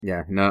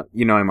Yeah, no,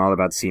 I'm all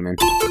about semen.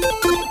 Hello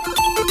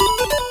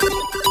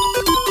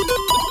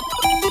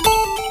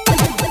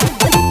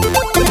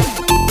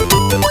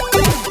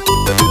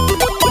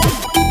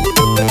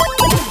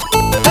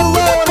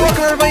and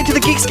welcome everybody to the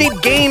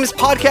Geekscape Games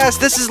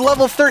podcast. This is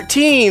level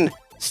 13,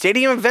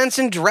 Stadium Events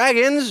and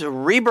Dragons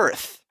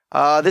Rebirth.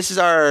 This is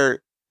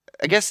our,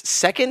 I guess,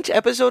 second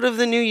episode of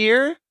the new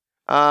year.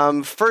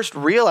 First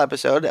real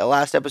episode. The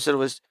last episode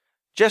was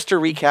just a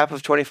recap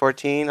of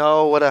 2014.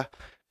 Oh, what a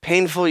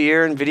painful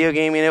year in video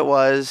gaming it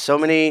was. So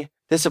many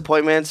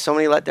disappointments, so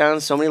many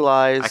letdowns, so many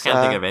lies. I can't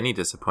think of any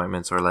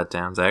disappointments or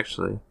letdowns,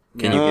 actually.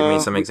 Can you give me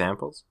some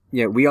examples?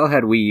 Yeah, we all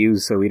had Wii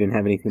U's, so we didn't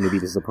have anything to be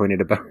disappointed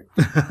about.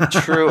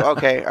 True.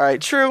 Okay. All right.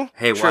 True.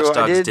 Hey, True. Watch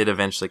Dogs did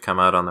eventually come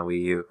out on the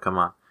Wii U. Come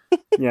on.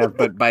 Yeah,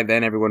 but by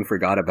then everyone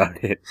forgot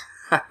about it.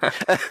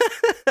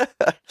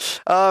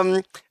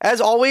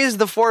 As always,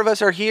 the four of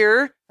us are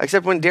here,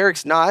 except when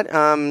Derek's not.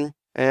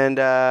 And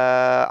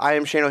I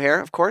am Shane O'Hare,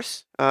 of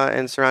course,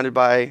 and surrounded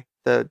by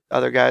the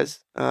other guys.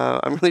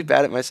 I'm really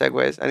bad at my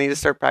segues. I need to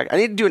start practicing.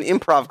 I need to do an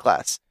improv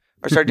class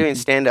or start doing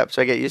stand-up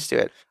so I get used to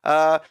it.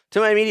 To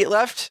my immediate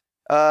left,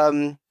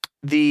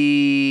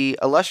 the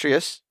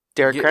illustrious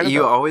Derek Creneville.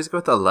 You always go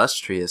with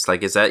illustrious.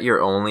 Like, is that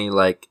your only,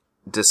 like,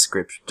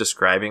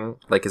 describing?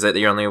 Like, is that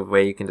the only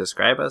way you can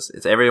describe us?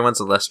 It's everyone's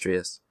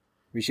illustrious.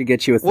 We should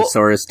get you a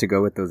thesaurus to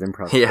go with those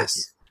improv.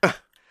 Yes.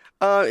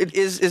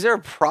 Is there a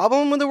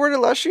problem with the word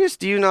illustrious?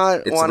 Do you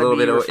not want to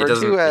be referred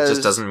to as... It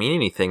just doesn't mean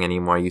anything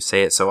anymore. You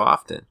say it so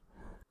often.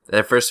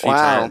 The first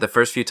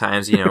few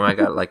times, I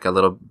got like a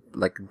little,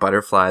 like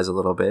butterflies a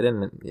little bit,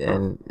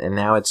 and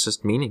now it's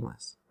just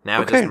meaningless.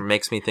 Now It just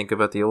makes me think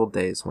about the old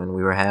days when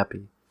we were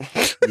happy.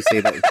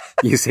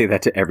 You say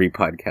that to every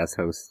podcast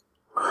host.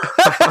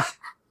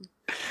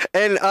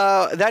 And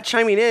that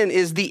chiming in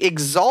is the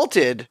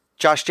exalted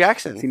Josh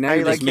Jackson. See, now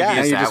you're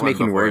just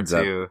making words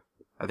up.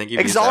 I think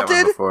you've exalted?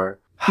 used that one before.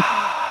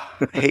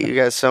 I hate you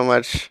guys so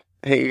much.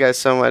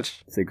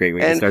 It's a great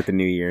way to start the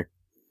new year.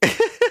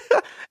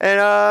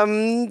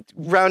 And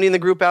rounding the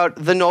group out,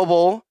 the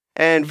noble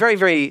and very,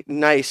 very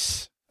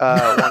nice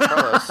Juan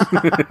Carlos.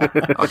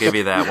 I'll give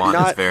you that one.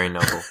 It's very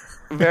noble.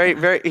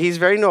 He's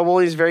very noble.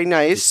 He's very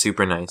nice. He's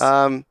super nice.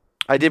 I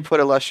did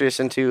put illustrious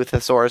into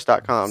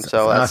thesaurus.com.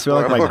 So I feel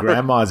like my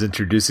grandma's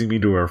introducing me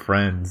to her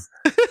friends.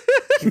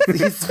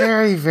 He's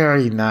very,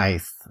 very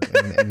nice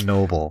and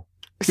noble.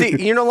 See,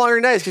 you're no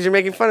longer nice because you're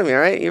making fun of me, all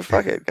right? You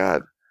fuck it.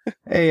 God.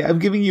 Hey, I'm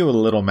giving you a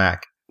little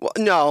Mac. Well,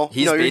 no.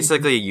 He's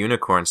basically a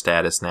unicorn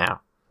status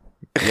now.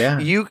 Yeah.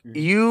 I refuse.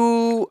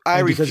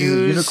 Because he's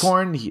a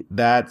unicorn,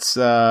 that's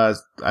a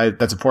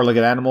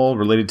four-legged animal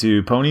related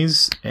to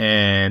ponies,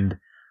 and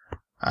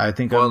I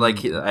think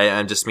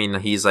I just mean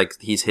he's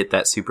hit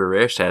that super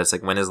rare status.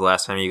 Like, when is the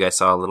last time you guys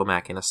saw a Little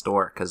Mac in a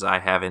store? Because I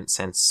haven't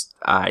since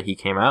he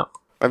came out.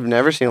 I've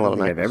never seen a Little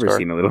Mac. I've ever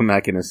seen a Little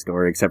Mac in a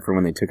store, except for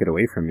when they took it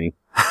away from me.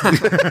 I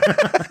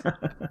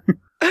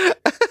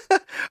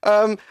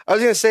was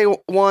gonna say,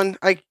 Juan,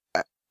 I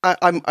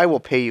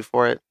will pay you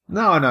for it.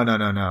 No.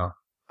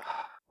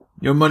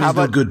 Your money's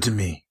no good to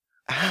me.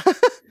 How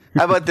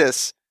about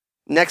this?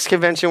 Next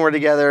convention we're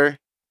together,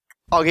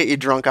 I'll get you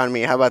drunk on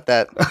me. How about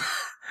that?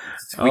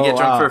 We get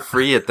drunk for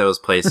free at those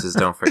places,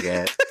 don't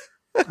forget.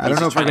 I don't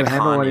know if I can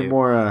handle any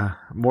more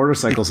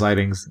motorcycle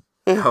sightings.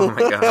 Oh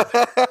my god.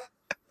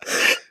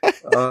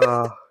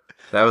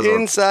 That was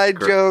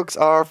inside jokes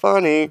are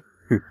funny.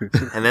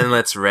 And then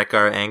let's wreck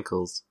our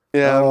ankles.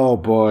 Yeah. Oh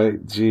boy.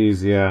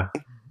 Jeez, yeah.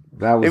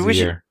 That was the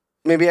year.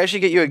 Maybe I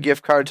should get you a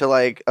gift card to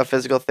like a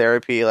physical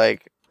therapy,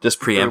 like just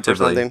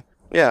preemptively.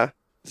 Yeah.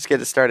 Just get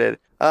it started.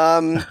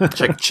 I'll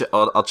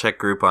check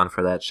Groupon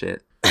for that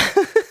shit.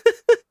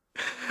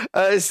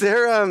 Is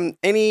there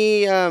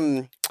any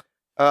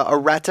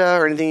errata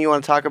or anything you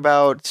want to talk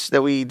about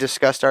that we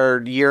discussed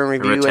our year in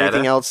review? Errata?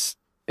 Anything else?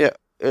 Yeah.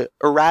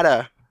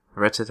 Errata.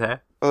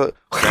 Ratata?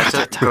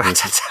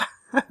 Ratata.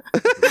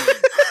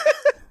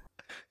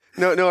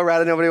 No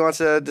errata. Nobody wants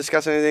to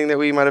discuss anything that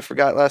we might have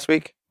forgot last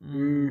week.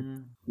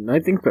 I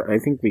think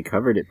we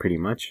covered it pretty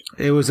much.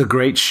 It was a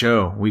great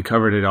show. We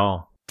covered it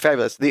all.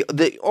 Fabulous.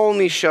 The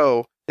only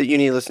show that you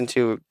need to listen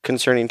to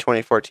concerning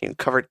 2014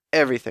 covered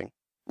everything.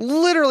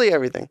 Literally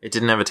everything. It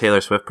didn't have a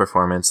Taylor Swift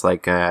performance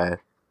like the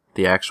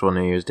actual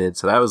New Year's did,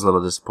 so that was a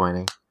little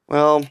disappointing.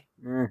 Well,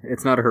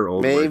 it's not her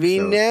old maybe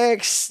work, so.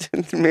 next.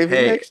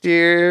 Next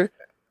year.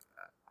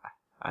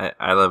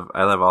 I love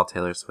all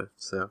Taylor Swift,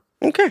 so.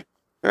 Okay.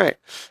 All right.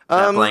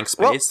 That blank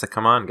space, so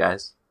come on,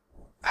 guys.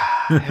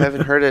 I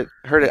haven't heard it.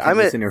 I don't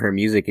listen to her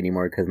music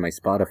anymore because my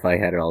Spotify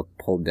had it all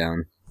pulled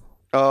down.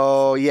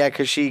 Oh, yeah,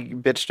 because she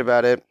bitched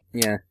about it.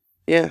 Yeah.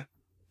 Yeah.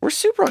 We're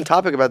super on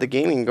topic about the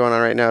gaming going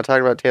on right now,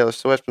 talking about Taylor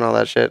Swift and all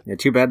that shit. Yeah,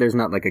 too bad there's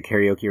not like a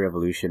karaoke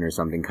revolution or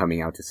something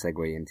coming out to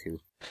segue into.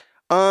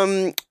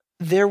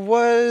 There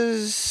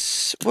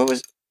was...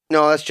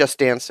 No, that's Just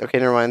Dance. Okay,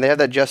 never mind. They have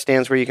that Just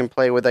Dance where you can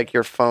play with like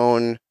your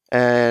phone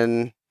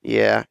and...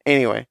 Yeah.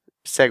 Anyway.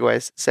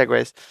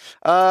 Segues.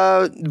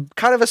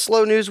 Kind of a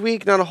slow news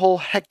week. Not a whole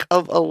heck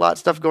of a lot of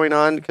stuff going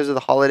on because of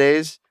the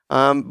holidays.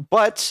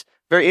 But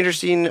very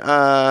interesting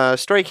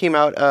story came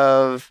out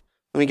of.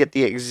 Let me get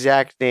the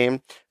exact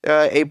name.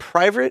 A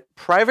private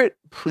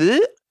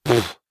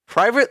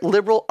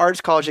liberal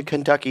arts college in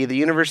Kentucky, the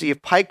University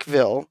of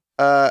Pikeville,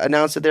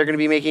 announced that they're going to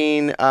be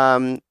making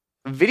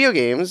video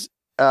games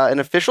an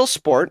official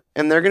sport,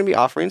 and they're going to be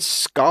offering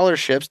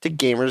scholarships to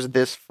gamers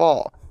this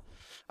fall.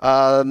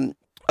 A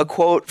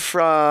quote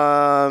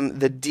from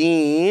the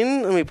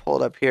dean, let me pull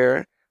it up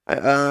here.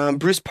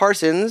 Bruce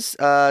Parsons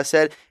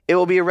said, "It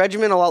will be a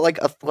regimen a lot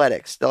like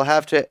athletics. They'll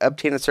have to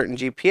obtain a certain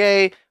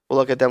GPA. We'll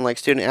look at them like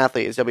student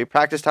athletes. There'll be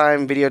practice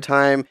time, video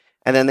time,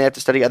 and then they have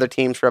to study other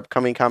teams for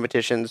upcoming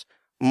competitions,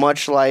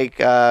 much like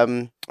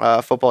a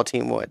football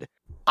team would."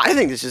 I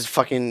think this is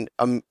fucking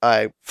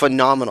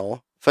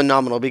phenomenal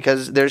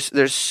because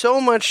there's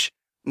so much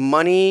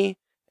money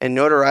and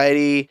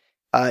notoriety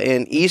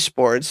in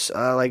esports.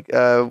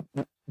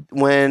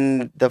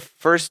 When the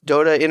first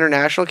Dota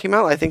International came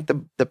out, I think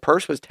the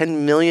purse was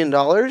 $10 million.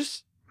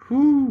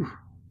 Whew.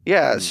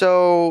 Yeah,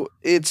 so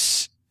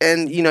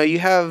you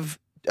have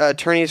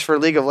attorneys for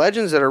League of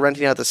Legends that are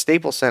renting out the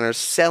Staples Center,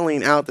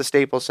 selling out the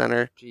Staples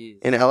Center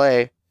in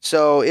LA.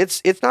 So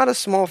it's not a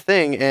small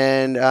thing,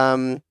 and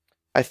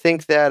I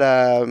think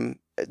that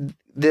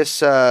this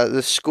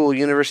school,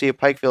 University of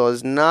Pikeville,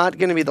 is not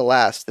going to be the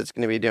last that's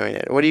going to be doing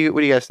it. What do you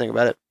guys think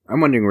about it?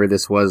 I'm wondering where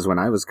this was when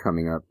I was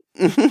coming up.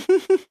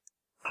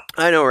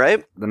 I know,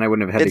 right? Then I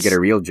wouldn't have had to get a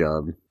real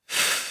job.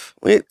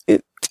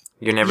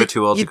 You're never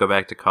too old to go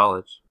back to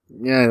college.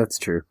 Yeah, that's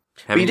true.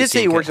 But you did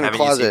say you worked in a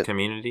closet. You seen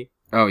Community?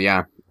 Oh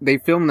yeah, they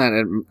filmed that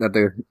at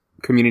the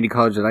community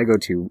college that I go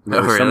to.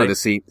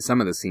 Really? Some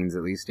of the scenes,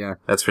 at least. Yeah,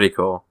 that's pretty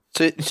cool.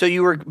 So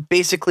you were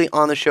basically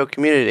on the show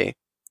Community.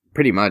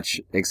 Pretty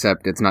much,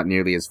 except it's not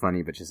nearly as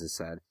funny, but just as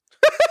sad.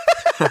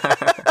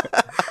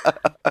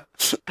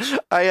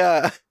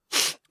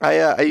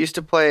 I used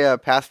to play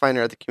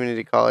Pathfinder at the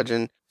community college,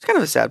 and it's kind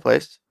of a sad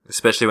place.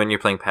 Especially when you're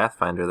playing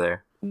Pathfinder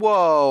there.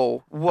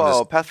 Whoa,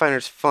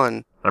 Pathfinder's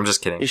fun. I'm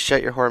just kidding. You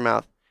shut your whore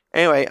mouth.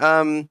 Anyway,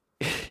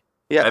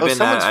 yeah,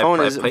 someone's phone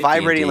is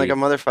vibrating like a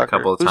motherfucker. A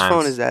couple of Whose times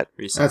phone is that?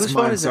 Recently. That's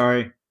mine,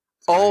 sorry.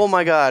 Oh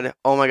my god,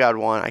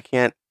 Juan, I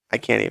can't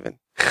even.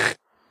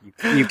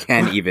 You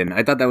can't even.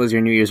 I thought that was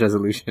your New Year's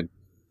resolution.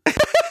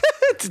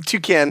 It's a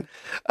toucan.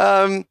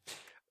 Yeah,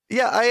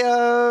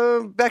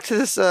 back to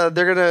this.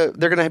 They're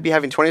gonna be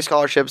having 20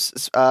 scholarships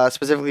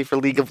specifically for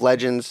League of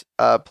Legends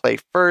Play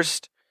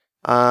First.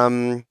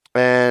 And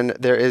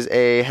there is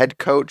a head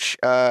coach,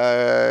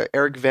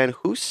 Eric Van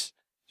Hoos,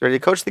 ready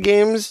to coach the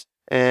games.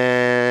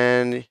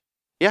 And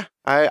yeah,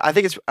 I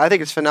think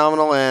it's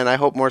phenomenal, and I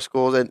hope more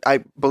schools, and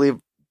I believe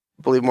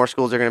more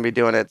schools are going to be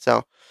doing it.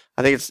 So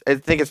I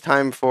think it's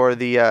time for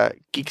the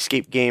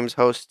Geekscape Games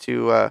host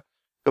to go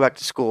back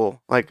to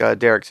school, like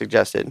Derek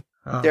suggested.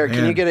 Oh, Derek, man.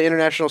 can you get an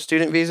international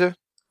student visa?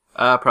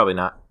 Probably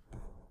not.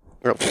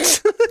 All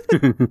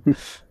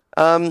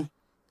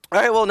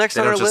right. Well, next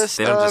on our list,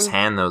 they don't just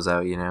hand those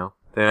out. You know,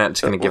 they're not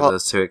just going to give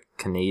those to a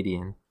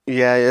Canadian.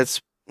 Yeah,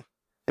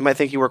 they might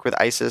think you work with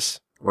ISIS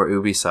or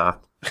Ubisoft.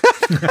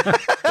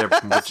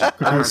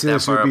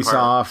 ISIS,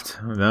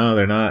 Ubisoft. No,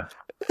 they're not.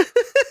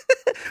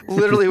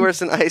 Literally worse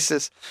than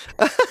ISIS.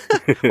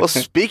 Well,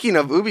 speaking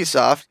of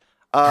Ubisoft,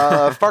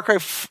 Far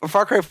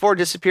Cry 4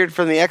 disappeared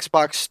from the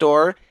Xbox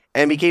store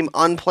and became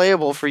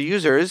unplayable for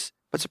users.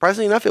 But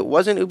surprisingly enough, it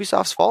wasn't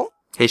Ubisoft's fault.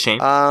 Hey Shane.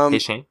 I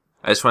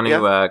just want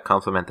to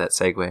compliment that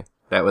segue.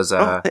 That was,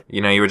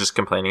 you were just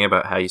complaining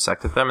about how you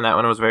sucked at them, and that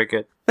one was very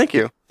good. Thank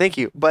you.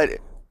 But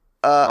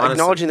honestly,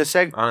 acknowledging the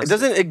segue,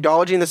 doesn't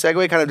acknowledging the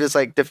segue kind of just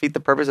like defeat the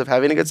purpose of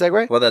having a good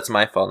segue? Well, that's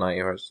my fault, not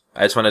yours.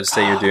 I just wanted to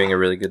say you're doing a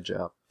really good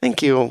job.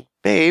 Thank you,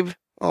 babe.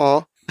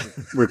 Aw.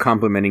 We're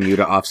complimenting you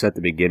to offset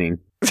the beginning.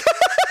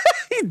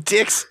 You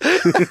dicks.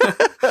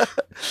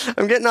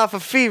 I'm getting off a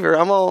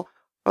fever.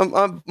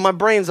 My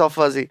brain's all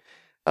fuzzy.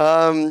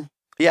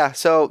 Yeah,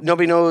 so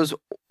nobody knows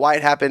why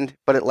it happened,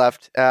 but it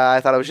left. I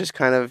thought it was just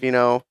kind of,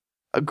 a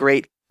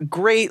great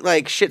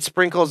like shit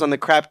sprinkles on the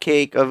crap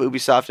cake of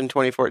Ubisoft in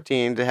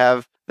 2014 to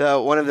have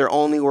one of their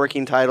only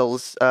working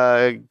titles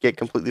get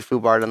completely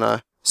foobarred on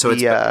the. So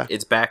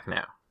it's back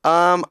now.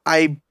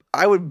 I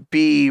would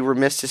be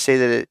remiss to say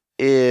that it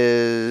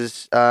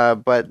is,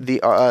 but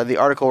the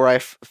article where I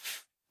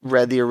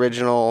read the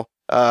original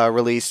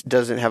release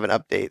doesn't have an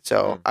update,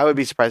 so I would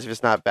be surprised if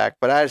it's not back.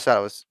 But I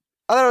thought it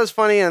was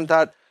funny and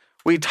thought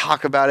we'd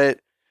talk about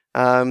it.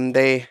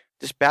 They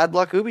just bad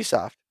luck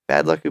Ubisoft.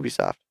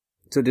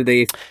 So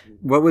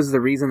what was the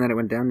reason that it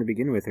went down to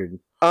begin with?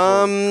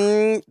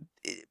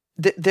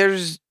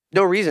 There's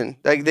no reason.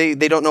 Like they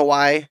don't know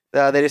why.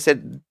 They just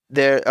said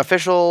their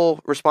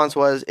official response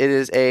was it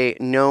is a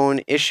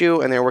known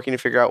issue and they're working to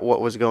figure out what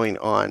was going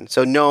on.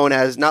 So known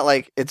as not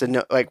like it's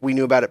like we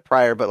knew about it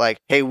prior, but like,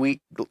 hey,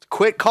 we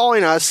quit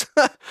calling us.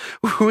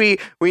 we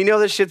know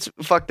this shit's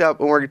fucked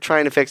up and we're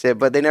trying to fix it,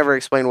 but they never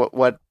explained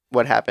what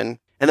happened.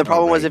 And the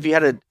problem was if you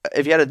had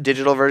a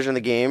digital version of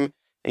the game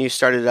and you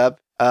started it up,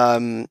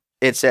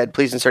 it said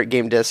please insert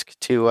game disc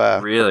to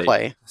really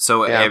play.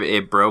 So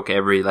it broke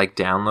every like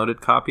downloaded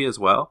copy as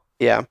well.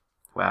 Yeah.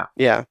 Wow.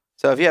 Yeah.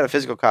 So if you had a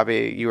physical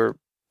copy, you were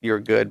you're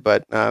good.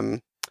 But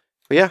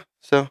yeah.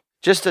 So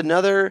just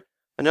another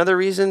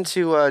reason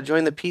to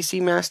join the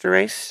PC Master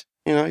Race.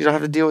 You know, you don't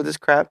have to deal with this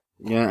crap.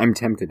 Yeah, I'm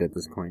tempted at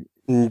this point.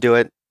 Do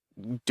it.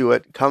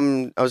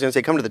 Come. I was gonna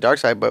say come to the dark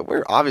side, but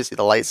we're obviously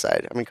the light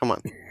side. I mean, come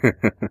on.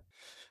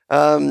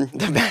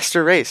 The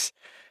Master Race.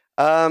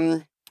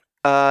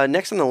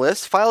 Next on the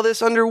list, file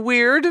this under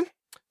weird.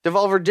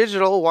 Devolver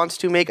Digital wants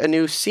to make a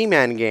new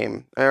Seaman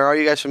game. Are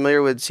you guys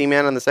familiar with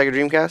Seaman on the Sega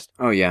Dreamcast?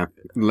 Oh yeah,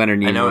 Leonard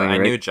Nimoy. I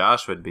knew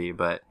Josh would be,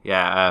 but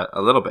yeah,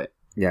 a little bit.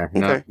 Yeah,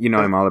 no, okay. You know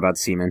I'm all about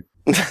seamen.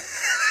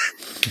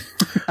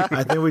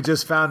 I think we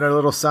just found our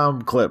little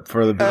sound clip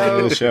for the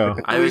beginning of the show.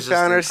 We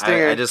found our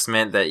stinger. I just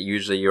meant that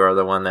usually you are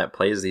the one that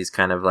plays these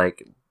kind of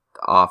like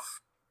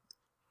off,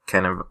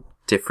 kind of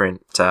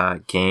different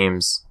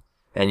games.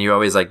 And you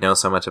always like know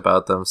so much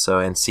about them. So,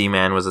 and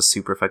Seaman was a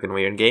super fucking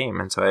weird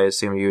game, and so I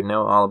assume you would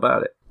know all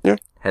about it. Yeah,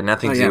 had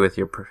nothing to do with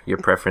your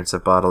preference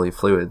of bodily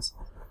fluids.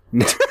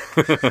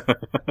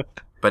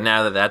 But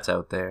now that that's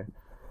out there,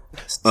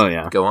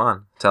 go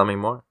on, tell me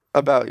more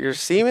about your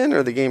seaman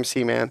or the game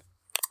Seaman.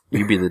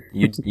 You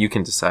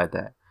can decide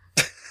that.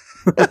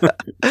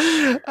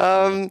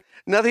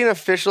 Nothing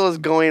official is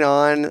going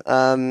on.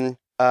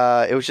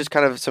 It was just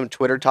kind of some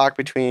Twitter talk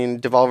between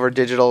Devolver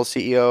Digital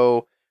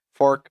CEO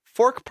Fork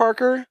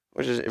Parker,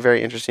 which is a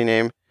very interesting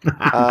name. He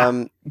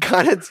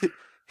kind of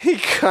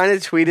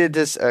tweeted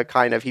this.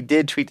 He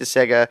did tweet to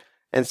Sega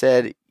and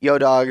said, "Yo,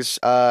 dogs,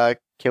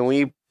 can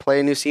we play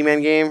a new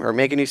Seaman game or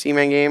make a new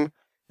Seaman game?"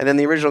 And then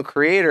the original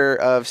creator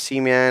of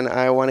Seaman,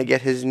 I want to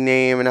get his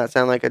name and not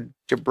sound like a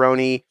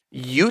jabroni,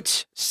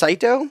 Ute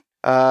Saito,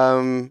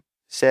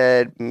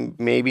 said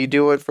maybe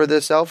do it for the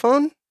cell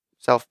phone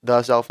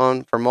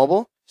for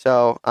mobile.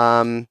 So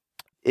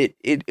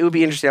it would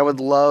be interesting. I would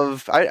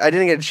love. I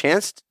didn't get a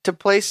chance to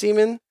play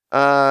Seaman.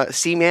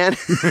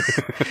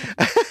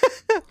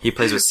 He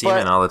plays with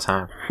Seaman all the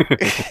time.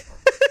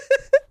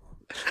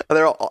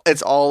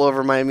 It's all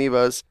over my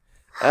amiibos.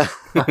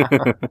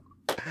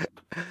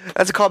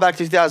 That's a callback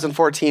to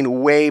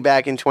 2014, way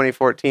back in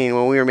 2014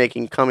 when we were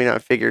making coming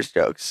out figures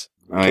jokes.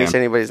 In case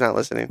anybody's not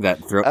listening. That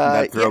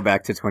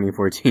throwback to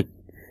 2014.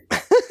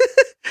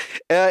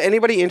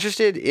 Anybody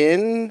interested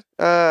in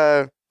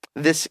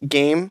this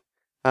game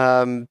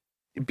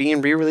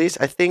being re-released?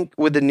 I think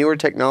with the newer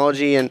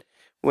technology and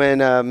when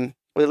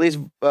with at least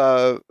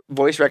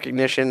voice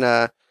recognition,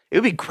 it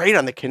would be great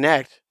on the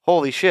Kinect.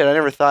 Holy shit! I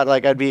never thought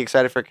I'd be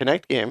excited for a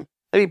Kinect game.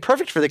 That'd be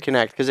perfect for the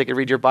Kinect because they could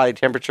read your body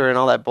temperature and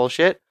all that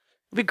bullshit.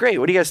 It'd be great.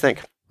 What do you guys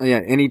think?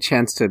 Yeah, any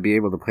chance to be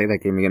able to play that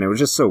game again? It was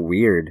just so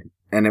weird,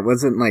 and it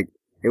wasn't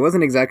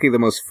exactly the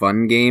most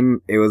fun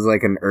game. It was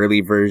like an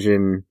early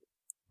version.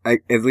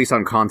 At least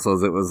on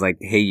consoles, it was like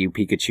Hey You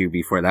Pikachu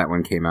before that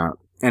one came out.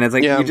 And it's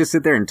like, you just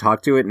sit there and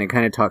talk to it, and it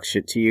kind of talks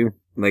shit to you.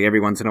 Like, every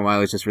once in a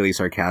while, it's just really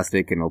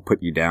sarcastic, and it'll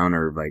put you down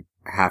or, like,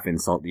 half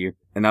insult you.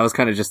 And that was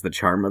kind of just the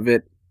charm of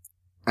it.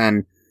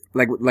 And,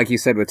 like you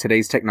said, with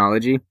today's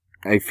technology,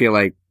 I feel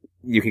like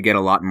you could get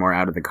a lot more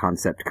out of the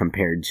concept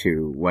compared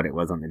to what it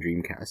was on the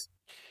Dreamcast.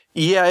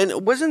 Yeah,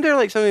 and wasn't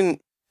there, something,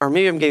 or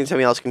maybe I'm getting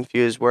something else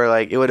confused, where,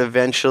 it would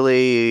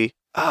eventually,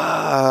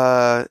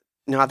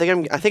 no, I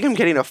think I'm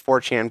getting a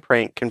 4chan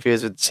prank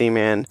confused with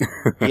Seaman.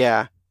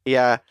 Yeah.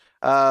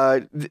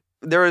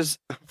 There was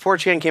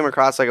 4chan came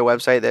across a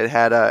website that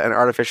had an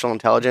artificial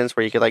intelligence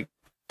where you could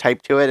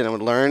type to it and it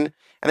would learn,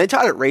 and they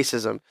taught it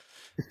racism.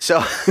 So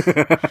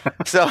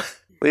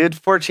we had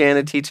 4chan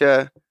to teach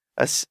a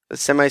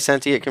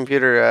semi-sentient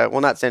computer,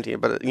 well, not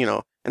sentient, but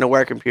an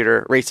aware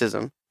computer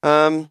racism.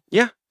 Like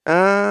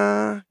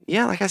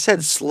I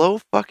said, slow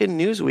fucking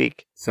news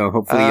week. So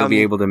hopefully you'll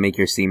be able to make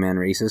your Seaman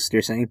racist.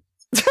 You're saying?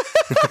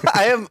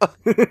 I am.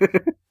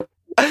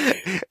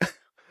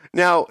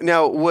 Now,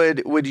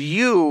 would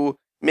you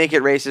make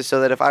it racist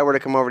so that if I were to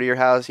come over to your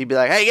house, you'd be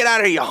like, "Hey, get out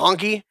of here, you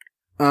honky"?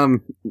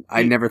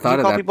 I never thought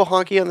of that. Do you call people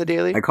honky on the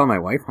daily? I call my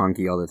wife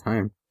honky all the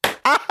time.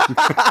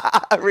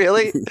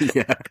 Really?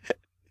 Yeah.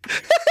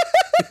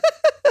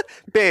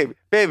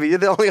 Baby, you're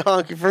the only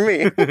honky for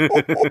me.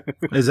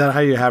 Is that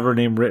how you have her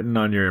name written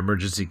on your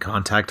emergency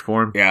contact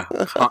form? Yeah.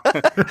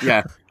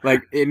 Yeah.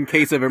 In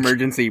case of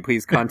emergency,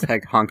 please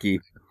contact honky.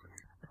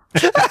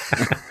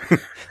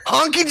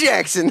 Honky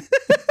Jackson.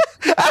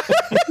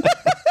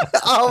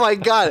 Oh my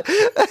god.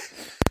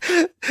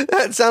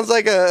 That sounds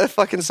like a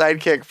fucking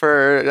sidekick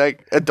for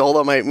a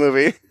Dolomite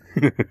movie.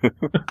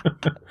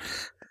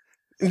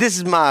 This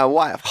is my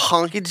wife,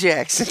 Honky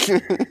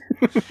Jackson.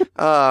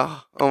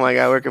 Oh my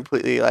god, we're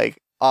completely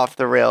off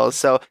the rails.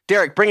 So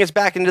Derek, bring us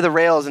back into the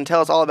rails and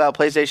tell us all about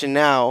PlayStation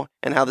Now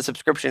and how the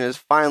subscription is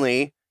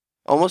finally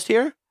almost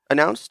here.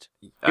 Announced?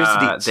 Here's the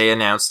deets. They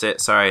announced it.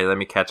 Sorry, let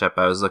me catch up.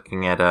 I was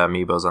looking at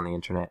amiibos on the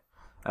internet.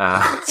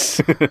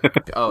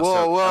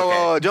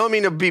 Whoa! Don't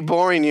mean to be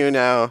boring you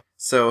now.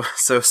 So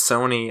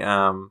Sony,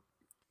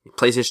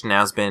 PlayStation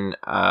Now's been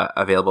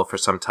available for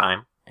some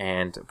time,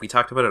 and we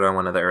talked about it on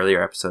one of the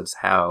earlier episodes.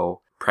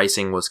 How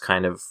pricing was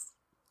kind of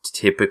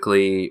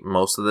typically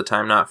most of the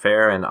time not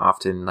fair and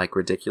often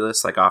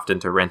ridiculous. Often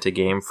to rent a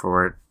game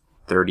for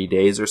 30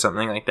 days or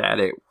something like that,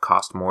 it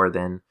cost more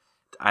than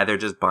either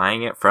just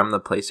buying it from the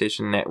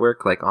PlayStation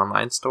Network, like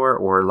online store,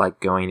 or like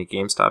going to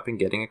GameStop and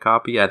getting a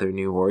copy, either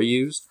new or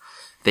used.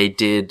 They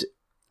did,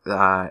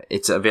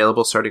 it's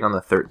available starting on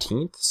the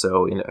 13th,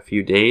 so in a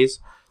few days,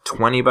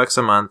 $20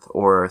 a month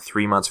or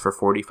 3 months for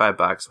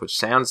 $45, which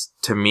sounds,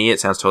 to me, it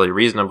sounds totally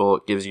reasonable.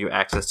 It gives you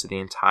access to the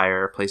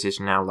entire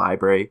PlayStation Now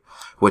library,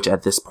 which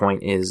at this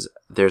point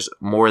there's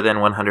more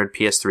than 100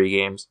 PS3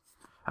 games,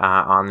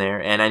 on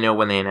there. And I know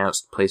when they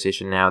announced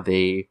PlayStation Now,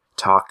 they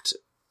talked,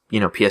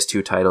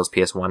 PS2 titles,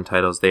 PS1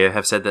 titles. They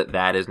have said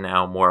that is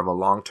now more of a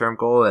long-term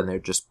goal, and they're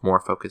just more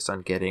focused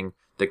on getting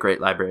the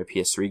great library of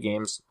PS3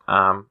 games,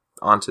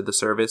 onto the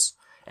service.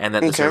 And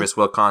that the service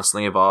will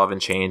constantly evolve and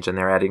change, and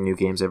they're adding new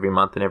games every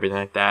month and everything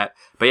like that.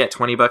 But yeah,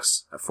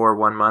 $20 for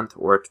 1 month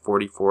or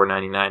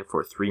 $44.99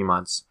 for 3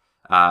 months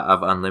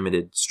of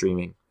unlimited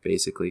streaming,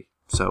 basically.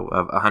 So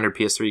of 100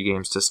 PS3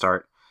 games to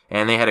start,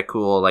 and they had a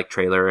cool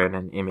trailer and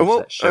an image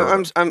that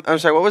showed. I'm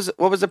sorry. What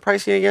was the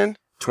pricing again?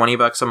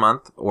 $20 a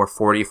month or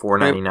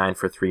 $44.99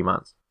 for 3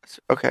 months.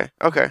 Okay.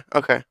 How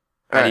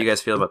do you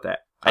guys feel about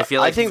that? I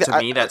feel like to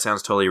me that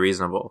sounds totally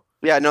reasonable.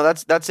 Yeah, no,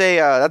 that's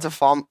a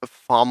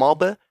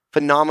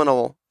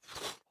phenomenal.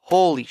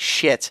 Holy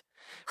shit.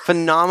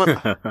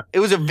 Phenomenal.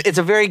 It's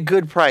a very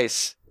good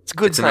price. It's a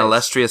good price. It's an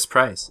illustrious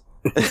price.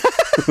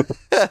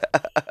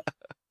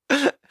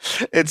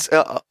 It's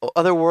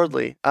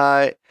otherworldly.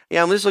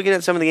 Yeah, I'm just looking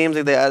at some of the games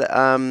that they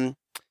had.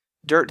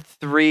 Dirt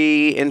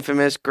 3,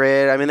 Infamous,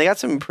 Grid. I mean, they got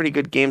some pretty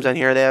good games on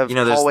here. They have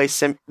Hallway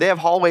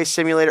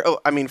Simulator. Oh,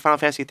 I mean, Final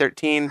Fantasy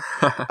 13,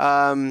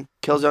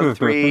 Killzone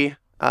 3.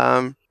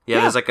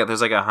 There's like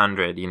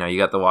 100. You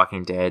got The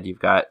Walking Dead. You've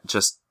got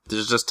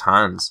there's just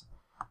tons,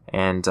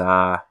 and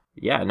I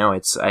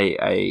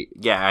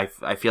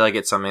feel like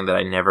it's something that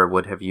I never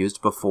would have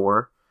used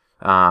before,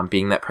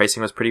 being that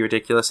pricing was pretty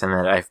ridiculous, and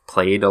that I've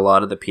played a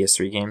lot of the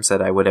PS3 games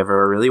that I would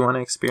ever really want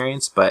to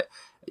experience. But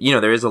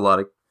there is a lot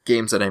of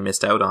games that I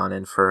missed out on,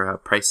 and for a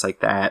price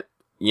like that,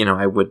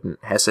 I wouldn't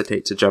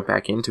hesitate to jump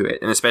back into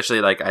it. And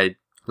especially I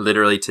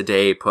literally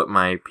today put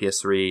my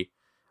PS3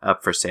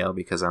 up for sale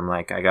because I'm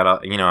like,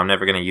 I'm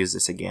never going to use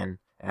this again.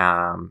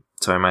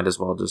 So I might as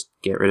well just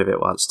get rid of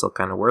it while it's still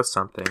kind of worth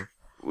something.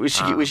 We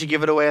should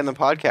give it away on the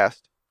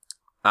podcast.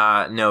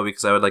 No,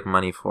 because I would like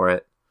money for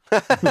it.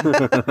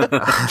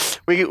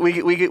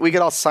 we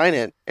could all sign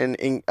it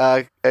and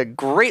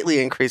greatly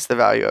increase the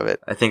value of it.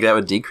 I think that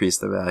would decrease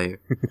the value.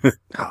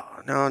 Oh,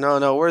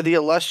 no. We're the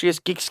illustrious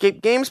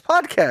Geekscape Games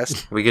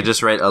podcast. We could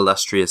just write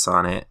illustrious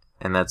on it,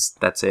 and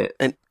that's it.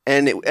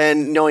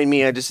 And knowing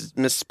me, I just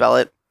misspell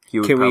it.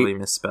 You would probably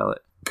misspell it.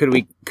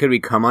 Could we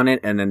come on it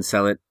and then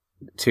sell it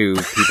to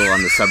people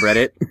on the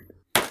subreddit?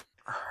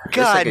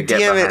 God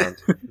damn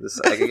it!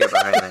 I could get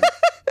behind that.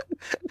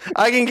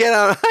 I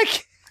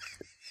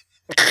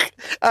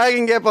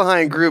can get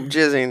behind group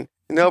jizzing.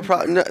 No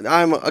problem. No,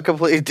 I'm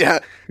completely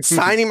down.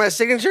 Signing my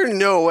signature?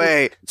 No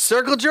way.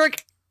 Circle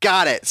jerk?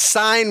 Got it.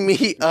 Sign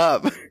me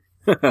up.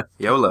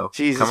 YOLO.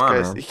 Jesus come on,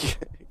 Christ.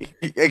 Man.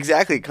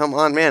 Exactly. Come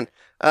on, man.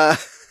 Oh,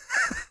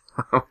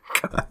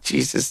 God.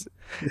 Jesus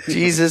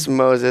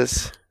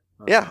Moses.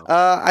 Yeah.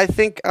 I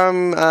think.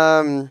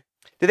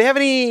 Do they have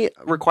any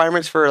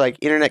requirements for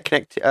internet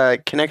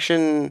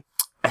connection?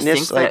 I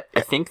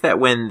think that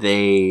when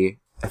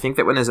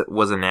it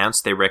was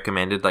announced, they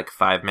recommended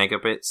 5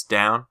 megabits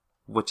down,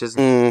 which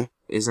isn't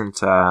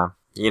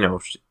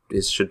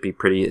it should be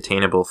pretty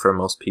attainable for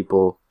most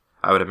people,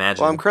 I would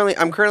imagine. Well,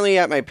 I'm currently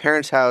at my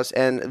parents' house,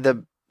 and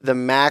the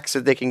max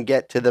that they can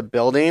get to the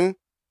building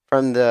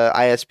from the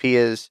ISP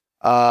is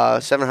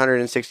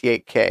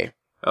 768K.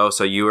 Oh,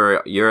 so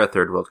you're a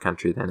third world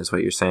country then, is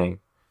what you're saying?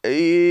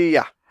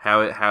 Yeah.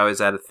 How is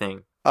that a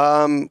thing?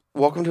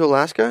 Welcome to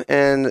Alaska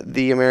and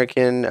the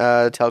American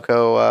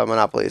telco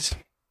monopolies.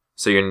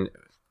 So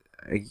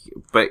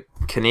but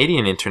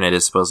Canadian internet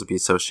is supposed to be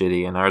so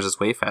shitty, and ours is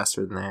way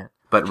faster than that.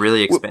 But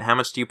really, how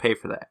much do you pay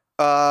for that?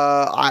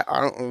 I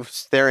don't.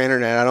 It's their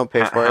internet. I don't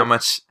pay for it.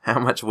 How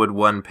much would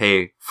one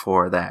pay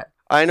for that?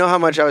 I know how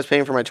much I was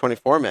paying for my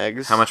 24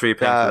 megs. How much were you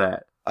paying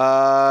for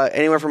that?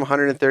 Anywhere from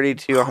 150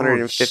 to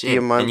 150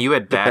 a month. And you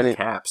had bad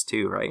caps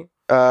too, right?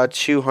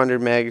 200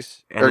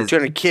 megs or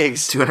 200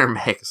 gigs. 200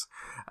 megs.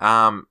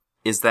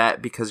 Is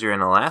that because you're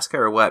in Alaska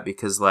or what?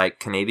 Because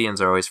Canadians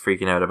are always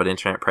freaking out about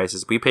internet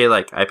prices. I pay I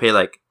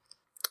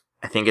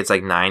think it's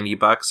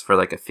 $90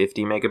 for a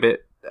 50 megabit.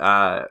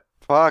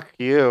 Fuck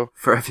you.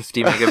 For a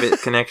 50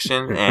 megabit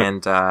connection,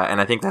 and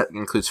I think that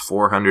includes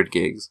 400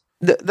 gigs.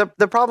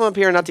 The problem up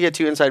here, not to get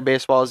too inside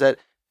baseball, is that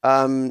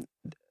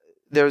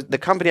there's the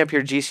company up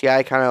here,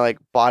 GCI, kind of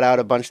bought out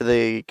a bunch of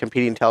the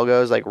competing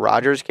telcos.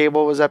 Rogers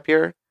Cable was up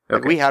here.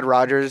 Okay. We had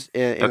Rogers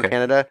in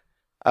Canada,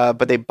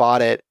 but they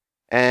bought it.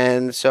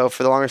 And so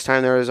for the longest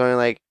time, there was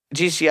only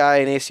GCI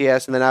and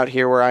ACS, and then out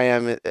here where I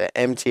am,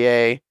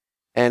 MTA.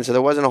 And so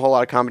there wasn't a whole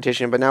lot of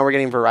competition, but now we're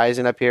getting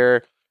Verizon up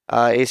here.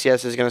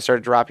 ACS is going to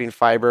start dropping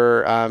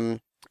fiber.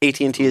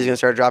 AT&T is going to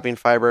start dropping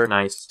fiber.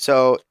 Nice.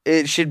 So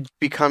it should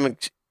become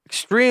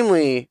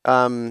extremely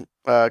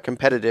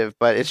competitive,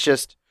 but it's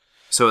just...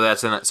 So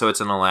it's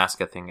an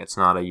Alaska thing. It's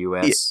not a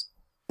U.S.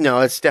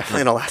 No, it's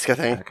definitely an Alaska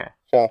thing. Okay.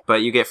 Yeah.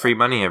 But you get free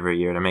money every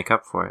year to make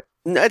up for it.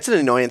 No, it's an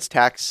annoyance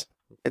tax.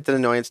 It's an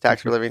annoyance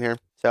tax for living here.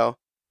 So,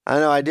 I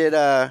don't know. I did,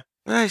 what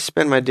did I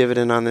spend my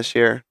dividend on this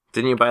year?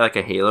 Didn't you buy like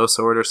a Halo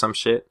sword or some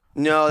shit?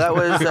 No, that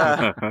was,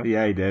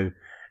 Yeah, he did.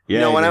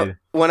 Yeah, no, he did.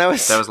 when I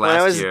was That was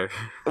last year.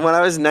 When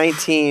I was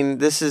 19,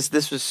 this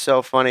was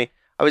so funny.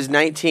 I was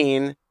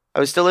 19. I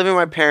was still living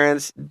with my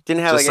parents.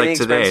 Didn't have Just any like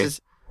today.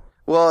 expenses.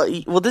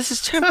 Well, this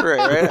is temporary,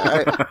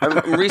 right?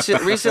 I'm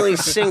recently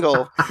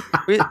single.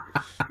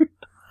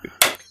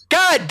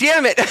 God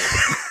damn it!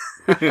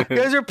 You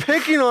guys are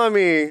picking on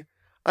me.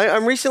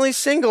 I'm recently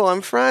single.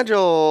 I'm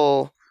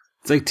fragile.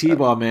 It's like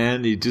T-ball,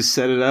 man. You just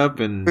set it up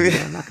and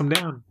knock them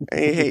down. I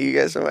hate you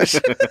guys so much.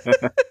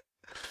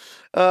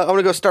 I'm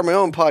gonna go start my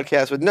own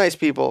podcast with nice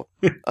people.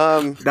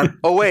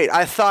 Oh wait,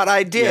 I thought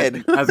I did.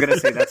 Yeah, I was gonna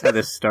say that's how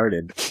this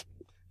started.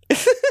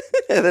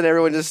 And then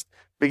everyone just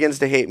begins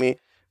to hate me,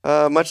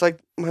 much like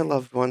my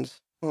loved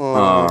ones.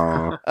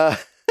 Aww.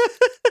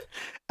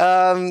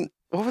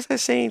 What was I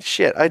saying?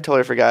 Shit, I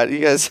totally forgot. You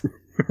guys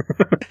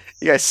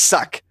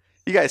suck.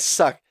 You guys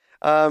suck.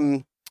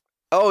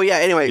 Oh yeah.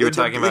 Anyway, You were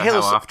talking about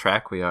how off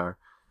track we are.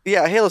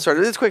 Yeah, Halo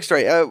started. This is a quick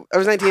story. I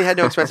was 19, had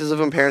no expenses,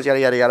 living with parents, yada,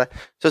 yada, yada.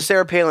 So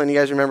Sarah Palin, you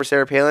guys remember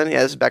Sarah Palin?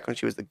 Yeah, this is back when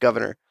she was the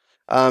governor.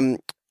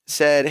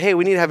 Said, hey,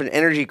 we need to have an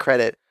energy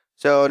credit.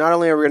 So not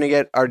only are we going to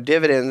get our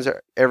dividends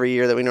every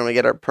year that we normally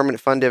get, our permanent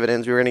fund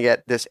dividends, we were going to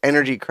get this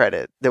energy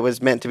credit that was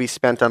meant to be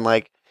spent on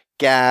like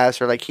gas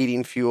or like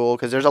heating fuel.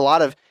 Because there's a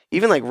lot of,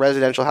 even like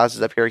residential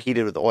houses up here are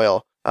heated with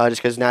oil,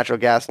 just because natural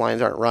gas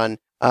lines aren't run.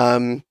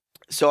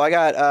 So I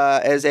got,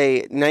 as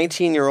a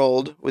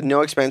 19-year-old with no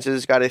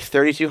expenses, got a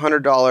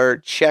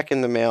 $3,200 check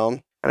in the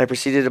mail, and I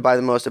proceeded to buy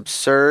the most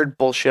absurd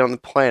bullshit on the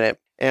planet.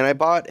 And I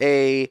bought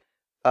a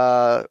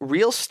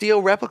real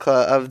steel replica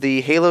of the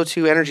Halo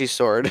 2 energy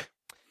sword,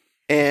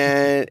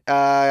 and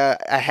I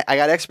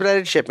got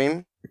expedited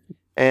shipping,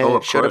 and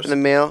it showed up in the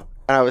mail,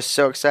 and I was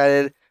so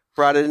excited.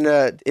 Brought it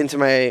into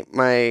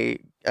my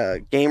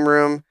game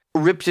room.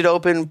 Ripped it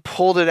open,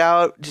 pulled it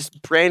out,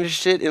 just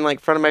brandished it in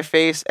like front of my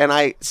face, and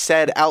I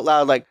said out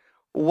loud, like,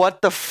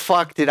 "What the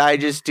fuck did I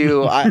just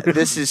do?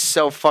 This is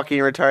so fucking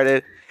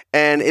retarded."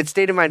 And it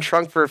stayed in my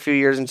trunk for a few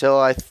years until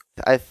I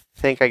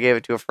think I gave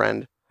it to a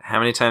friend. How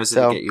many times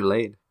did it get you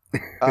laid?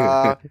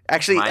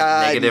 Actually,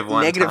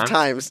 negative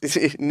times.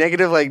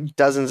 Negative like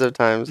dozens of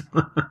times.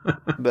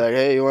 Be like,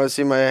 hey, you want to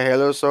see my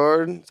Halo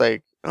sword? It's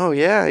like, oh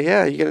yeah.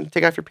 You gonna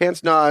take off your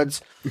pants? No,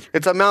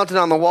 it's mounted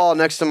on the wall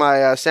next to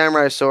my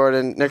samurai sword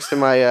and next to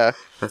my.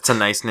 That's a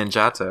nice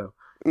Ninjato.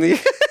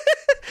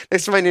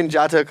 Next to my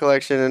Ninjato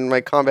collection and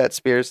my combat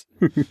spears.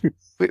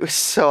 It was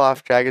so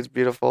off track. It's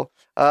beautiful.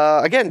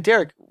 Again,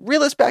 Derek,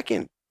 reel us back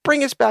in.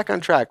 Bring us back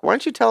on track. Why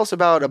don't you tell us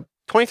about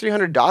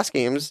 2,300 DOS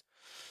games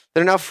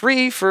that are now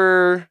free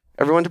for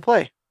everyone to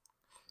play?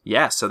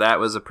 Yeah, so that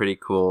was a pretty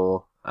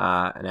cool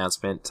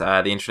announcement.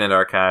 The Internet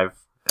Archive,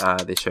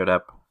 they showed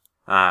up.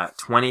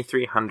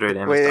 2,300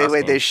 MS-DOS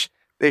Wait, games.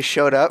 they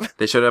showed up?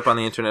 They showed up on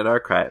the Internet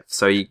Archive.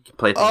 So you can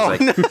play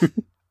things No.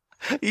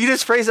 You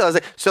just phrased it. I was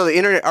like, so the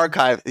Internet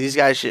Archive, these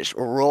guys just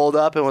rolled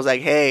up and was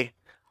like, hey,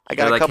 I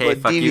got a couple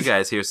of fuck DVDs. you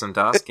guys, here's some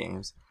DOS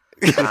games.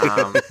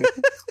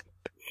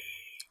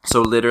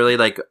 So literally,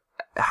 like,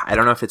 I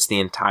don't know if it's the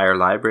entire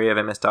library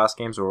of MS-DOS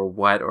games or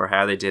what or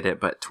how they did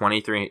it, but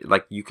 23,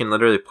 like, you can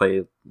literally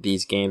play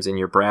these games in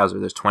your browser.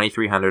 There's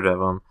 2,300 of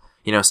them.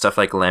 You know, stuff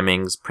like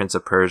Lemmings, Prince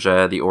of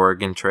Persia, The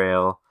Oregon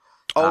Trail.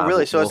 Oh,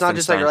 really? So it's not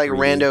just like 3D.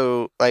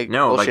 rando, like,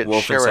 No, like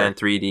bullshit Wolfenstein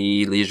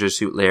 3D, Leisure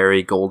Suit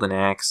Larry, Golden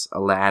Axe,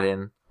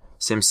 Aladdin,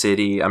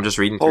 SimCity. I'm just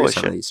reading through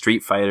some of these.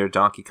 Street Fighter,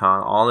 Donkey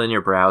Kong, all in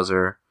your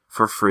browser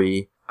for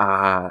free.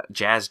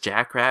 Jazz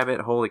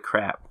Jackrabbit, holy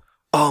crap.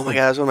 Oh my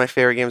god, that's one of my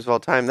favorite games of all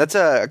time. That's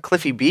a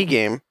Cliffy B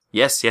game.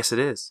 Yes, it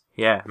is.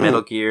 Yeah,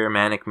 Metal Gear,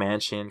 Manic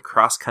Mansion,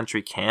 Cross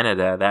Country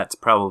Canada. That's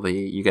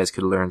probably, you guys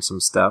could learn some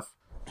stuff.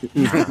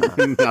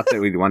 Not that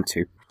we'd want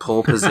to.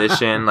 Pole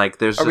Position, like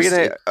there's Are just...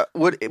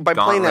 we gonna, by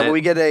playing that, will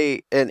we get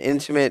an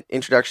intimate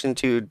introduction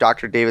to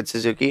Dr. David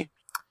Suzuki?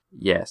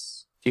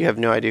 Yes. You have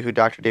no idea who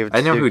Dr. David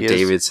Suzuki is? I know who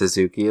David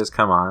Suzuki is,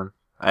 come on.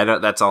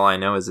 That's all I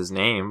know is his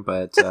name,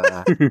 but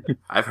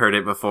I've heard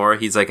it before.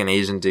 He's like an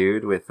Asian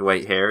dude with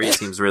white hair. He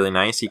seems really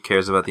nice. He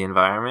cares about the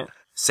environment,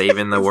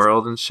 saving the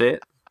world and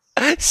shit.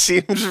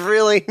 Seems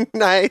really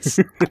nice.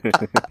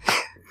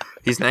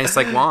 He's nice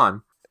like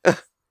Juan.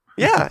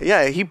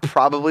 Yeah, he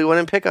probably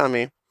wouldn't pick on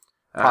me.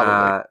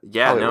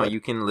 Probably. You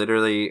can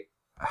literally...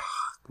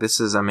 this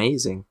is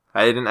amazing.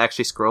 I didn't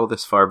actually scroll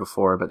this far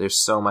before, but there's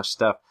so much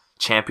stuff.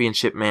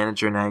 Championship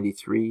Manager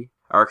 93,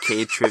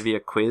 Arcade Trivia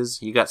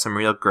Quiz. You got some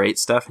real great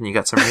stuff, and you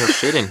got some real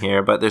shit in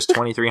here, but there's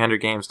 2,300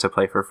 games to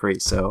play for free,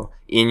 so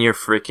in your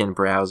freaking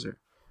browser.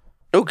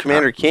 Oh,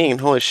 Commander King,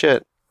 holy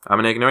shit. I'm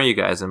gonna ignore you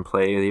guys and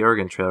play the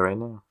Oregon Trail right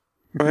now.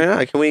 Oh,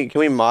 yeah. Can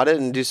we mod it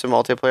and do some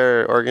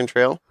multiplayer Oregon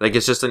Trail? Like,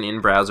 it's just an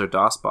in-browser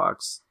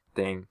DOSBox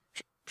thing.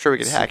 Sure, we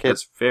could hack it.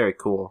 It's very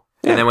cool.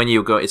 Yeah. And then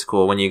it's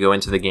cool. When you go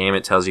into the game,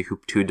 it tells you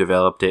who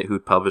developed it, who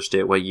published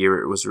it, what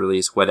year it was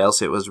released, what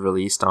else it was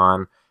released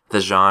on, the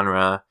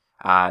genre.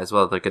 as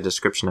well as like a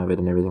description of it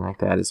and everything like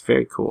that. It's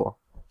very cool.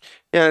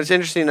 Yeah, it's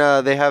interesting.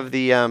 They have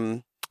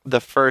the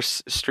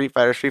first Street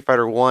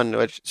Fighter 1,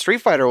 which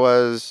Street Fighter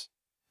was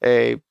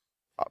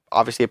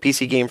obviously a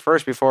PC game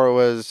first before it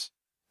was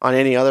on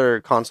any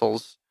other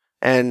consoles.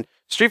 And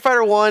Street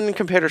Fighter 1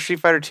 compared to Street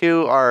Fighter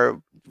 2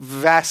 are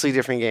vastly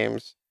different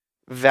games.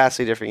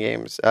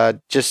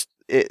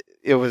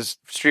 It was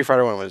Street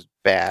Fighter 1 was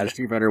bad.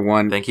 Street Fighter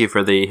 1. Thank you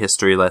for the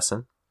history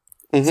lesson.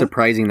 Mm-hmm.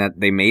 Surprising that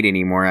they made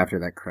any more after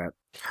that crap.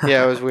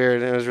 Yeah, it was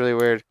weird. It was really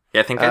weird.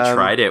 Yeah, I think I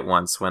tried it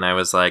once when I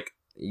was like,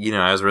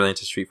 I was really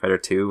into Street Fighter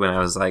 2 when I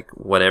was like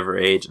whatever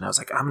age, and I was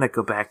like, I'm gonna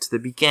go back to the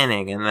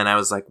beginning, and then I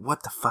was like,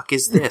 what the fuck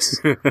is this?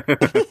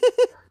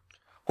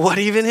 What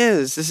even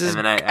is this? Is and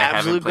then I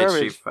absolute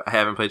garbage. I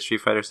haven't played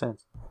Street Fighter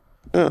since.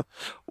 Oh.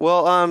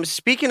 Well,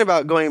 speaking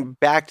about going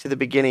back to the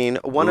beginning,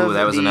 that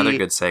was another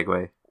good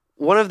segue.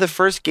 One of the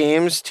first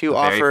games to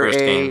offer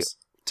segues.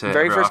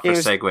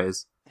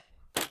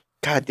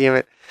 God damn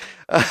it!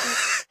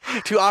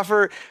 To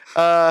offer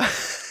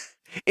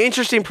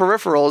interesting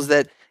peripherals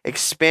that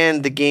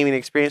expand the gaming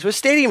experience with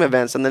stadium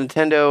events on the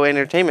Nintendo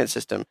Entertainment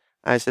System.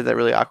 I said that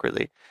really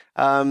awkwardly.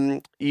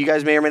 You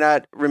guys may or may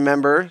not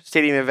remember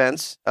stadium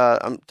events.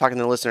 I'm talking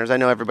to the listeners. I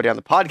know everybody on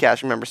the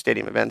podcast remembers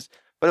stadium events,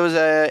 but it was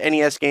a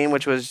NES game,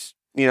 which was,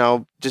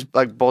 just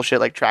like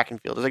bullshit, like track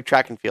and field. It was like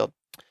track and field.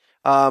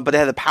 But they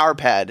had the Power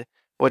Pad,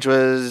 which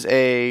was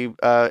it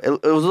was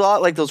a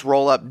lot like those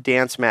roll-up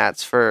dance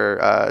mats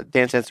for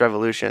Dance Dance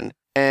Revolution.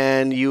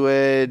 And you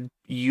would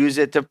use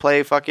it to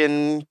play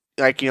fucking,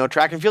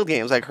 track and field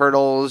games, like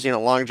hurdles,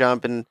 long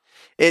jump. And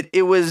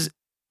it was,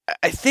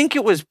 I think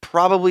it was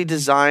probably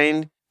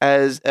designed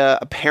as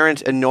a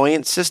parent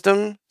annoyance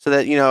system so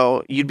that,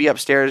 you'd be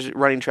upstairs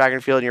running track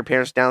and field and your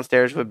parents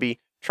downstairs would be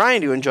trying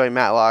to enjoy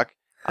Matlock.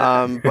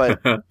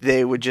 But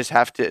they would just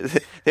have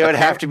to,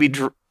 have to be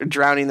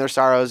drowning their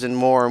sorrows in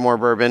more and more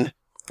bourbon.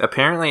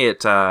 Apparently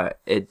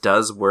it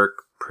does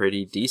work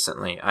pretty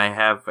decently. I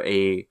have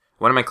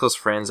one of my close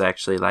friends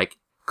actually like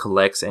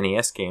collects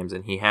NES games,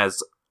 and he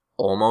has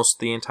almost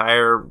the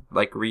entire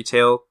like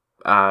retail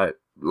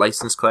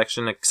license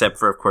collection, except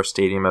for of course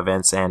stadium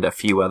events and a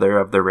few other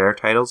of the rare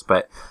titles.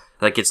 But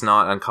like it's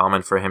not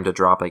uncommon for him to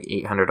drop like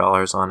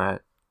 $800 on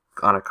a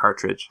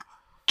cartridge.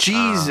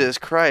 Jesus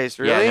Christ!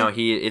 Really? Yeah, no.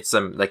 It's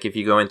like if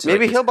you go into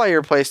maybe he'll buy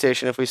your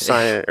PlayStation if we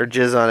sign it or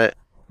jizz on it.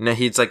 No,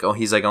 he's like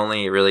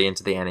only really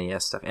into the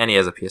NES stuff, and he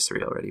has a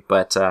PS3 already.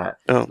 But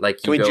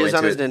like, can we jizz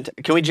on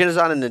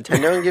a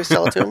Nintendo and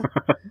sell it to him?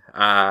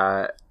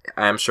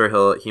 I'm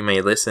sure he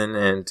may listen,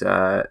 and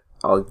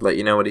I'll let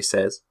you know what he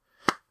says.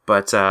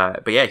 But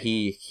yeah,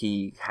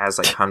 he has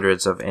like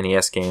hundreds of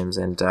NES games,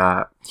 and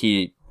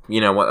he,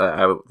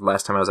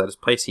 last time I was at his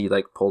place, he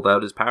like pulled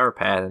out his Power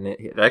Pad, and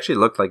it actually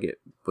looked like it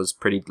was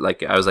pretty.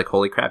 Like I was like,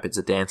 holy crap, it's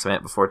a dance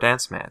mat before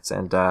dance mats,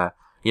 and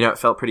it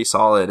felt pretty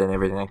solid and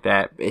everything like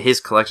that.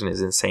 His collection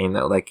is insane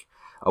though. Like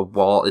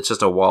it's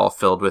just a wall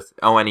filled with,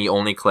 and he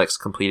only collects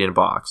complete in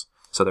box.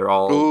 So they're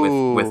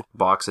all with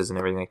boxes and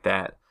everything like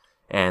that.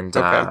 And,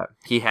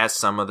 he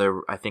has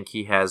I think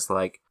he has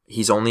like,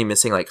 he's only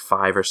missing like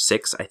 5 or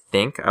 6, I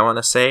think, I want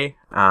to say.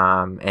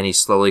 And he's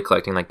slowly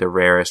collecting like the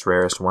rarest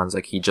ones.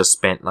 Like he just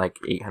spent like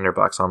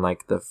 $800 on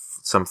like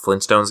some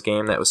Flintstones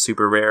game that was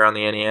super rare on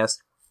the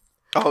NES.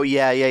 Oh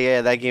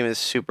yeah. That game is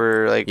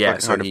super hard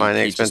to find.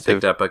 He just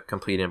picked up a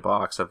complete in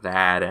box of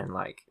that, and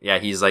like, yeah,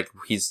 he's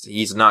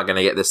not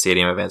gonna get the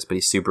stadium events, but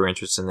he's super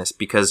interested in this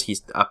because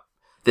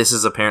this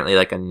is apparently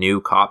like a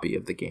new copy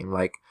of the game,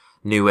 like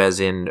new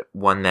as in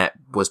one that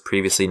was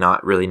previously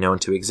not really known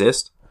to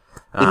exist.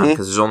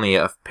 Because there's only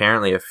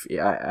apparently I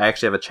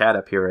actually have a chat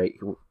up here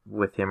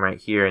with him right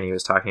here, and he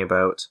was talking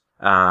about.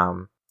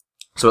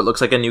 So it looks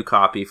like a new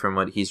copy from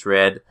what he's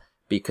read,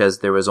 because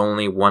there was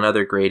only one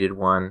other graded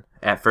one.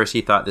 At first he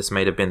thought this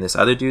might have been this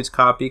other dude's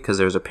copy, because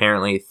there's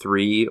apparently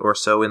 3 or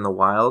so in the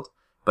wild,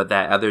 but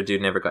that other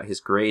dude never got his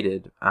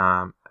graded.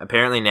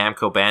 Apparently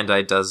Namco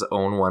Bandai does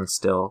own one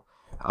still,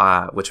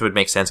 which would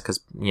make sense because,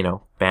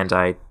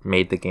 Bandai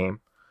made the game.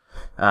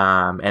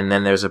 And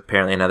then there's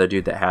apparently another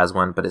dude that has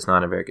one, but it's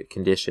not in very good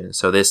condition.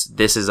 So this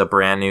is a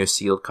brand new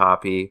sealed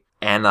copy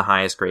and the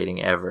highest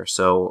grading ever.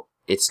 So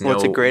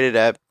what's it graded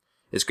at?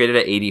 It's graded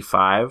at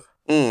 85.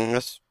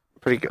 That's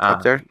pretty good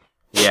up there.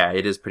 Yeah,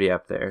 it is pretty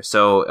up there.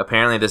 So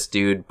apparently this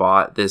dude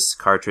bought this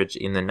cartridge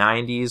in the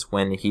 90s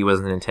when he was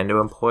a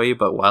Nintendo employee,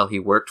 but while he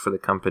worked for the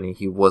company,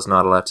 he was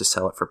not allowed to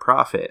sell it for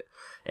profit.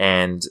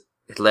 And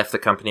it left the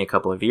company a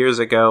couple of years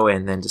ago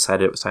and then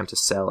decided it was time to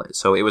sell it.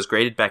 So it was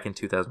graded back in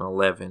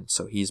 2011.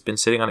 So he's been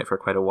sitting on it for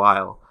quite a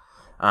while.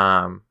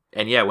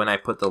 And yeah, when I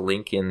put the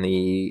link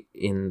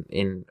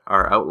in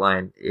our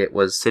outline, it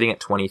was sitting at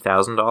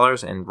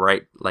 $20,000, and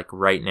right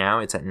now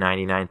it's at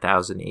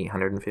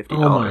 $99,850.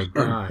 Oh my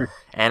god!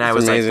 And I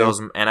was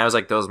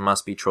like, those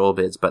must be troll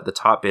bids. But the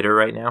top bidder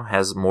right now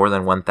has more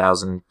than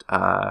 1,000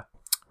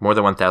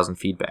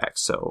 feedbacks.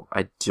 So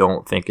I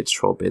don't think it's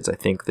troll bids. I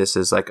think this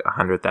is like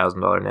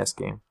 $100,000 NES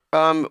game.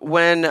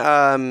 When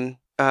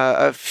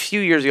a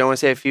few years ago, I want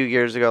to say a few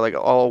years ago, like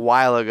a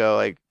while ago,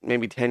 like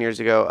maybe 10 years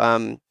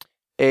ago,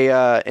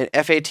 an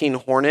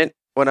F-18 Hornet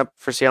went up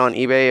for sale on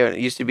eBay. It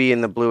used to be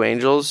in the Blue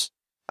Angels.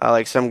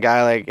 Like some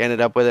guy like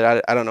ended up with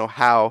it. I don't know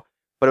how,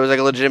 but it was like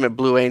a legitimate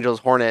Blue Angels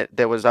Hornet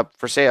that was up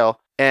for sale.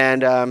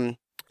 And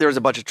there was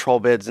a bunch of troll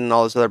bids and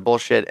all this other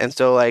bullshit. And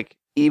so like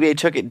eBay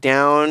took it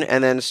down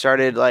and then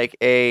started like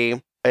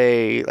a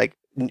like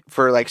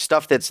for like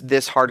stuff that's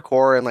this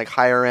hardcore and like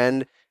higher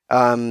end,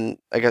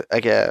 like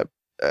a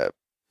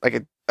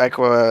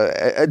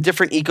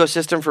different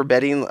ecosystem for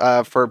betting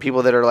for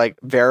people that are like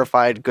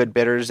verified good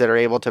bidders that are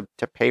able to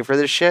pay for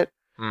this shit.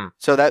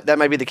 So that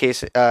might be the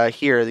case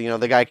here. You know,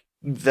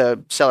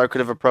 the seller could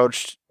have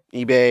approached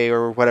eBay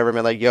or whatever and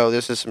been like, yo,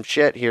 this is some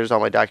shit. Here's all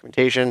my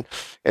documentation.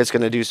 It's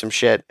going to do some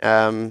shit.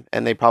 And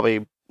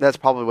that's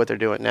probably what they're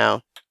doing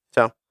now.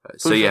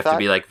 So you have to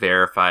be like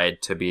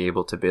verified to be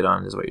able to bid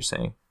on is what you're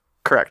saying.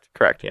 Correct.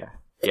 Yeah.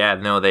 Yeah.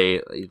 No,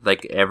 they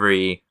like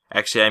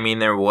actually, I mean,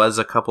 there was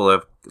a couple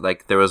of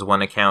like, there was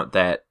one account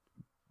that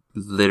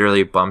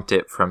literally bumped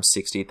it from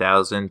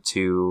 60,000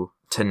 to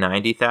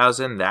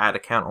 90,000. That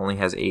account only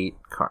has eight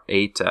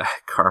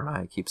karma.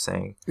 I keep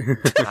saying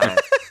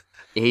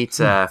eight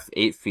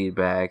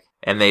feedback,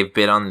 and they've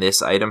bid on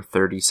this item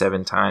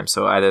 37 times.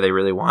 So either they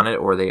really want it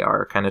or they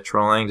are kind of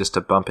trolling just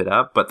to bump it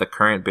up. But the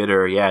current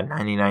bidder,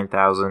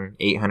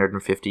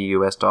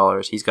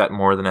 $99,850. He's got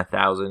more than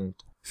 1,000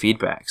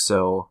 feedback.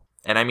 So,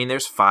 and I mean,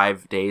 there's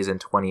 5 days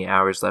and 20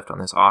 hours left on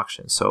this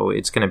auction. So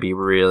it's going to be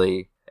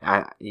really,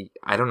 I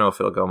don't know if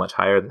it'll go much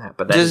higher than that,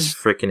 but that is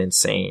freaking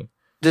insane.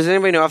 Does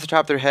anybody know off the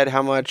top of their head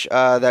how much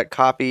that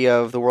copy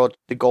of the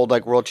gold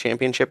like world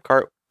championship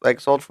cart like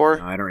sold for?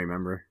 No, I don't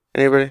remember.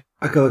 Anybody?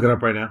 I can look it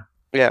up right now.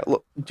 Yeah,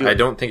 look, I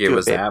don't think it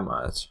was that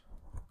much.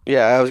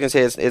 Yeah, I was gonna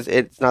say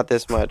it's not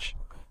this much,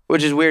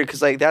 which is weird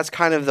because like that's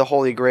kind of the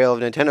holy grail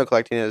of Nintendo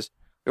collecting is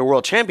your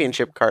world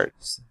championship cart.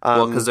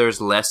 Well, because there's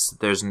less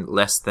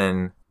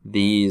than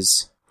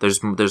these.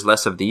 There's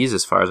less of these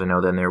as far as I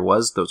know than there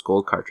was those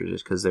gold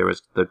cartridges because there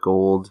was the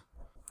gold,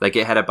 like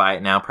it had a buy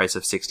it now price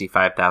of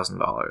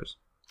 $65,000.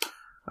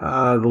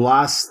 The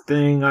last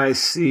thing I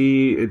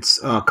see, it's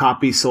a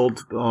copy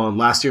sold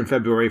last year in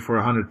February for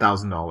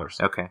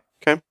 $100,000. Okay.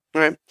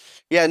 All right.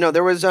 Yeah, no,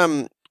 there was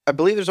I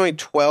believe there's only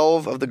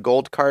 12 of the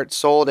gold carts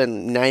sold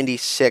and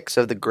 96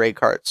 of the gray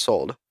carts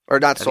sold. Or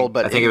not sold,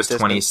 but I think it was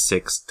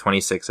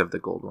 26 of the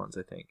gold ones,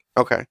 I think.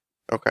 Okay.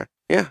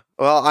 Yeah.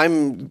 Well,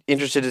 I'm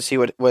interested to see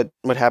what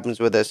happens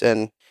with this,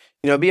 and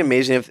you know, it'd be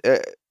amazing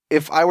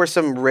if I were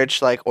some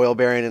rich like oil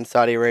baron in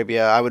Saudi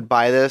Arabia, I would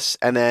buy this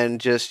and then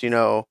just, you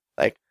know,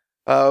 like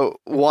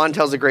Juan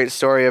tells a great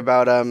story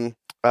about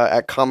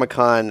at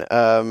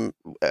Comic-Con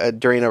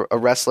during a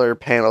wrestler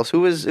panel.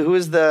 Who was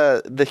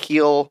the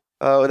heel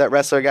that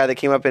wrestler guy that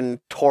came up and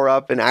tore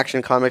up in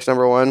Action Comics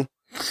 #1?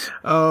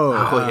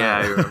 Oh yeah,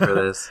 I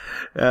remember this.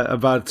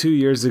 About 2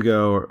 years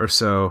ago or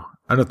so.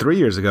 I know 3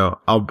 years ago.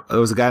 There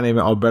was a guy named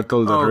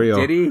Alberto Del Rio.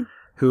 Did he?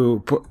 I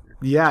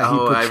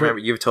remember.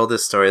 You've told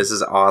this story. This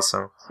is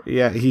awesome.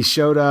 Yeah, he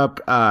showed up.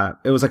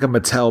 It was like a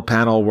Mattel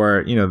panel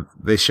where, you know,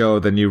 they show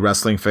the new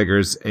wrestling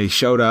figures. And he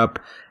showed up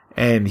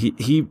and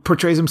he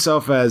portrays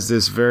himself as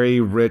this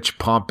very rich,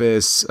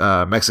 pompous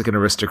Mexican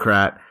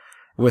aristocrat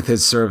with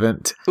his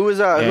servant. Who was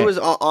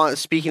on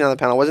speaking on the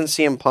panel? Wasn't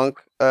CM Punk?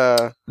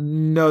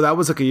 No, that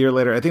was like a year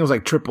later. I think it was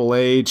like Triple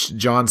H,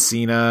 John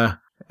Cena.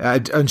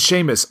 And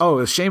Sheamus.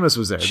 Oh, Sheamus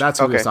was there. That's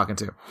who he was talking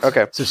to.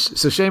 Okay.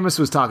 So Sheamus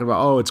was talking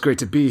about, oh, it's great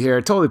to be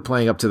here. Totally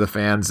playing up to the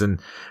fans.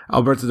 And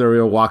Alberto Del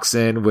Rio walks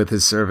in with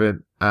his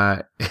servant.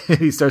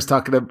 He starts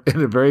talking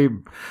in a very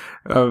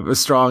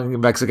strong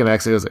Mexican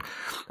accent. He was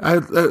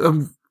like,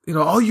 you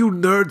know, all you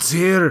nerds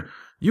here,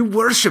 you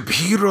worship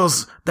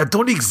heroes that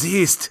don't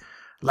exist,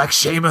 like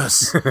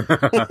Sheamus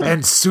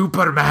and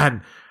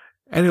Superman.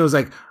 And he was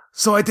like,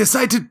 so I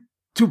decided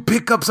to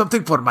pick up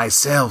something for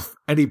myself.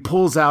 And he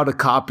pulls out a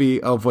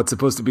copy of what's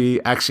supposed to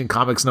be Action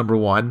Comics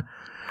 #1.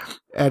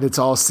 And it's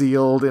all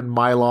sealed in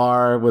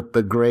Mylar with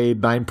the grade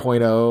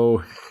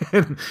 9.0.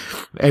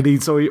 and he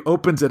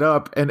opens it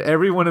up and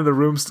everyone in the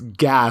room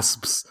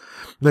gasps.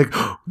 Like,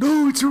 oh,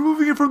 no, it's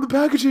removing it from the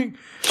packaging.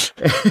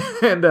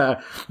 And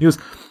he goes,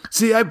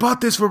 see, I bought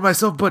this for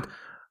myself, but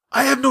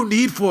I have no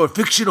need for a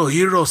fictional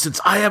hero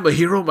since I am a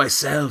hero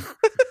myself.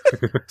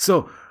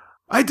 So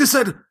I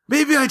decided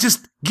maybe I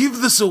just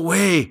give this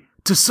away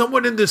to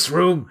someone in this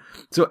room.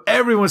 So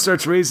everyone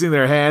starts raising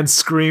their hands,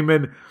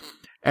 screaming.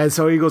 And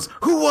so he goes,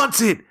 who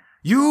wants it?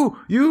 You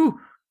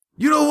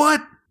know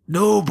what?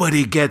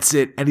 Nobody gets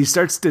it. And he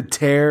starts to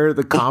tear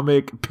the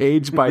comic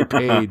page by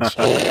page.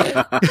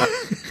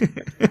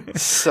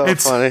 So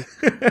funny.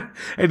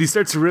 And he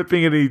starts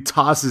ripping it and he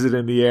tosses it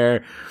in the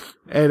air.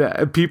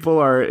 And people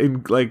are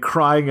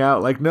crying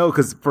out like, no,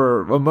 because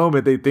for a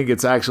moment they think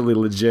it's actually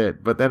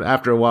legit. But then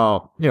after a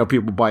while, you know,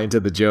 people buy into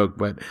the joke.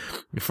 But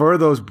for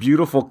those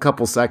beautiful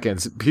couple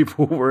seconds,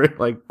 people were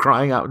like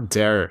crying out in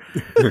terror.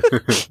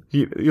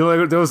 you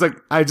know, there was like,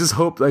 I just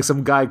hope like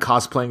some guy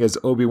cosplaying as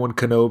Obi-Wan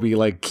Kenobi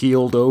like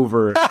keeled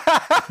over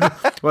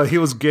while he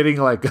was getting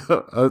like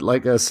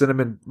a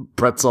cinnamon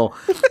pretzel.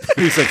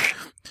 He's like,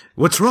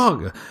 What's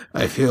wrong?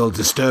 I feel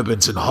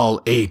disturbance in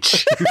Hall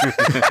H.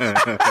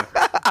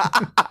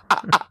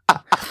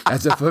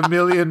 As if a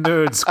million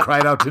nerds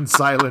cried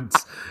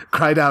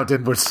out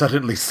and were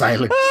suddenly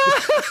silent.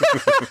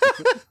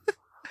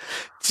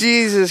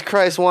 Jesus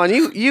Christ, Juan,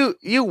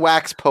 you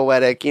wax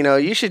poetic. You know,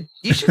 you should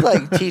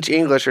like teach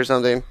English or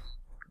something.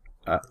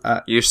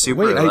 You're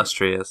super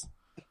illustrious.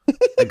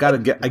 I gotta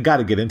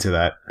get into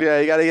that. Yeah,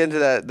 you gotta get into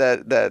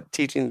that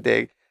teaching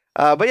thing.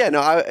 But yeah,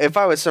 no. If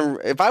I was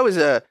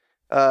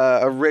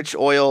a rich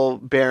oil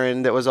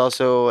baron that was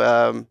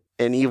also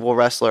an evil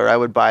wrestler, I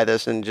would buy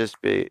this and just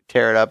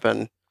tear it up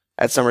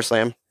at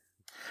SummerSlam.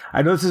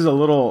 I know this is a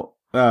little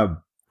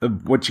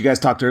what you guys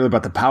talked earlier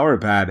about the power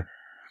pad.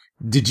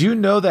 Did you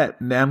know that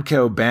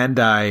Namco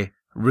Bandai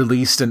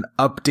released an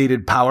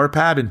updated power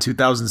pad in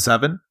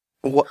 2007?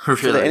 What, for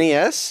the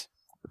NES?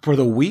 For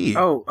the Wii.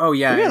 Oh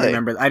yeah, really? I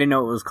remember. I didn't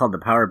know it was called the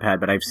power pad,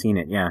 but I've seen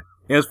it. Yeah,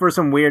 it was for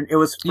some weird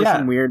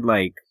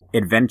like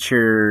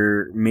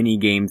adventure mini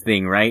game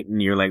thing, right? And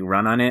you're like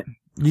run on it.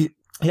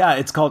 Yeah,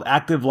 it's called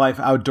Active Life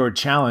Outdoor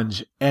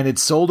Challenge, and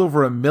it's sold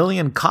over 1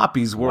 million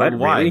copies worldwide.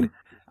 What, really?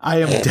 I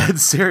am dead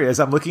serious.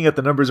 I'm looking at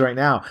the numbers right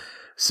now.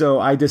 So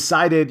I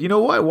decided, you know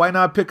what? Why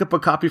not pick up a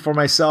copy for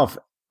myself?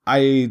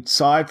 I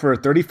saw it for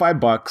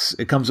 $35.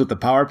 It comes with the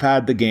power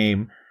pad, the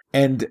game,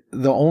 and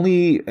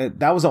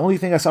that was the only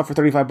thing I saw for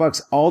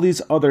 $35. All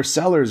these other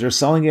sellers are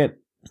selling it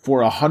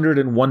for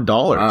 $101.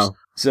 Wow.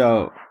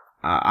 So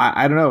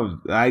I don't know.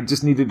 I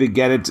just needed to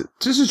get it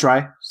just to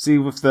try, see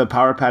if the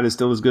power pad is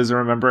still as good as I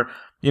remember.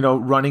 You know,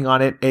 running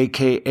on it,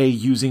 aka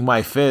using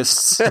my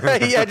fists.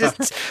 Yeah,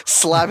 just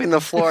slapping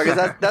the floor,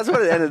 because that's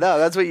what it ended up.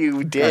 That's what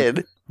you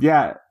did.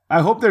 Yeah. I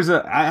hope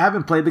I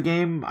haven't played the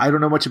game. I don't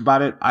know much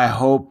about it. I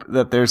hope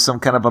that there's some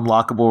kind of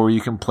unlockable where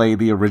you can play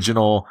the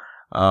original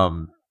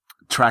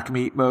track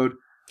meet mode.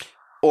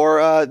 Or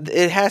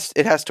it has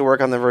to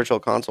work on the Virtual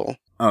Console.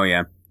 Oh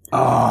yeah.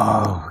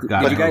 Oh,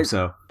 God, I hope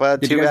so.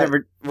 But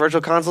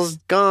Virtual Console's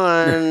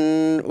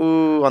gone.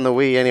 Ooh, on the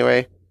Wii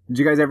anyway. Did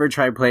you guys ever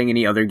try playing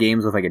any other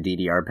games with like a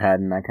DDR pad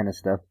and that kind of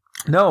stuff?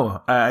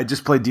 No, I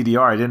just played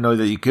DDR. I didn't know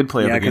that you could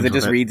play other games. Yeah, because it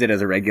just reads it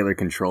as a regular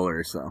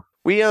controller. So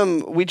we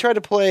tried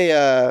to play.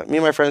 Me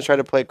and my friends tried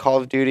to play Call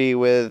of Duty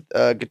with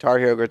Guitar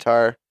Hero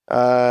guitar,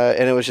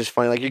 and it was just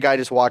funny. Like your guy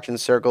just walked in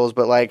circles,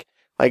 but like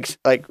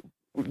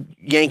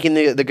yanking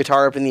the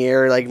guitar up in the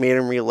air like made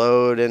him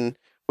reload. And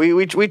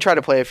we tried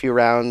to play a few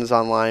rounds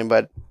online,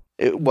 but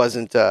it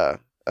wasn't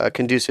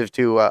conducive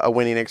to a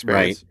winning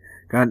experience.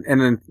 Right. God, and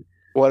then.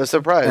 What a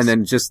surprise. And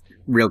then just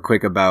real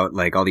quick about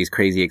like all these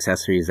crazy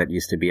accessories that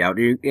used to be out.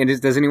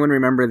 Does anyone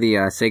remember the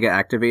Sega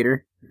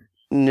Activator?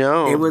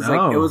 No. It was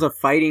it was a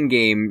fighting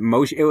game.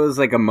 It was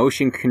like a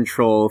motion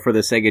control for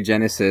the Sega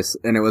Genesis,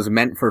 and it was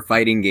meant for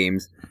fighting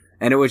games.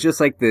 And it was just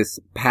like this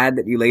pad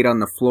that you laid on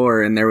the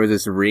floor, and there was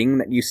this ring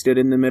that you stood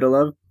in the middle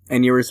of,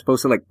 and you were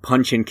supposed to like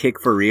punch and kick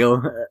for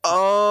real.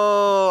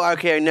 Oh,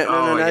 okay. No.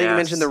 Now yes. You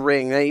mentioned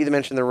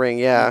the ring.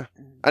 Yeah.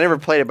 I never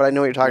played it, but I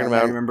know what you're talking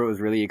about. I remember it was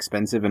really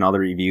expensive, and all the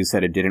reviews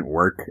said it didn't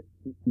work,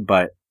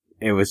 but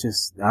it was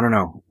just, I don't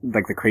know,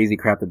 like the crazy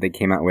crap that they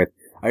came out with.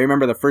 I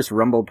remember the first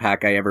Rumble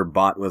Pack I ever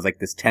bought was like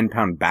this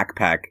 10-pound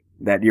backpack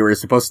that you were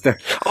supposed to...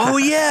 Oh,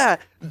 yeah!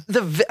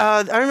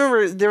 I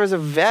remember there was a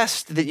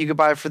vest that you could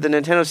buy for the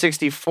Nintendo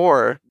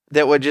 64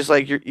 that would just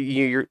like,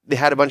 they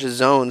had a bunch of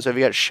zones, so if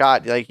you got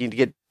shot, like you'd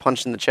get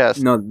punched in the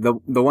chest. No,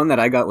 the one that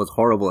I got was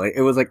horrible.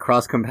 It was like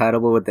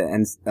cross-compatible with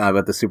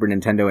the Super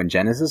Nintendo and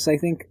Genesis, I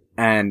think.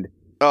 And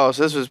oh,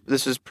 so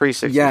this was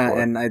pre-64. Yeah,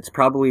 and it's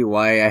probably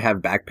why I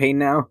have back pain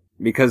now,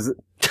 because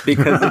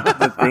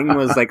the thing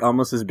was like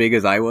almost as big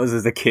as I was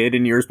as a kid,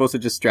 and you were supposed to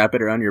just strap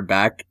it around your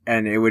back,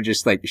 and it would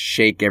just like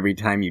shake every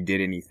time you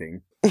did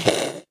anything.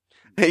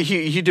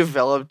 You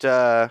developed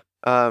not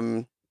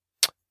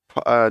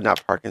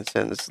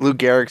Parkinson's, Lou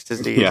Gehrig's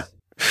disease. Yeah,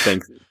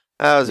 thanks.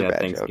 That was a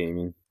bad joke.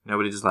 Gaming.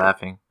 Nobody's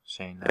laughing,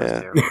 Shane. That was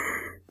terrible.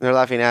 They're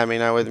laughing at me,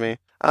 not with me.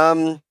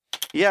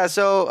 Yeah,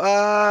 so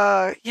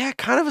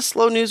kind of a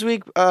slow news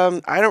week.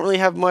 I don't really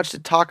have much to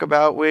talk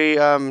about. We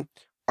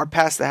are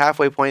past the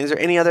halfway point. Is there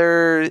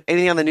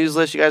anything on the news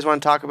list you guys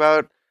want to talk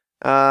about?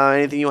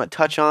 Anything you want to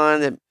touch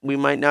on that we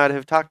might not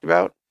have talked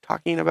about?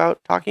 Talking?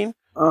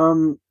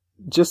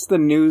 Just the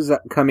news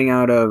coming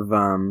out of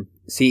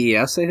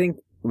CES, I think,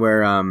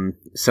 where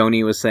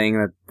Sony was saying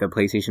that the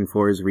PlayStation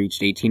 4 has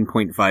reached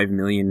 18.5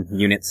 million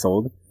units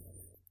sold.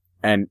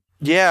 And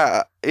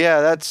yeah,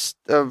 that's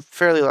a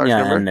fairly large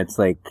number. Yeah, and it's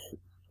like,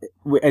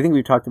 I think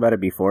we've talked about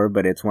it before,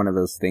 but it's one of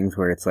those things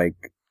where it's like,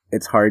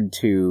 it's hard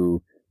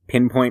to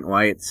pinpoint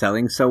why it's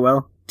selling so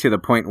well, to the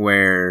point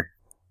where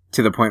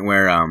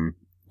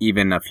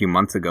even a few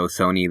months ago,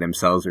 Sony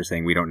themselves were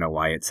saying we don't know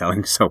why it's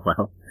selling so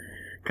well.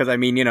 Because, I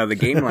mean, the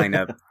game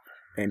lineup,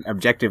 and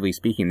objectively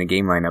speaking, the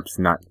game lineup's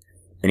not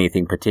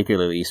anything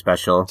particularly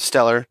special.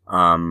 Stellar.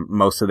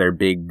 Most of their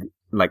big,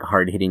 like,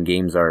 hard-hitting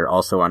games are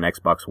also on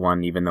Xbox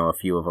One, even though a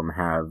few of them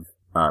have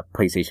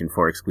PlayStation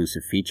 4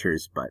 exclusive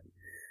features. But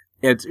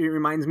it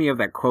reminds me of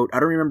that quote. I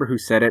don't remember who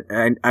said it.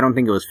 I don't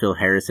think it was Phil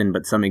Harrison,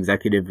 but some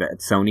executive at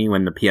Sony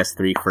when the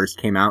PS3 first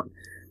came out.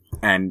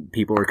 and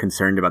people were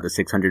concerned about the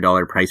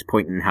 $600 price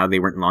point and how they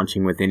weren't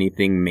launching with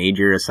anything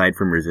major aside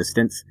from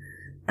Resistance.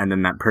 And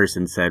then that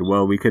person said,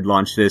 well, we could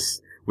launch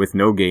this with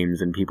no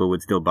games and people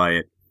would still buy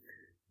it.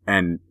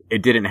 And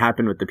it didn't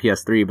happen with the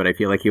PS3, but I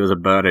feel like he was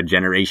about a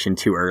generation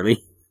too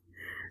early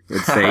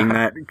with saying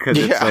that, because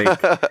it's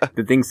like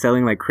the thing's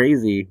selling like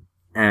crazy,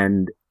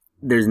 and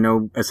there's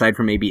no, aside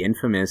from maybe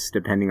Infamous,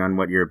 depending on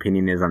what your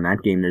opinion is on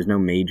that game, there's no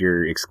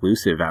major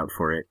exclusive out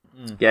for it.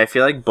 Yeah, I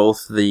feel like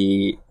both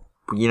the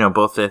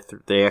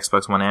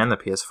Xbox One and the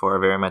PS4 are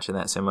very much in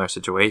that similar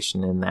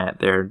situation, in that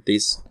they're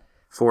these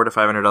 $400 to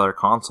 $500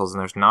 consoles,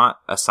 and there's not,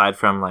 aside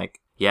from like,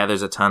 yeah,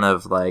 there's a ton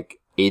of like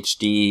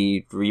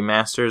HD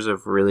remasters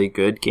of really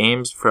good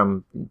games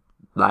from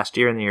last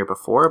year and the year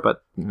before,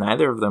 but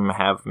neither of them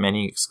have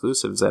many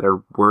exclusives that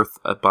are worth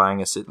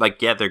buying. Like,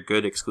 yeah, they're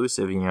good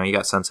exclusive. You know, you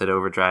got Sunset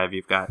Overdrive,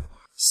 you've got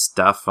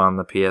stuff on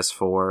the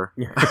PS4,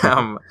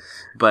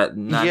 but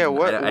none,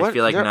 I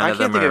feel like none of them are. I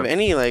can't think of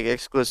any like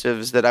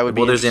exclusives that I would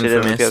be interested in.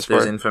 Infamous, the PS4.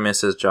 There's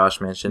Infamous, as Josh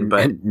mentioned,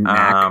 but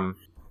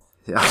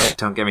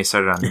don't get me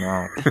started on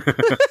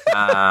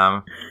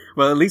Knack.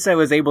 Well, at least I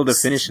was able to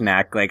finish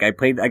Knack. Like, I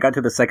got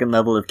to the second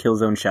level of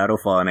Killzone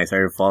Shadowfall, and I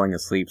started falling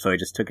asleep, so I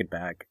just took it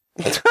back.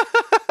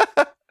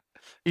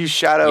 You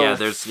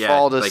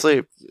fall to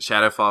sleep.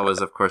 Shadowfall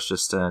was, of course,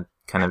 just a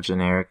kind of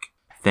generic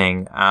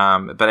thing.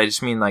 But I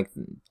just mean, like,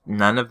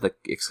 none of the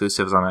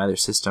exclusives on either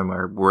system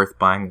are worth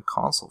buying a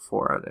console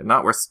for. They're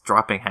not worth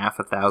dropping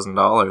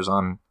 $1,000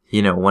 on,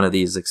 you know, one of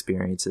these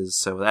experiences.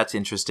 So that's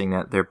interesting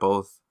that they're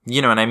both,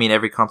 you know, and I mean,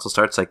 every console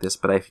starts like this,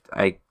 but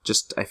I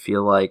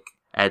feel like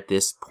at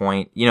this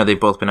point, you know, they've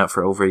both been out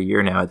for over a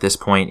year now. At this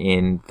point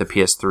in the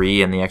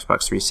PS3 and the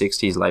Xbox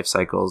 360's life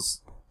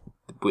cycles,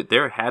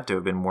 there had to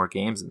have been more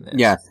games than this.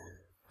 Yeah.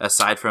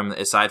 Aside from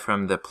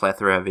the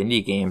plethora of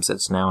indie games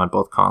that's now on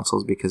both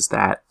consoles, because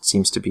that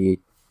seems to be,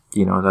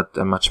 you know,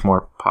 a much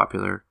more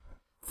popular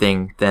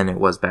thing than it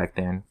was back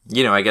then.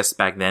 You know, I guess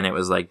back then it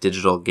was like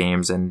digital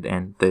games and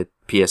the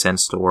PSN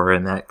store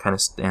and that kind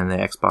of, and the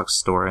Xbox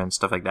store and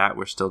stuff like that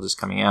were still just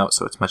coming out,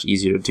 so it's much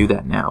easier to do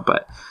that now,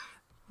 but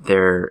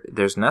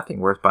there's nothing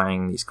worth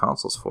buying these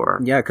consoles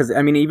for. Yeah, because,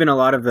 I mean, even a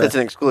lot of the... That's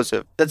an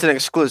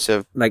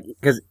exclusive. Like,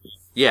 because...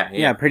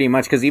 Yeah, pretty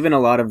much, because even a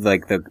lot of,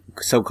 like, the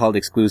so-called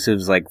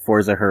exclusives, like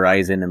Forza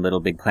Horizon and Little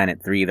Big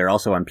Planet 3, they're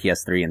also on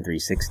PS3 and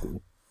 360.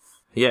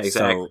 Yeah,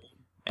 exactly. So,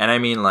 and I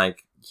mean,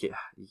 like, yeah,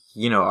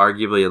 you know,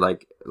 arguably,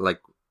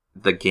 like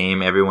the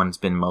game everyone's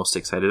been most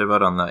excited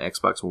about on the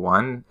Xbox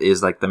One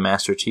is, like, the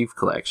Master Chief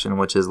Collection,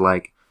 which is,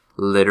 like,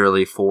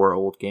 literally 4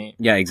 old games.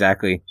 Yeah,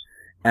 exactly.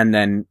 And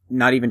then,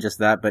 not even just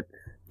that, but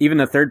even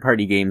the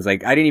third-party games,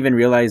 like, I didn't even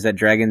realize that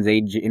Dragon's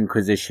Age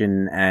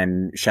Inquisition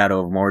and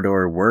Shadow of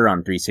Mordor were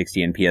on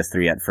 360 and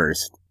PS3 at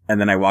first. And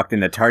then I walked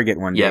into Target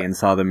one day and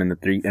saw them in the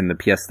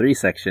PS3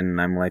 section,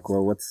 and I'm like,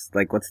 well, what's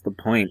the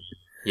point?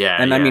 Yeah,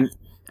 and yeah. I mean...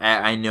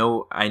 I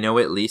know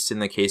at least in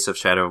the case of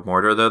Shadow of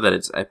Mordor, though, that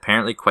it's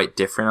apparently quite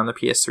different on the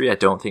PS3. I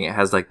don't think it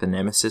has, like, the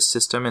Nemesis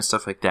system and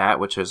stuff like that,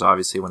 which is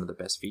obviously one of the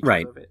best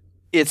features of it.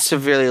 It's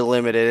severely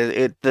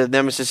limited. The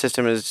Nemesis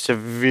system is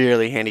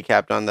severely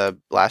handicapped on the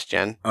last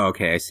gen. Oh,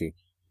 okay, I see.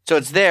 So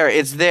it's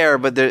there,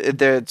 but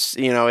it's,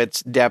 you know,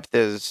 its depth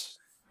is.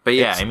 But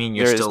yeah, I mean,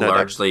 you're still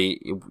largely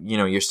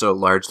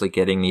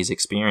getting these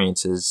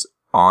experiences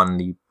on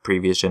the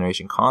previous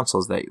generation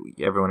consoles that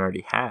everyone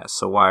already has.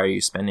 So why are you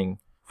spending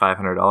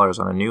 $500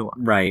 on a new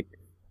one? Right.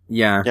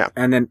 Yeah.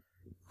 And then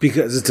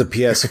because it's a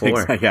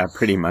PS4. Yeah,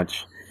 pretty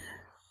much.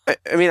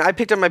 I mean, I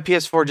picked up my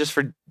PS4 just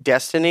for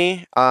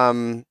Destiny.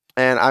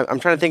 And I'm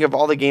trying to think of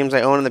all the games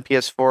I own on the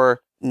PS4.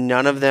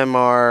 None of them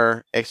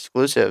are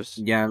exclusives.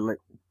 Yeah,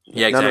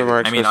 exactly. None of them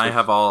are exclusives. I mean,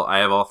 I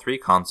have all 3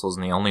 consoles,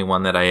 and the only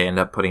one that I end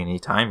up putting any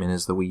time in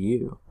is the Wii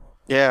U.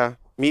 Yeah,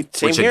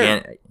 same here.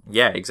 Again,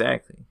 yeah,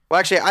 exactly. Well,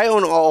 actually, I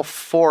own all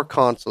 4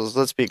 consoles.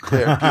 Let's be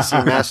clear,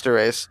 PC Master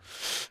Race,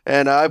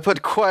 and I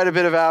put quite a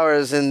bit of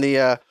hours in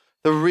the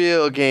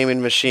real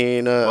gaming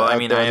machine. Well, I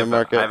mean, I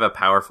have a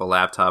powerful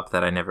laptop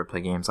that I never play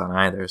games on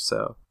either,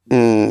 so.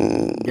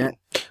 Yeah.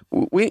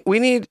 We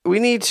need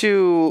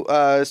to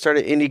start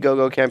an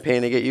Indiegogo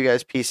campaign to get you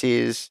guys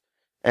PCs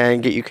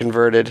and get you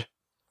converted.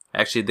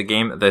 Actually,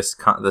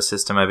 the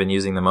system I've been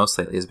using the most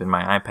lately has been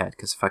my iPad,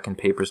 because fucking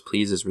Papers,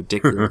 Please is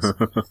ridiculous.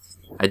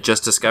 I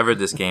just discovered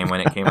this game when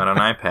it came out on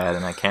iPad,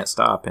 and I can't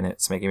stop, and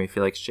it's making me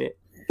feel like shit.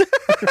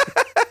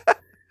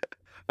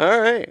 All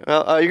right.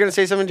 Well, you're gonna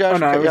say something, Josh? Oh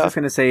no, I was just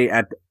gonna say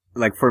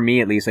like, for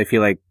me, at least, I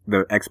feel like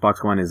the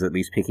Xbox One is at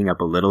least picking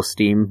up a little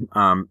steam.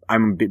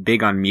 I'm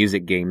big on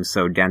music games,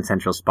 so Dance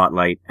Central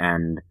Spotlight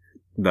and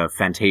the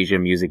Fantasia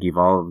Music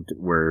Evolved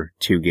were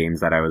 2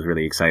 games that I was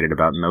really excited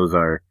about, and those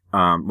are,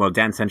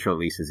 Dance Central at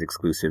least is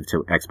exclusive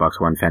to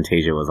Xbox One.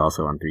 Fantasia was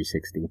also on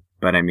 360.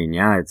 But I mean,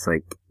 yeah, it's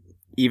like,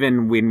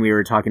 even when we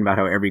were talking about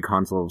how every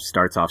console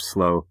starts off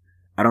slow,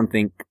 I don't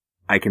think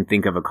I can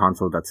think of a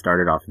console that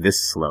started off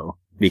this slow.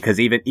 Because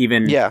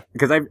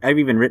because I've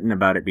even written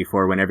about it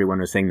before when everyone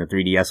was saying the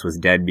 3DS was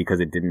dead because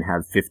it didn't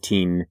have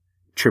 15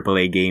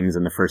 AAA games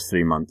in the first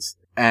 3 months.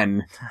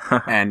 And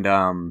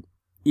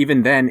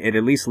even then, it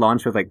at least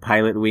launched with like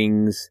Pilot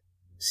Wings,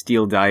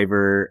 Steel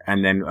Diver,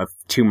 and then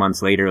 2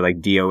 months later,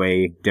 like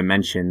DOA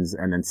Dimensions,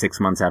 and then 6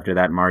 months after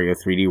that, Mario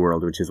 3D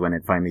World, which is when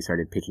it finally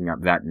started picking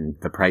up that and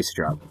the price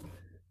drop.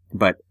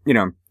 But,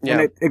 and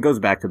it goes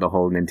back to the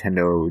whole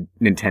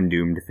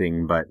Nintendoomed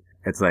thing, but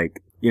it's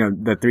like,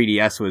 the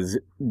 3DS was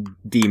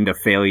deemed a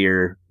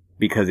failure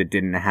because it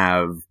didn't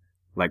have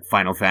like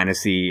Final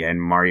Fantasy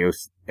and Mario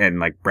and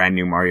like brand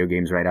new Mario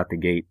games right out the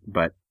gate,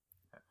 but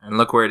and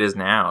look where it is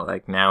now.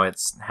 Like now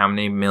it's how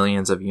many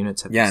millions of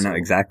units have you sold? No,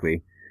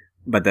 exactly.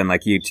 But then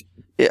like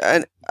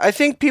and I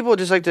think people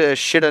just like to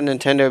shit on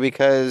Nintendo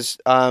because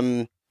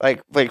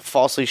like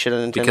falsely shit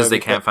on Nintendo because they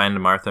can't find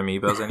Martha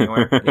Amiibos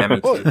anywhere. Yeah, me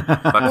too.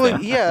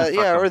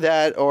 Or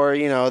that, or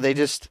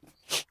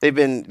they've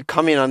been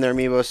coming on their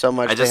Amiibo so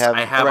much.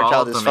 I have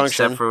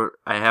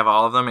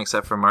all of them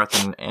except for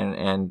Martha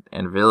and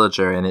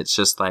Villager, and it's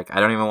just like I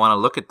don't even want to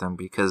look at them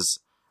because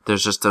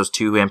there's just those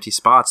 2 empty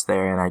spots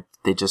there, and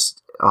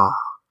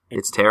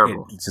it's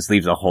terrible. It just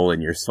leaves a hole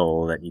in your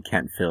soul that you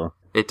can't fill.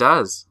 It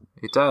does.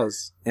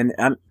 And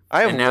now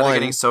they're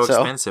getting so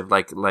expensive.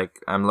 Like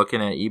I'm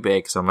looking at eBay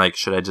because I'm like,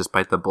 should I just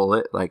bite the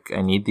bullet? Like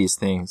I need these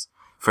things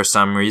for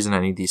some reason. I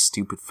need these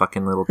stupid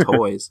fucking little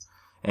toys,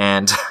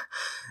 and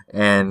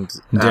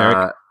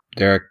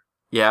Derek.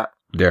 Yeah.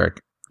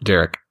 Derek.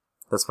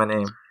 That's my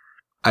name.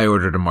 I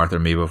ordered a Martha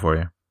Amiibo for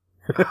you.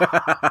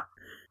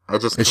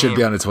 It should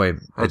be on its way.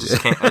 I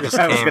just came. I was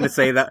going to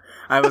say that.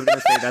 I was going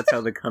to say that's how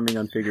the coming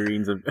on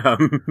figurines of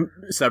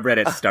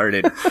subreddit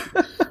started.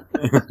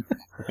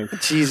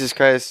 Jesus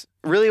Christ!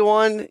 Really,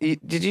 Juan?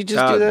 Did you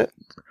just do that?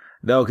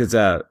 No, because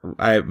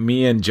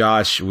me and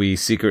Josh, we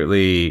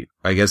secretly,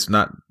 I guess,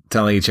 not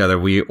telling each other,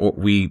 we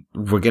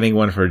were getting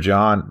one for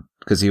John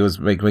because he was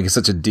making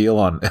such a deal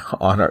on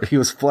our. He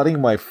was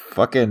flooding my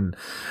fucking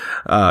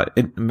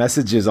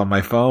messages on my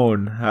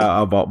phone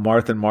about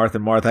Martha.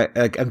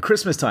 On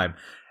Christmas time.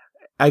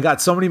 I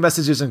got so many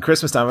messages in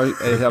Christmas time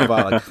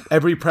about like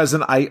every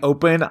present I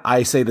open,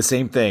 I say the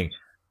same thing.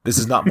 This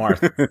is not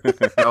Martha.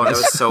 Oh, that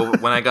was so.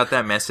 When I got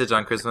that message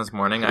on Christmas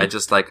morning, I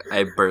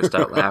burst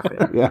out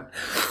laughing.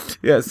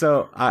 Yeah.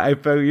 So I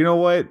felt, you know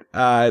what?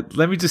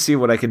 Let me just see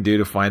what I can do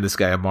to find this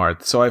guy a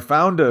Marth. So I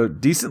found a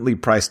decently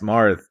priced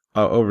Marth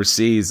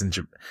overseas, and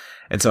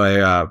so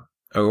I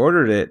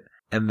ordered it,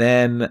 and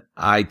then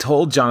I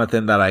told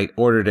Jonathan that I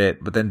ordered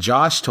it, but then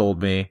Josh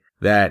told me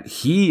that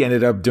he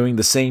ended up doing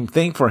the same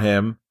thing for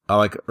him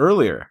like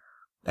earlier,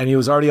 and he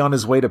was already on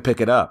his way to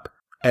pick it up.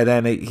 And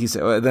then he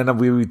said, then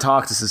we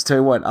talked. He says, "Tell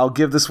you what, I'll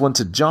give this one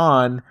to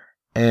John,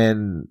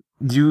 and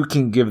you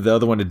can give the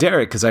other one to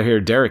Derek because I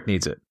hear Derek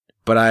needs it."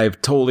 But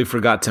I've totally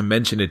forgot to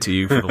mention it to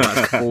you for the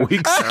last couple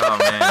weeks. Oh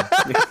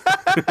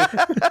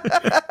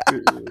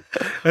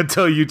man!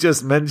 Until you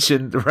just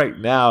mentioned right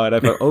now, and I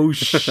thought, "Oh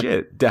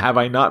shit! Have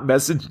I not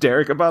messaged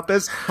Derek about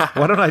this?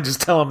 Why don't I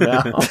just tell him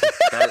now?"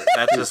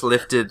 that just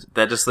lifted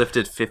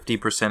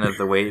 50% of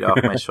the weight off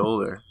my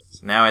shoulder.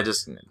 Now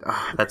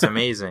that's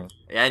amazing.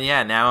 And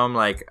yeah, now I'm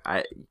like,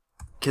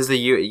 because the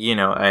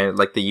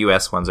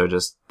US ones are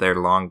just, they're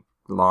long,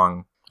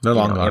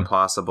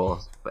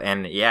 impossible.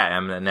 And yeah,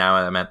 I'm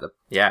at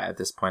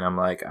this point, I'm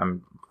like,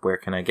 where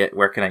can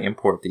I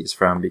import these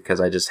from?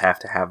 Because I just have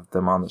to have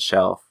them on the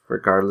shelf,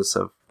 regardless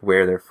of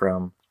where they're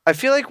from. I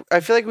feel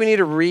like we need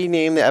to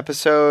rename the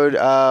episode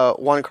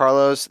Juan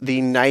Carlos,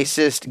 the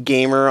nicest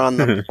gamer on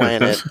the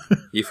planet.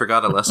 You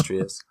forgot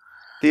illustrious.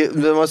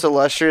 The most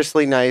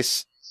illustriously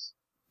nice.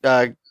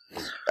 I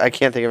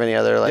can't think of any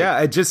other. Yeah,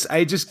 I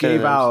just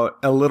gave out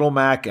a Little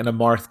Mac and a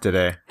Marth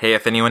today. Hey,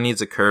 if anyone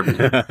needs a Kirby,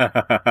 I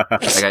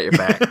got your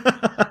back.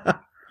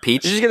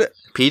 Peach?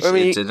 Peach?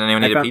 Did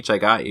anyone need a Peach? I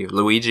got you.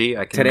 Luigi?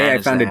 I can Today I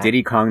found a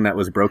Diddy Kong that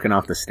was broken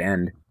off the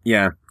stand.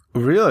 Yeah.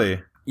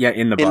 Really? Yeah,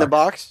 in the box. In the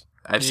box?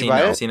 I've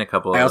seen a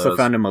couple of those. I also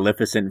found a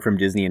Maleficent from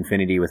Disney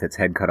Infinity with its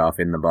head cut off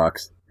in the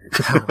box.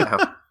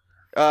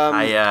 Oh,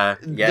 wow.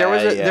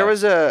 There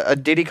was a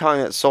Diddy Kong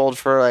that sold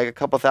for like a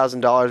couple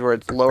 $1,000s where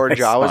its lower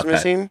jaw was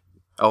missing.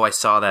 Oh, I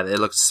saw that. It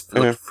looked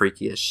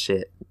freaky as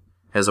shit.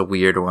 It was a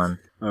weird one.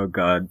 Oh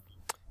god.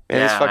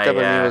 Man, these fucked up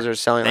Amiibos are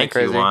selling like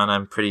crazy. Thank you, Juan.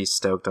 I'm pretty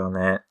stoked on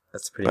that.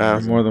 That's pretty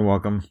amazing. More than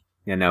welcome.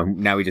 Yeah,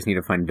 now we just need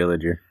to find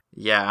Villager.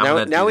 Yeah,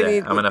 we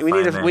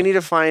need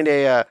to find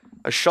a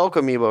Shulk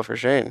Amiibo for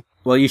Shane.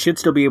 Well, you should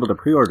still be able to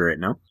pre-order it,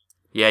 no?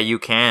 Yeah, you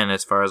can,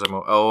 as far as I'm...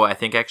 Oh, I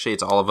think actually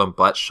it's all of them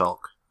but Shulk.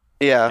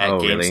 Yeah. At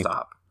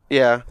GameStop.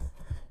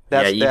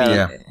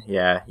 Really?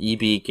 Yeah.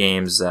 EB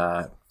Games,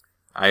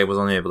 I was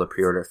only able to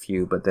pre-order a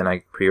few, but then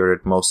I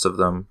pre-ordered most of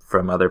them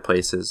from other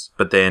places.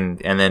 But then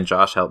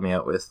Josh helped me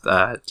out with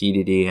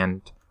DDD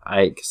and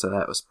Ike, so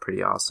that was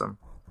pretty awesome.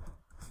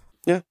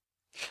 Yeah.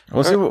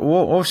 We'll see.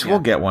 We'll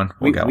get one.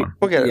 We'll get one.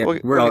 We'll get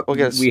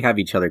it. We have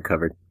each other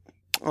covered.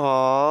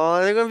 Aw,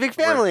 they're going to be big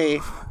family.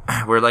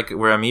 We're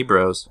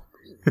Amiibros.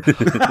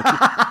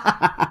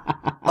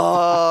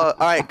 All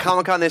right,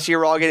 Comic-Con this year,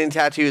 we're all getting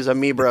tattoos,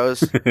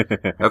 Amiibros.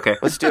 Okay.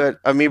 Let's do it.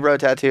 Amiibro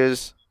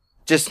tattoos.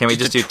 Can we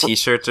just do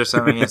T-shirts or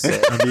something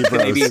instead? Can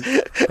they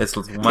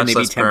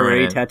be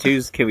temporary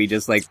tattoos? Can we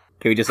just like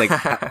Can we just like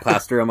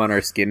plaster them on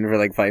our skin for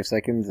like 5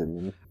 seconds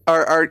and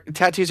Our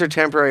tattoos are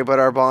temporary, but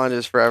our bond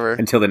is forever.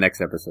 until the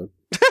next episode?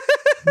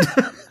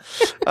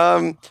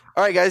 All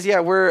right, guys. Yeah,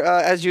 we're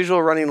as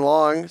usual running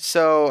long.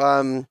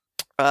 So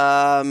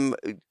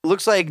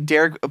looks like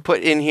Derek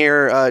put in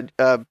here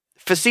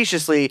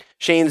facetiously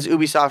Shane's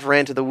Ubisoft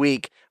rant of the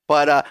week,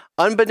 but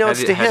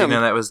unbeknownst to him, how do you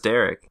know that was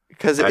Derek?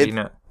 Because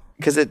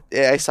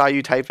I saw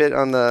you type it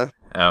on the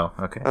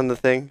on the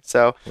thing.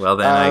 So well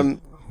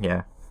then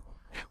yeah.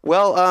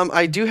 Well,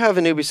 I do have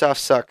an Ubisoft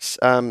sucks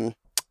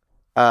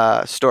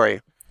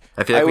story.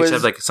 I feel like we should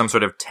have like some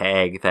sort of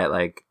tag that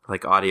like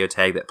audio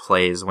tag that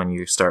plays when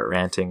you start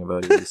ranting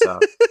about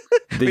Ubisoft.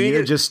 The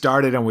year just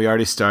started and we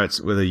already start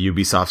with a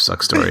Ubisoft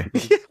suck story.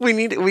 we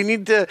need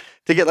to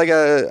get like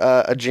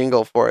a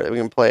jingle for it. We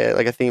can play it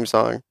like a theme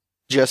song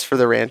just for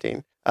the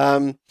ranting.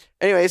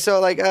 Anyway,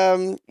 so like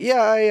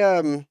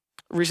I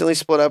recently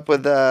split up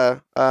with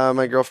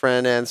my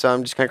girlfriend, and so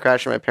I'm just kind of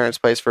crashing at my parents'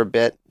 place for a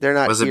bit. They're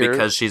not. Was it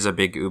because she's a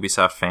big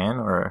Ubisoft fan,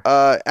 or?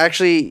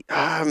 Actually,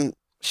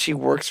 she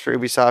works for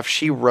Ubisoft.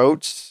 She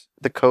wrote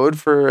the code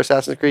for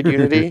Assassin's Creed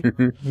Unity.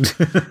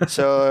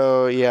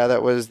 So yeah,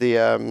 that was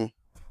the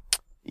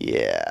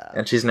yeah.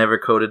 And she's never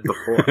coded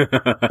before.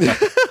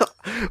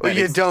 Well,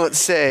 you don't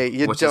say.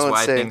 You which don't is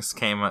why say.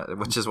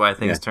 Which is why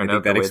things turned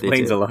out the that way they did.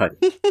 explains a lot.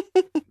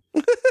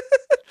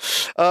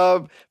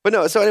 But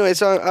no. So anyway,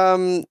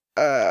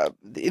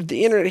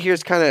 the internet here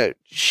is kind of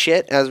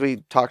shit, as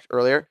we talked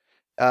earlier.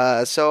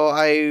 So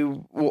I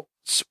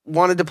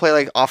wanted to play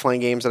like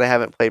offline games that I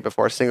haven't played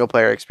before, single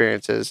player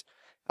experiences.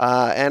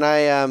 And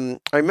I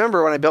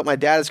remember when I built my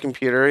dad's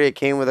computer, it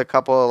came with a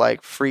couple of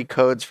like free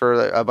codes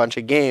for a bunch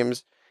of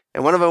games,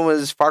 and one of them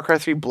was Far Cry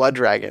 3 Blood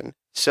Dragon.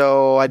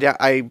 So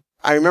I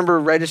remember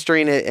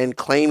registering it and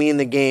claiming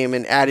the game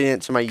and adding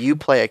it to my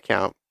Uplay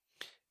account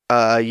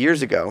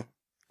years ago.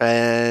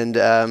 And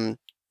I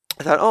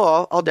thought,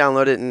 I'll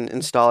download it and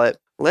install it.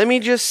 Let me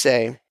just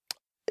say,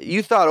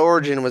 you thought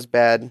Origin was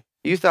bad.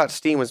 You thought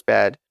Steam was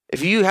bad.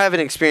 If you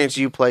haven't experienced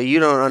Uplay, you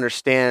don't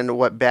understand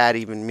what bad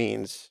even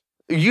means.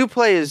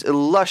 Uplay is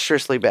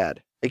illustriously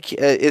bad.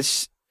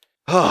 It's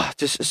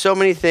just so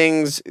many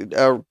things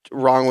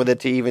wrong with it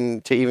to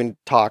even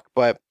talk.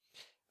 But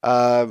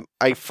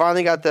I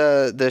finally got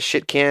the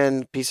shit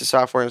can piece of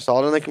software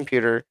installed on the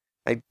computer.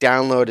 I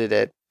downloaded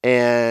it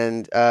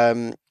and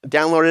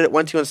downloaded it.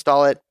 Went to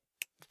install it.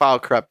 File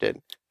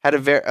corrupted. Had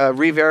a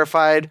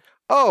re-verified.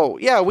 Oh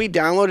yeah, we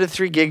downloaded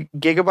 3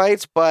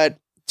 gigabytes, but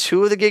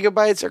 2 of the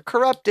gigabytes are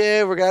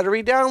corrupted. We're gonna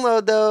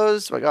re-download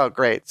those. I'm like, oh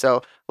great.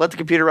 So let the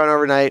computer run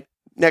overnight.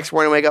 Next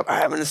morning, wake up. All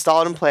right, I'm gonna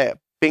install it and play it.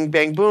 Bing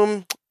bang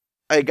boom.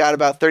 I got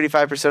about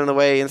 35% of the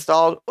way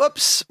installed.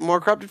 Whoops, more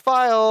corrupted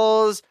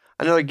files.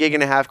 Another 1.5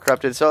 gigs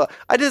corrupted. So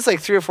I did this like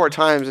 3 or 4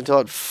 times until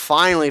it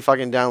finally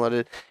fucking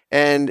downloaded.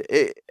 And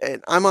the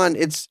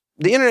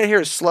internet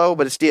here is slow,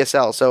 but it's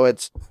DSL, so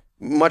it's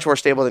much more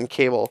stable than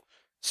cable.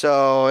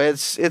 So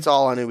it's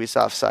all on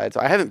Ubisoft's side. So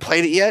I haven't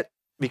played it yet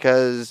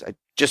because I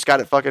just got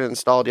it fucking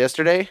installed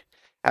yesterday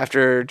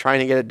after trying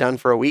to get it done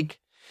for a week.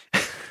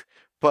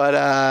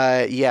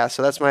 But yeah,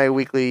 so that's my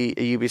weekly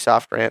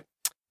Ubisoft rant.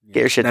 Get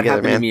your shit together,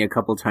 man. That happened to me a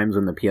couple times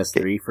when the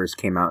PS3 first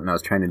came out, and I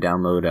was trying to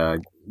download a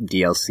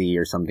DLC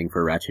or something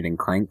for Ratchet and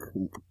Clank,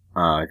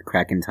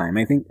 Crack in Time,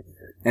 I think.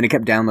 And it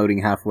kept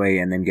downloading halfway,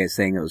 and then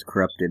saying it was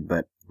corrupted.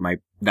 But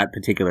that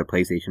particular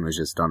PlayStation was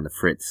just on the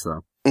fritz.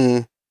 So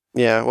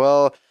yeah,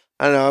 well,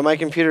 I don't know. My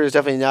computer is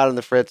definitely not on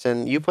the fritz,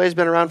 and Uplay's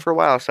been around for a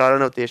while, so I don't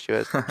know what the issue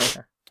is.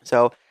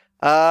 So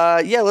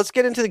yeah, let's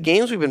get into the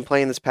games we've been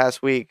playing this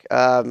past week.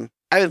 I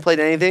haven't played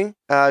anything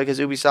because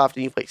Ubisoft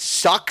and Uplay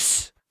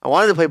sucks. I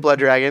wanted to play Blood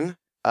Dragon,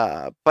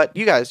 but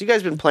you guys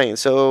been playing,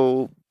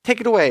 so take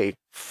it away,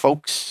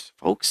 folks,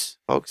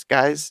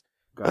 guys.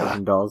 Guys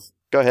and dolls.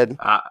 Go ahead.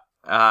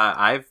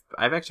 I've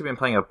actually been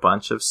playing a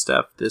bunch of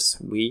stuff this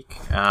week.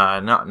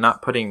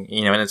 Not putting,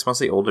 and it's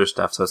mostly older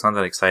stuff, so it's not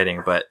that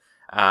exciting. But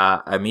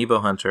Amiibo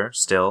Hunter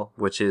still,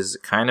 which is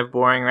kind of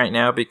boring right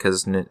now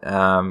because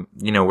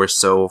we're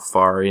so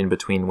far in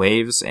between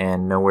waves,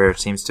 and nowhere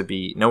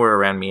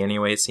around me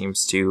anyway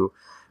seems to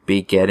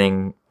be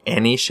getting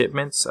any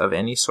shipments of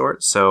any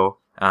sort. So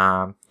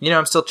I'm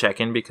still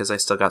checking because I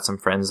still got some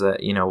friends that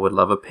would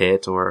love a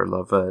Pit or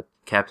love a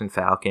Captain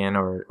Falcon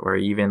or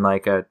even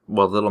like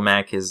Little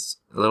Mac is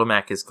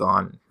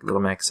gone. Little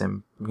Mac's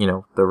in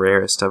the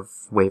rarest of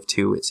Wave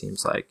 2, it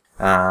seems like,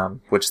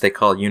 which they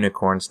call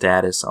unicorn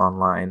status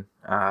online.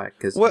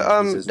 Because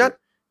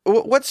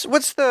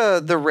what's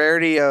the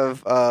rarity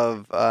of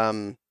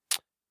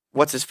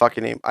what's his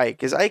fucking name?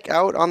 Ike. Is Ike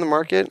out on the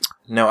market?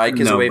 No, Ike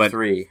is Wave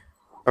 3.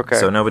 Okay.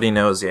 So nobody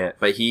knows yet,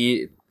 but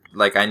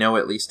I know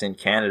at least in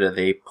Canada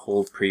they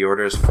pulled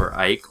pre-orders for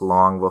Ike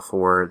long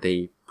before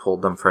they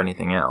pulled them for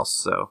anything else.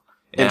 So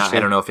I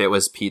don't know if it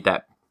was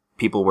that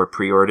people were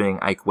pre-ordering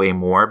Ike way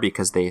more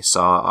because they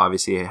saw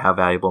obviously how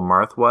valuable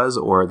Marth was,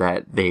 or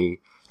that they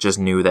just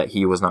knew that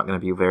he was not going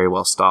to be very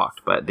well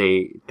stocked. But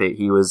he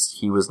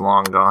was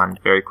long gone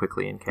very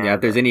quickly in Canada. Yeah,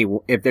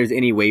 if there's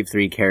any Wave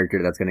 3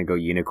 character that's going to go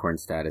unicorn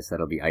status,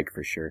 that'll be Ike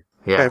for sure.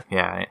 Yeah, Okay.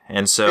 yeah.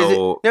 And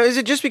so is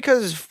it just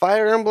because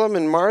Fire Emblem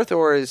and Marth,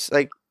 or is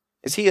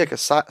he like a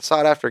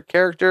sought after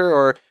character,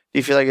 or do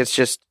you feel like it's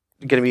just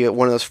going to be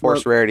one of those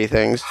forced rarity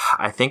things?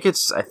 I think I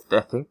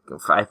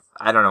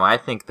don't know. I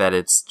think that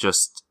it's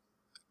just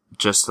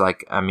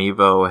like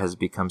Amiibo has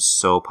become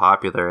so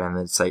popular, and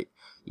it's like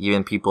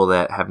even people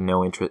that have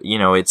no interest,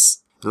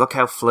 it's, look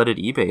how flooded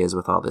eBay is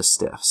with all this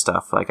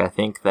stuff. Like, I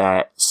think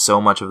that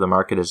so much of the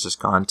market has just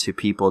gone to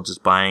people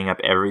just buying up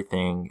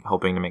everything,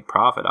 hoping to make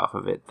profit off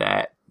of it,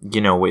 that,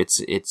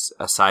 it's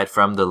aside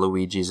from the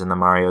Luigis and the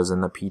Marios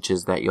and the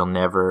Peaches that you'll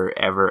never,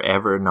 ever,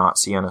 ever not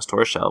see on a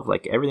store shelf.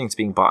 Like, everything's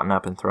being bought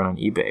up and thrown on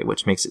eBay,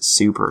 which makes it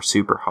super,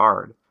 super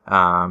hard.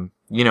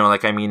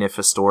 If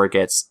a store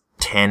gets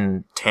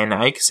 10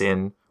 Ikes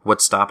in,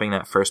 what's stopping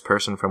that first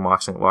person from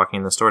walking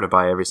in the store to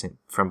buying every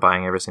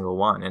single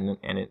one?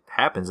 And it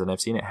happens, and I've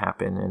seen it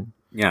happen. And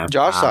yeah,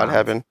 Josh saw it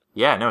happen.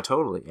 Yeah, no,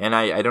 totally. And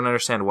I don't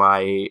understand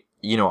why,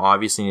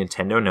 obviously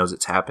Nintendo knows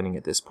it's happening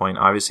at this point.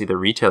 Obviously the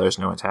retailers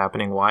know it's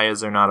happening. Why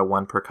is there not a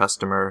one per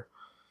customer,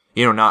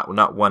 not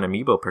one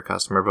Amiibo per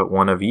customer, but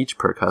one of each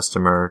per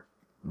customer,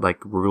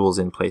 like, rules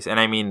in place? And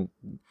I mean,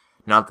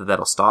 not that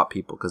that'll stop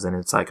people, because then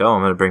it's like, oh,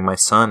 I'm going to bring my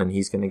son and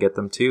he's going to get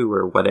them too,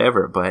 or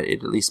whatever, but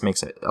it at least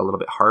makes it a little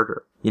bit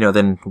harder.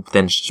 Then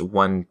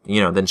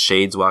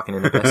Shade's walking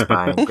into Best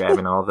Buy and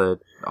grabbing all the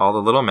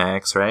Little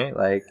Macs, right?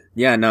 Like,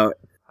 yeah, no,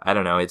 I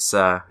don't know. It's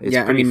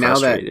pretty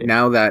frustrating.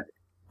 now that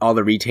all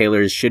the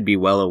retailers should be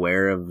well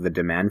aware of the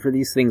demand for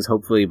these things,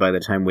 hopefully by the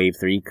time Wave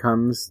 3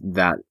 comes,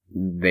 that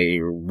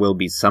there will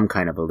be some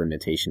kind of a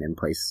limitation in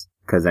place.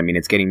 Because, I mean,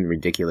 it's getting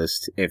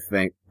ridiculous. If,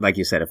 like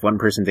you said, if one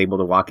person's able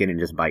to walk in and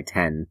just buy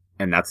 10,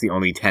 and that's the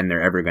only 10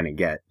 they're ever going to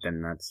get,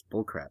 then that's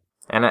bullcrap.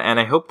 And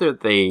I hope that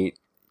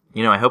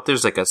I hope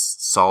there's like a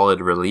solid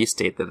release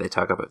date that they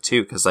talk about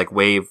too. Because like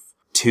Wave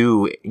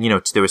 2,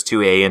 there was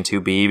 2A and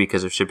 2B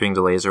because of shipping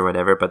delays or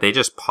whatever, but they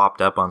just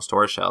popped up on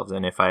store shelves.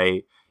 And if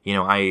I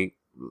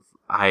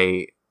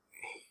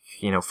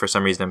for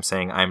some reason I'm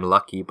saying I'm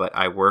lucky, but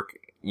I work,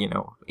 in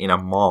a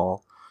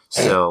mall.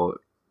 So...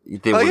 You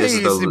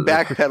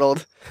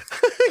backpedaled.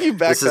 You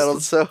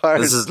backpedaled so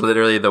hard. This is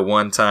literally the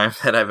one time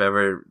that I've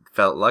ever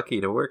felt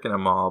lucky to work in a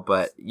mall,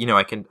 but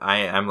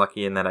I'm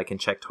lucky in that I can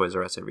check Toys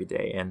R Us every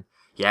day. And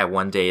yeah,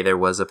 one day there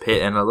was a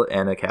Pit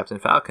and a Captain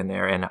Falcon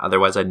there, and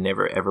otherwise I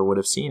never ever would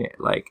have seen it.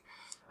 Like,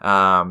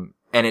 and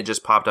it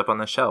just popped up on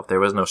the shelf. There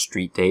was no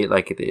street date.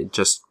 Like,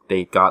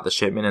 they got the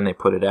shipment and they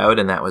put it out,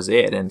 and that was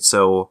it. And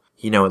so,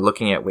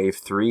 looking at Wave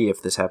 3,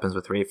 if this happens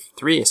with Wave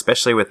 3,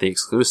 especially with the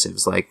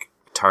exclusives, like,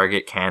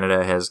 Target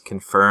Canada has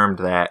confirmed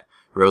that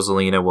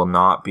Rosalina will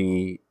not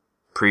be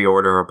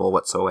pre-orderable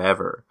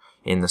whatsoever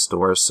in the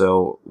store.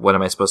 So what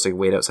am I supposed to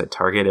wait outside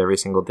Target every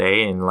single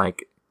day in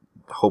like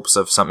hopes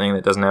of something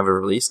that doesn't have a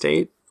release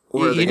date?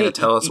 Or are they going to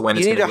tell us when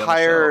it's going to be on the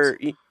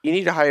shelves? You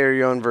need to hire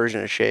your own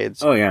version of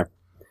Shades. Oh yeah.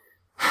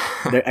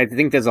 I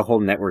think there's a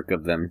whole network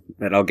of them,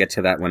 but I'll get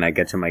to that when I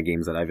get to my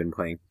games that I've been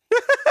playing.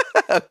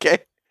 Okay.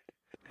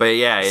 But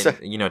yeah,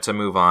 to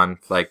move on,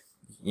 like,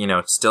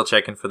 still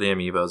checking for the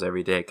Amiibos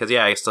every day. Cause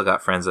yeah, I still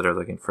got friends that are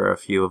looking for a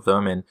few of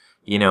them, and,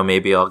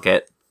 maybe I'll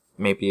get,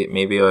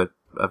 maybe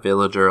a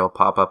villager will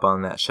pop up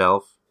on that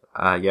shelf.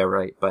 Yeah,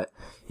 right. But,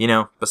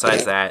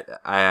 besides that,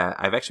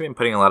 I've actually been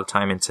putting a lot of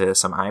time into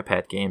some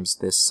iPad games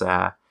this,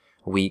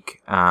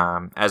 week.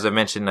 As I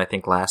mentioned, I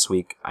think last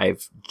week,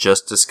 I've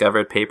just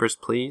discovered Papers,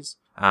 Please.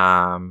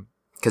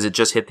 Cause it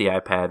just hit the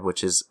iPad,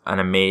 which is an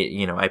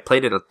amazing, I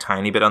played it a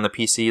tiny bit on the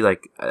PC,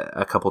 like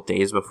a couple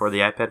days before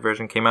the iPad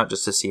version came out,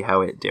 just to see how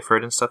it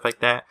differed and stuff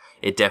like that.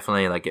 It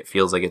definitely, it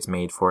feels like it's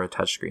made for a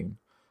touchscreen.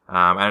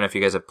 I don't know if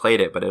you guys have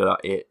played it, but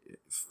it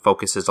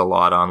focuses a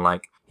lot on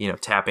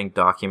tapping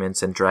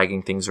documents and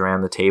dragging things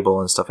around the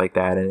table and stuff like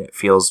that. And it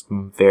feels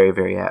very,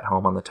 very at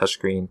home on the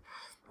touchscreen.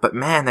 But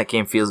man, that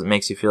game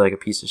makes you feel like a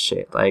piece of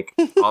shit. Like,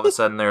 all of a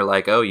sudden they're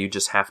like, oh, you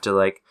just have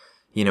to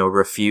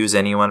refuse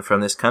anyone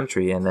from this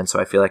country. And then so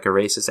I feel like a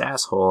racist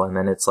asshole. And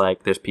then it's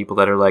like, there's people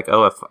that are like,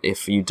 oh,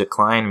 if you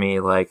decline me,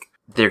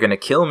 they're going to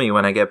kill me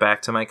when I get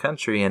back to my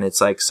country. And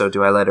it's like, so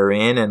do I let her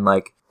in and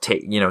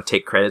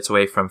take credits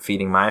away from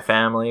feeding my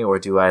family? Or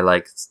do I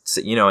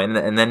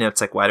and then it's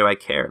like, why do I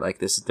care?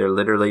 They're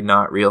literally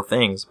not real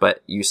things,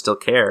 but you still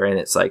care. And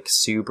it's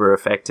super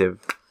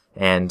effective.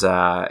 And,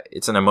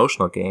 it's an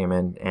emotional game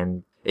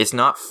and it's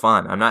not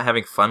fun. I'm not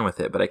having fun with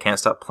it, but I can't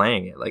stop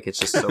playing it. It's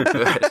just so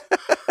good.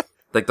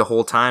 The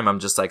whole time I'm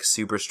just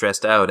super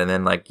stressed out, and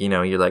then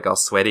you're all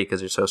sweaty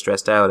because you're so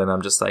stressed out, and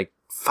I'm just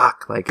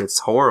fuck, it's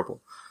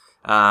horrible.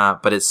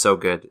 But it's so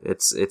good.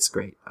 It's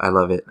great. I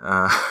love it.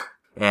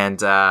 And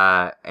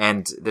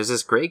there's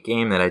this great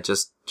game that I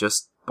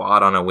just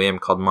bought on a whim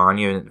called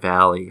Monument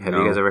Valley. Have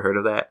you guys ever heard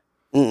of that?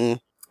 Mm-mm.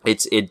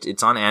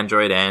 It's on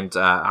Android and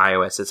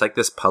iOS. It's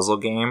this puzzle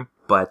game,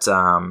 but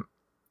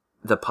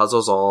the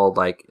puzzles all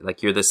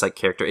you're this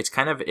character.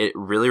 It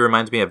really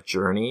reminds me of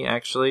Journey,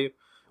 actually.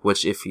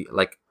 Which if you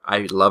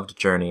I loved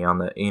Journey on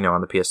the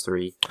on the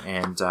PS3,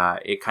 and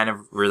it kind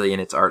of really in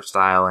its art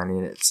style and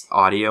in its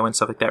audio and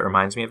stuff like that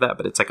reminds me of that.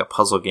 But it's like a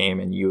puzzle game,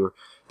 and you're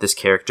this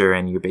character,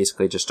 and you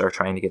basically just are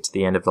trying to get to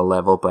the end of the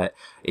level. But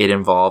it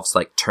involves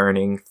like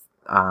turning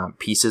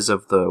pieces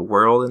of the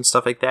world and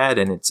stuff like that,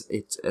 and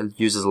it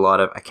uses a lot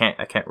of I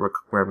can't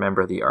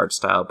remember the art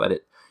style, but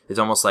it's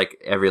almost like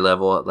every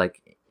level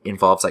like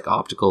involves like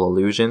optical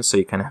illusions, so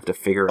you kind of have to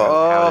figure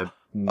out how to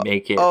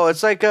make it. Oh,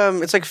 it's like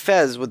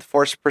Fez with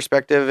forced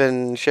perspective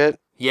and shit.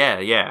 Yeah.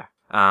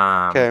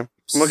 Okay, I'm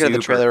looking at the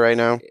trailer right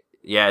now.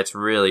 Yeah, it's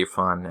really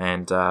fun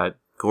and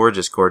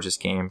gorgeous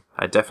game.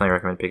 I definitely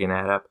recommend picking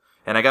that up.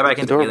 And I got back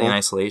into Alien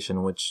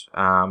Isolation, which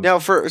now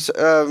for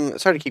sorry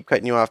to keep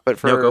cutting you off, but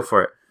for go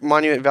for it.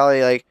 Monument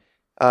Valley, like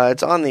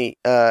it's on the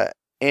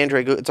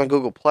Android, it's on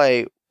Google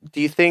Play. Do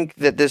you think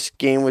that this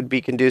game would be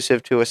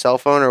conducive to a cell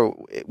phone, or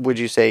would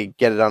you say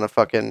get it on a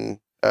fucking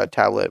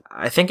tablet?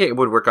 I think it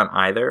would work on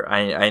either.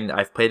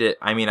 I've played it.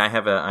 I mean, I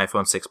have an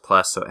iPhone 6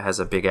 Plus, so it has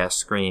a big ass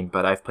screen,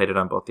 but I've played it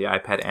on both the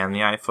iPad and the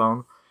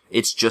iPhone.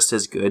 It's just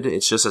as good.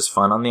 It's just as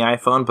fun on the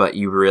iPhone, but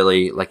you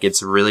really like.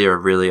 It's really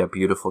a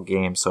beautiful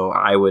game. So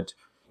I would,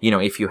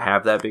 if you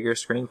have that bigger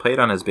screen, play it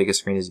on as big a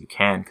screen as you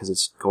can because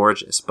it's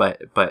gorgeous.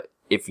 But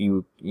if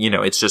you,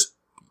 it's just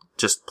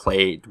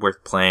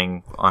worth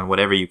playing on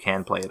whatever you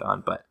can play it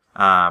on. But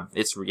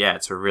it's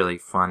a really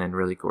fun and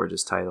really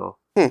gorgeous title,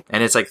 and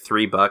it's like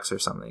 $3 or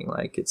something.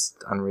 Like it's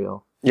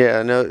unreal.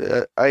 Yeah,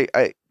 no,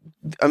 I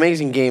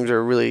amazing games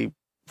are really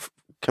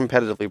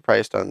competitively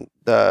priced on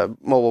the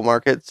mobile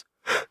markets.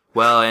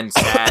 Well, and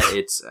sad,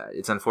 it's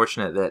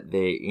unfortunate that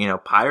they,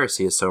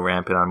 piracy is so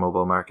rampant on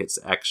mobile markets.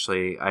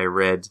 Actually, I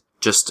read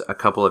just a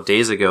couple of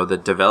days ago, the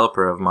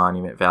developer of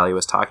Monument Valley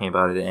was talking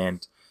about it,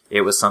 and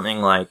it was something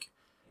like,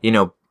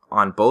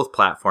 on both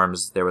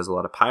platforms, there was a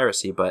lot of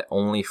piracy, but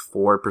only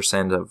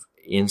 4% of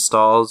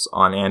installs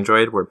on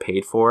Android were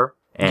paid for.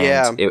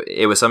 And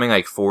it was something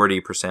like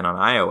 40% on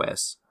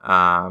iOS,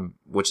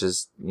 which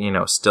is,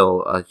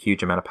 still a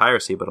huge amount of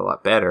piracy, but a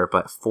lot better.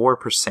 But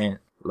 4%,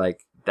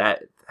 like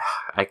that,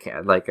 I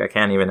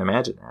can't even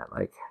imagine that.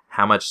 Like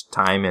how much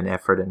time and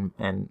effort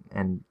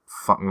and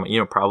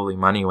fun, probably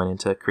money went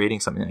into creating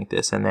something like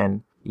this. And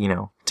then,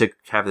 to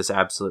have this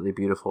absolutely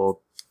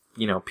beautiful,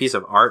 piece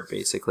of art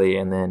basically,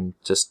 and then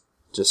just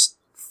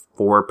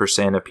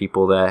 4% of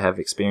people that have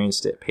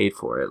experienced it paid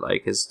for it,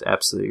 like, is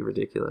absolutely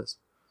ridiculous.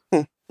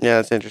 Yeah,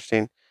 that's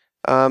interesting.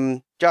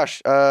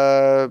 Josh,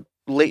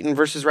 Layton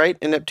versus Wright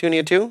in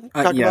Neptunia 2?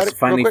 Yes,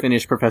 finally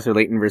finished Professor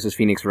Layton versus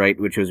Phoenix Wright,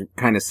 which was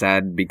kind of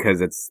sad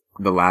because it's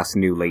the last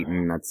new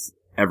Layton that's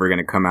ever going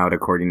to come out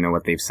according to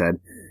what they've said.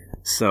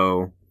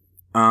 So,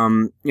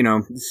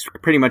 it's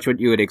pretty much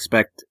what you would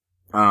expect.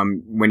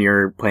 When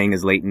you're playing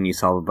as Layton, you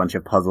solve a bunch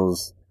of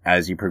puzzles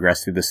as you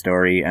progress through the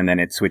story, and then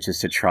it switches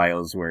to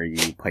trials where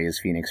you play as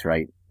Phoenix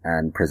Wright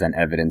and present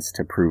evidence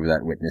to prove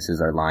that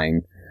witnesses are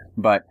lying.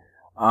 But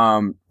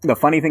the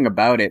funny thing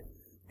about it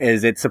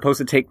is it's supposed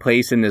to take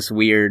place in this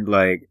weird,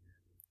 like,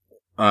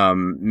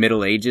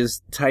 Middle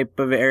Ages type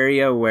of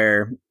area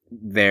where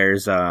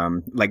there's,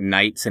 like,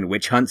 knights and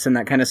witch hunts and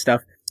that kind of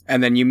stuff.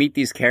 And then you meet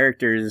these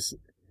characters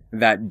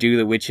that do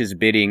the witch's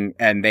bidding,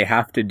 and they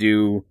have to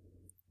do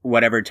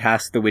whatever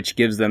task the witch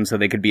gives them so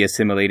they could be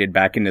assimilated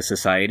back into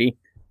society.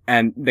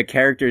 And the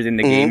characters in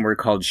the game were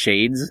called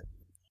Shades.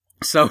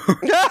 So,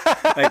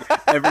 like,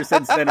 ever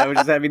since then, I was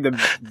just having the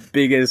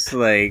biggest,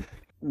 like,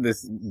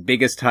 this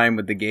biggest time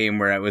with the game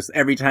where I was,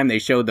 every time they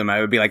showed them,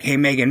 I would be like, hey,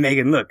 Megan,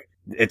 look,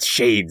 it's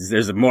Shades.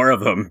 There's more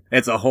of them.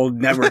 It's a whole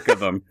network of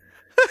them.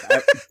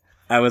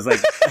 I was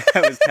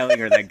telling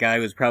her that guy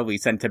was probably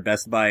sent to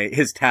Best Buy.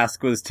 His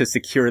task was to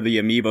secure the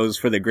amiibos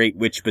for the Great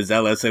Witch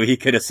Bazella so he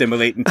could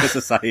assimilate into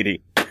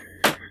society.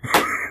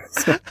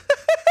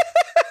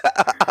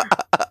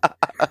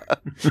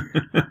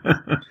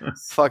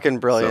 Fucking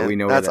brilliant. So we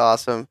know that's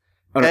awesome.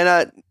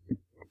 And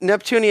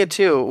Neptunia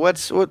 2,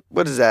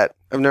 what is that?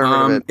 I've never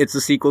heard of it. It's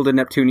a sequel to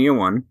Neptunia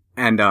 1,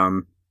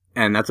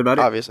 and that's about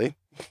it. Obviously.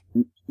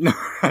 No,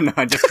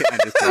 I'm just kidding.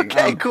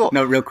 Okay, cool.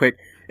 No, real quick.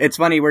 It's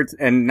funny,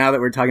 and now that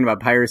we're talking about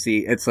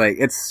piracy,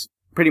 it's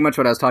pretty much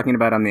what I was talking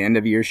about on the end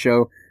of your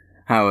show,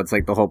 how it's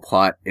like the whole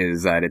plot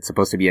is that it's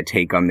supposed to be a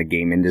take on the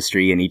game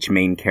industry, and each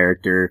main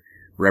character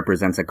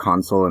represents a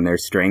console, and their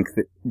strength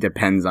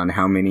depends on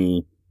how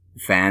many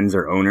fans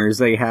or owners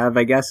they have,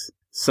 I guess.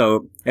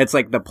 So it's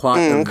like the plot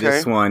of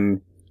this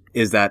one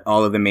is that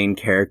all of the main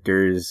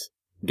characters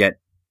get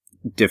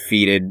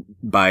defeated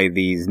by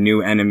these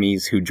new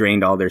enemies who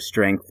drained all their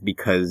strength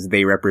because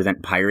they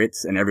represent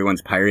pirates, and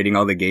everyone's pirating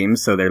all the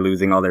games, so they're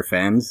losing all their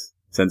fans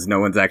since no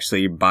one's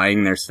actually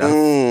buying their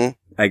stuff,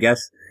 I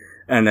guess.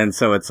 And then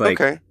so it's like,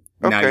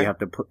 now you have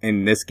to,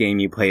 in this game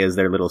you play as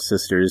their little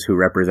sisters who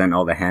represent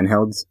all the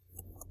handhelds.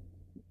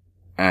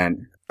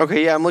 And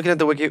I'm looking at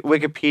the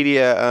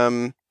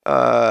Wikipedia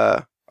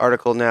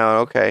article now.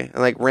 Okay,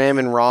 and like RAM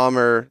and ROM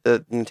are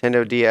the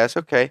Nintendo DS.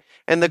 Okay,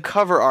 and the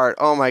cover art.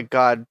 Oh my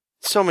god,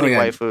 so many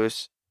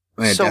waifus.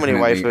 Yeah, so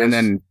definitely. many waifus. And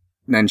then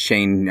And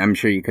Shane, I'm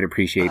sure you could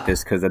appreciate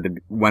this because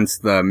once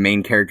the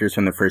main characters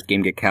from the first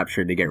game get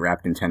captured, they get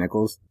wrapped in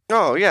tentacles.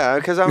 Oh, yeah,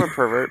 because I'm a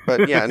pervert.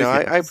 But yeah, no,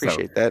 I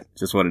appreciate that.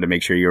 Just wanted to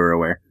make sure you were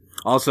aware.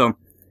 Also,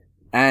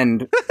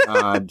 and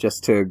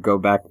just to go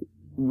back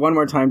one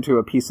more time to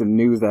a piece of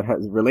news that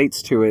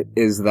relates to it,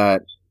 is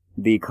that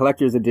the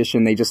collector's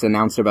edition they just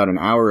announced about an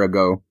hour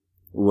ago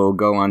will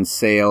go on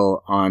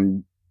sale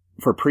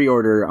for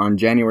pre-order on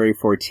January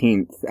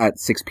 14th at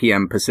 6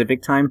 p.m.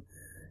 Pacific time.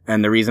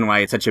 And the reason why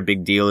it's such a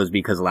big deal is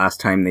because last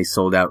time they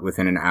sold out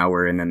within an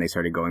hour, and then they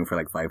started going for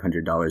like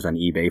 $500 on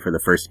eBay for the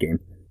first game.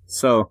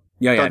 So,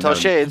 Don't tell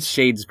Shades.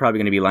 Shades probably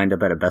going to be lined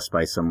up at a Best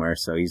Buy somewhere,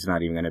 so he's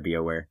not even going to be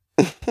aware.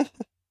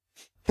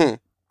 All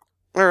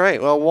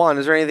right. Well, Juan,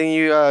 is there anything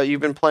you've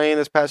been playing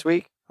this past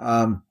week?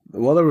 Well,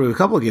 there were a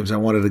couple of games I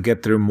wanted to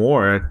get through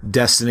more.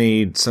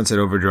 Destiny, Sunset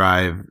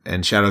Overdrive,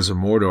 and Shadows of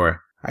Mordor.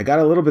 I got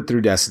a little bit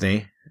through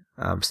Destiny.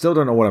 Still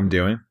don't know what I'm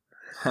doing.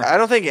 I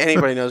don't think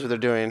anybody knows what they're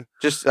doing.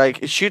 Just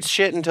like shoot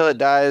shit until it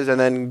dies and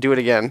then do it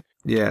again.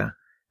 Yeah.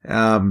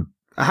 I'm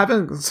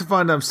having some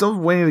fun. I'm still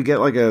waiting to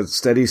get like a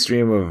steady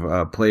stream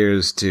of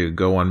players to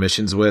go on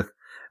missions with.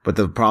 But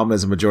the problem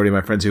is the majority of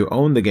my friends who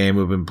own the game,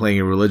 who've been playing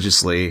it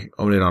religiously,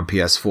 own it on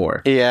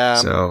PS4.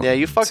 Yeah.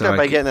 You fucked up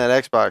by getting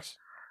that Xbox.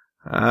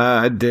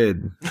 I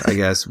did, I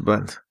guess.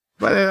 But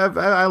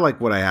I like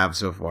what I have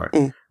so far.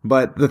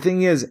 But the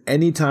thing is,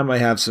 anytime I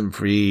have some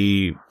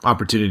free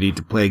opportunity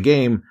to play a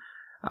game,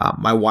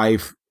 my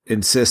wife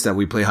insists that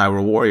we play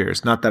Hyrule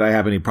Warriors. Not that I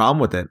have any problem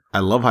with it. I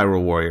love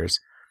Hyrule Warriors.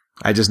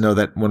 I just know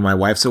that when my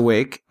wife's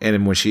awake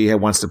and when she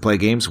wants to play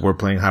games, we're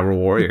playing Hyrule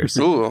Warriors.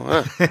 Ooh,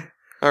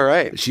 all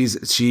right. She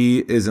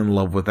is in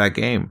love with that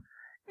game.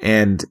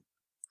 And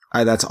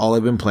that's all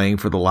I've been playing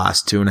for the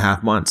last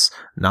 2.5 months.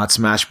 Not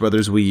Smash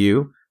Brothers Wii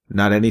U,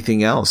 not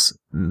anything else.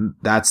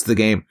 That's the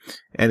game.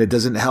 And it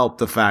doesn't help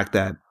the fact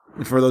that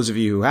for those of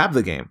you who have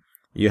the game,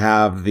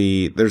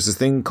 there's this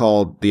thing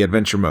called the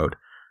adventure mode,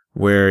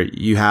 where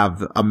you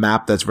have a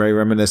map that's very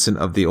reminiscent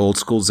of the old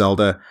school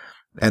Zelda,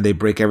 and they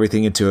break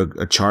everything into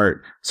a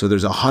chart. So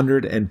there's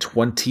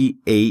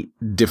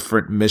 128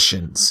 different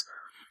missions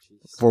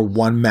for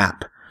one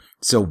map.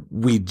 So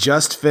we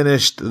just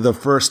finished the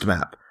first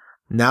map.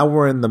 Now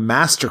we're in the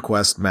Master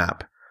Quest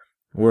map.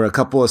 We're a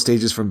couple of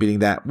stages from beating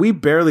that. We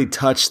barely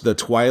touched the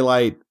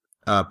Twilight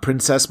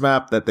Princess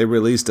map that they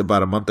released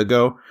about a month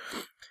ago.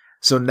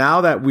 So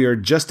now that we are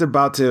just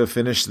about to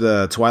finish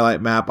the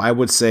Twilight map, I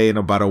would say in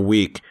about a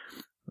week,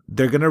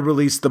 they're going to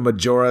release the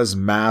Majora's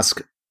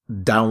Mask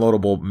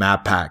downloadable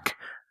map pack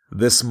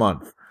this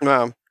month.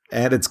 Wow.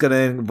 And it's going to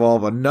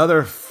involve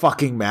another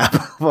fucking map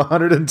of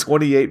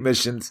 128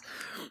 missions,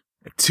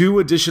 2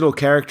 additional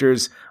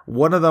characters.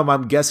 One of them,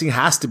 I'm guessing,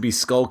 has to be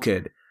Skull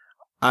Kid.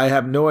 I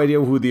have no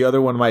idea who the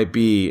other one might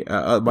be.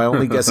 My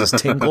only guess is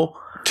Tinkle.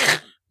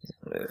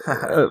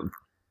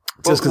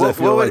 Just because I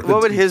feel what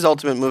would his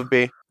ultimate move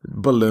be?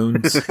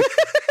 Balloons.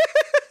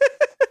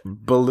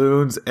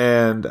 Balloons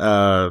and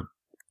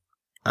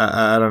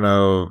I don't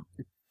know.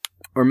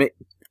 Or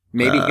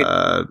maybe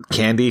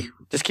candy.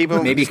 Just keep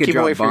them. Maybe you could keep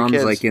drop away from bombs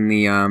your kids. like in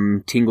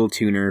the Tingle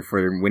Tuner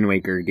for Wind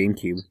Waker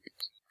GameCube.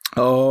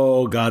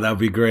 Oh god, that'd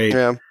be great.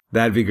 Yeah,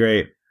 that'd be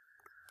great.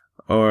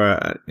 Or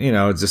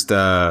just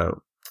I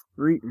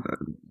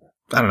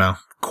don't know,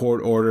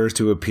 court orders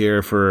to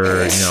appear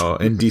for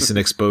indecent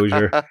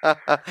exposure.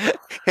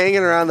 Hanging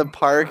around the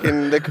park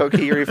in the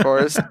Kokiri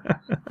Forest.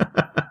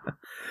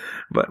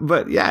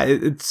 But yeah,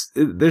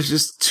 there's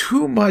just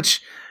too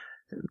much.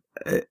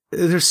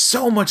 There's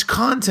so much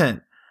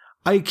content.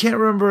 I can't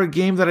remember a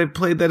game that I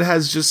played that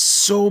has just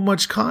so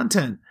much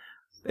content.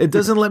 It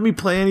doesn't let me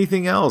play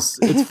anything else.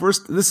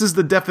 This is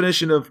the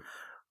definition of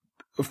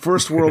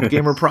first world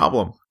gamer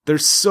problem.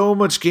 There's so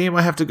much game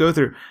I have to go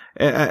through.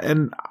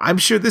 And I'm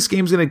sure this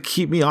game's going to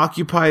keep me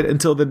occupied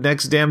until the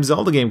next damn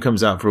Zelda game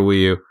comes out for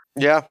Wii U.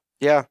 Yeah.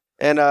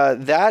 And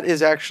that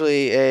is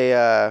actually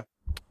a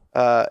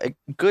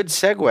good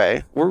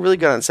segue. We're really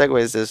good on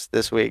segues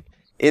this week.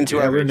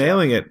 We're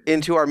nailing it.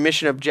 Into our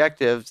mission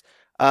objectives.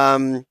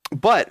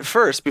 But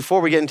first,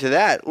 before we get into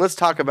that, let's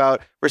talk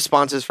about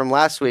responses from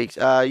last week.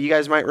 You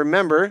guys might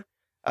remember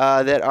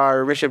that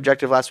our mission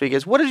objective last week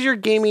is, what is your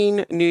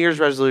gaming New Year's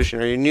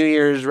resolution, or your New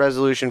Year's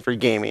resolution for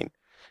gaming?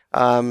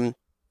 And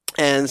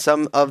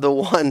some of the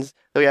ones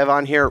that we have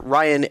on here,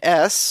 Ryan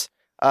S.,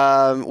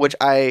 which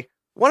I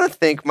want to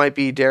think might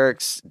be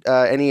Derek's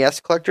NES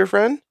collector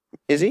friend.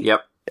 Is he?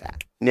 Yep. Yeah,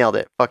 nailed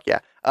it. Fuck yeah.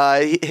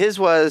 His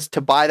was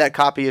to buy that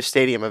copy of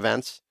Stadium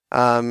Events.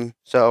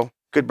 So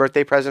good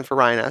birthday present for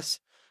Ryan S.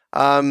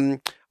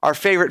 Our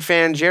favorite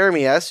fan,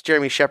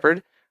 Jeremy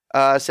Shepard,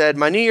 said,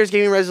 my New Year's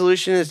gaming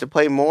resolution is to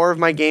play more of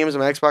my games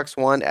on my Xbox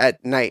One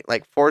at night,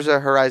 like Forza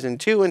Horizon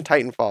 2 and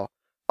Titanfall.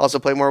 Also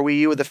play more Wii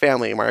U with the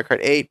family, Mario Kart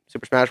 8,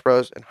 Super Smash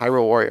Bros., and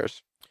Hyrule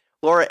Warriors.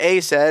 Laura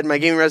A. said, my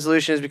gaming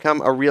resolution is to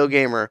become a real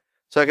gamer,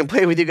 so I can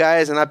play with you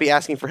guys and not be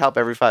asking for help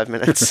every 5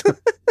 minutes.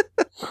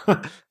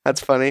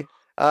 That's funny.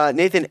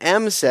 Nathan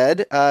M.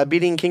 said,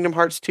 beating Kingdom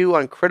Hearts 2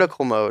 on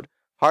critical mode,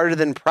 harder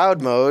than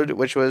proud mode,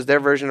 which was their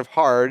version of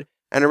hard,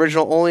 and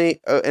originally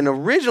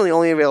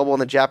only available in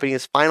the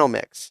Japanese final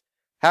mix.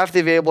 Half the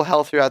available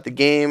health throughout the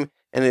game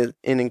and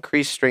an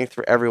increased strength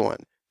for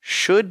everyone.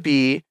 Should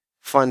be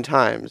fun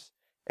times.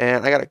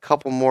 And I got a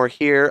couple more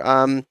here.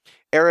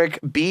 Eric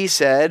B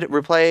said,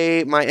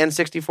 replay my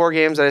N64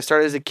 games that I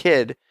started as a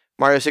kid.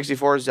 Mario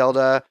 64,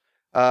 Zelda,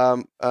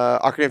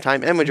 Ocarina of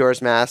Time, and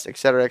Majora's Mask,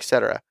 etc.,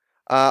 etc.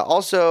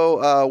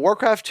 Also,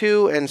 Warcraft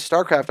 2 and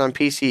StarCraft on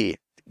PC.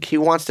 He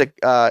wants to,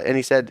 and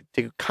he said,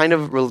 to kind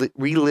of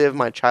relive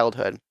my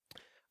childhood.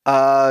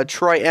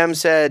 Troy M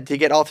said, to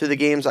get all through the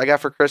games I got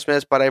for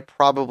Christmas, but I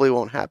probably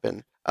won't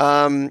happen.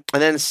 And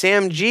then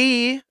Sam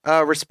G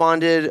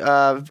responded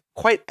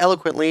quite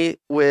eloquently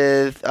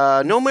with,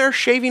 no more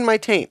shaving my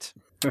taint.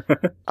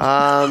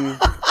 I'm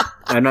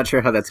not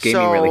sure how that's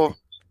gaming, really.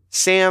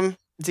 Sam,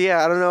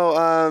 yeah, I don't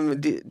know.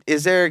 Do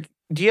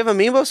you have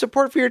Amiibo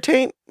support for your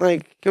taint?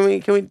 Like, can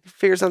we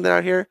figure something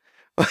out here?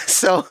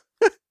 So,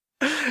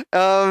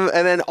 and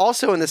then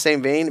also in the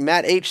same vein,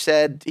 Matt H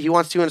said he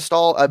wants to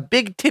install a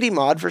big titty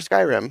mod for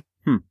Skyrim.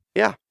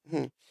 Yeah.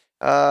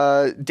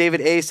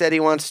 David A said he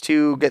wants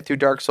to get through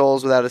Dark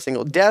Souls without a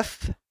single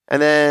death.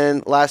 And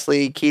then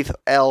lastly, Keith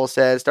L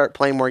said, start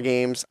playing more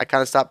games. I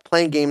kind of stopped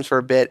playing games for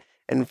a bit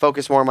and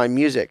focus more on my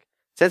music.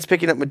 Since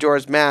picking up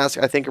Majora's Mask,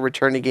 I think a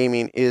return to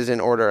gaming is in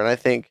order, and I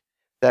think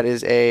that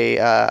is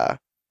a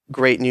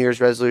great New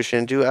Year's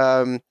resolution. Do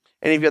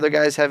any of you other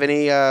guys have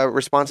any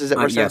responses that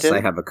were sent in?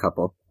 Yes, I have a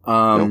couple.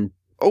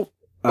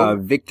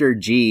 Victor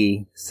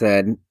G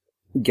said,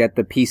 get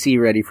the PC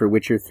ready for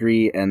Witcher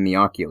 3 and the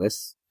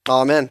Oculus.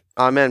 Amen.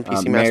 PC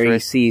Master Mary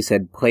Race. C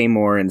said, play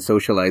more and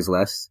socialize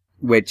less,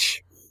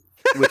 which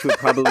would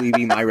probably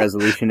be my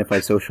resolution if I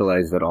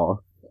socialized at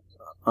all.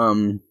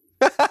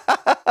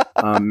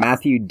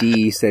 Matthew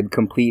D said,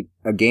 complete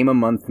a game a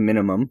month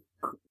minimum.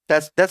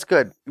 That's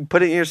good.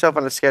 Putting yourself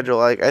on a schedule,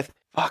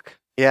 fuck.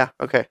 Yeah,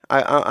 okay.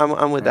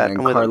 I'm with that. And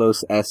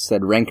Carlos S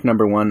said, rank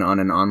number 1 on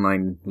an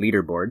online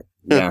leaderboard.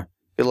 Yeah.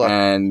 Good luck.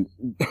 And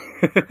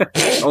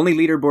only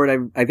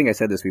leaderboard, I think I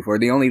said this before,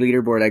 the only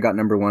leaderboard I got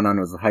number 1 on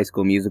was High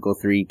School Musical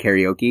 3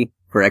 karaoke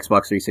for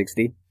Xbox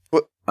 360.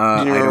 What? Do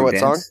you remember what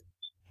song?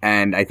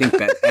 And I think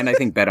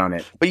bet on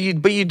it. But you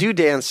do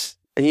dance,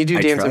 and you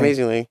do dance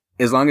amazingly.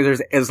 As long as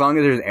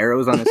there's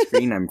arrows on the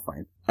screen, I'm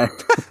fine.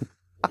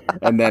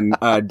 And then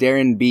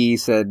Darren B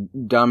said,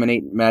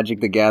 dominate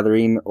Magic the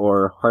Gathering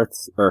or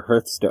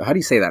Hearthstone. How do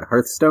you say that?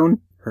 Hearthstone?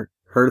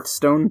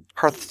 Hearthstone?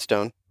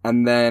 Hearthstone.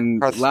 And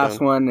then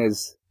last one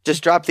is...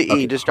 Just drop the E.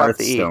 Okay, just drop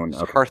the E.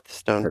 Okay.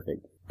 Hearthstone.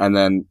 Perfect. And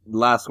then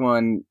last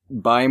one,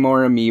 buy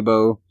more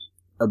Amiibo,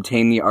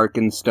 obtain the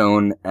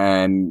Arkenstone,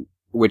 and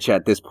which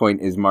at this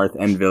point is Marth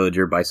End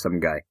Villager by some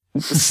guy.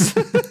 Just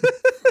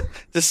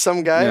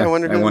some guy? Yeah, I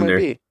wonder who that might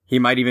be. He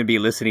might even be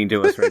listening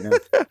to us right now.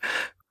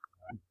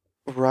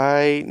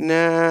 Right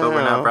now. But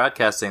we're not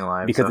broadcasting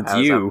live, because so it's how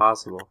you. is that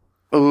possible?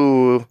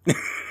 Ooh.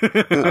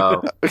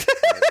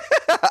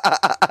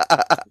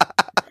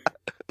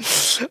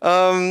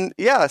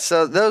 Yeah,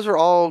 so those were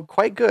all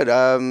quite good.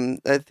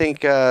 I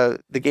think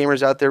the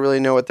gamers out there really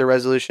know what their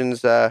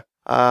resolutions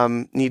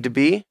need to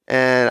be,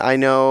 and I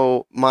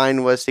know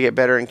mine was to get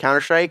better in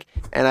Counter-Strike,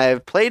 and I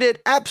have played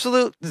it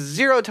absolute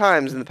 0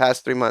 times in the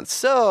past 3 months,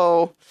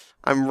 so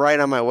I'm right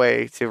on my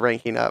way to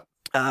ranking up.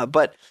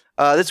 But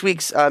this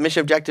week's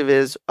mission objective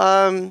is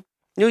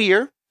New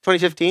Year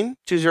 2015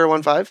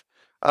 2015.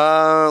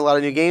 A lot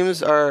of new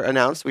games are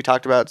announced. We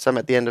talked about some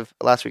at the end of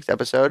last week's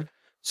episode.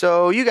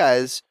 So you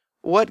guys,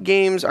 what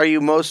games are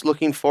you most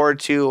looking forward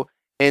to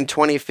in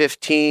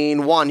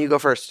 2015? Juan, you go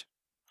first.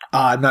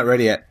 I'm not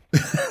ready yet.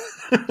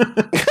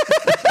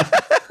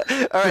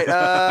 All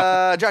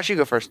right, Josh, you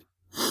go first.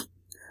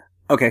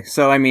 Okay,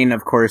 so I mean,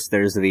 of course,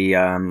 there's the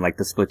like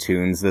the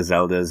Splatoons, the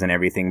Zeldas, and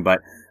everything.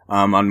 But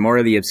on more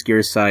of the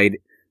obscure side,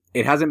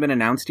 it hasn't been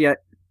announced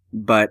yet.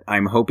 But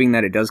I'm hoping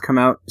that it does come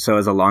out. So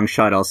as a long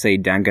shot, I'll say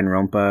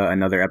Danganronpa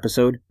Another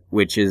Episode,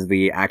 which is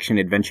the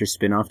action-adventure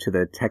spin-off to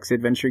the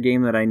text-adventure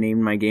game that I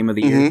named my Game of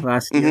the Year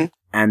last year.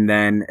 And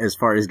then as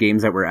far as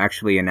games that were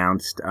actually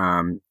announced,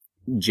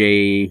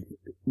 J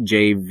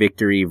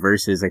Victory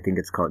Versus, I think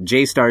it's called.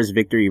 J-Stars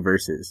Victory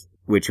Versus,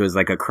 which was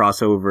like a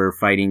crossover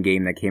fighting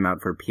game that came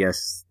out for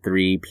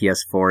PS3,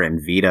 PS4,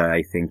 and Vita,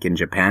 I think, in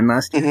Japan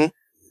last year.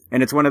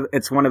 And it's one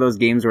of those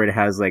games where it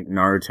has like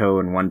Naruto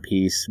and One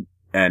Piece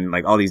and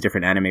like all these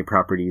different anime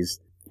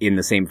properties in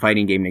the same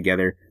fighting game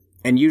together.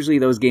 And usually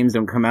those games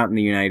don't come out in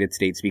the United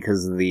States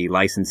because the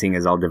licensing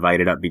is all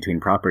divided up between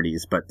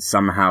properties, but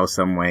somehow,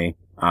 some way,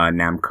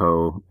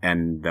 Namco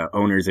and the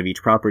owners of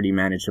each property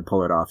managed to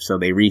pull it off. So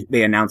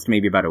they announced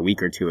maybe about a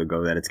week or two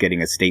ago that it's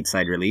getting a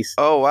stateside release.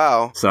 Oh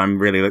wow! So I'm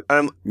really looking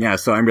forward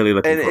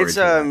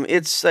to it.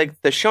 It's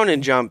like the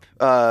Shonen Jump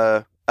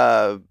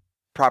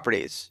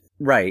properties.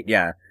 Right,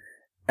 yeah.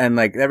 And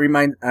like that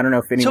reminds, I don't know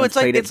if anyone's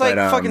played it. It's like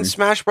fucking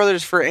Smash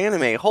Brothers for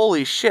anime.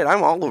 Holy shit,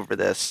 I'm all over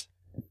this.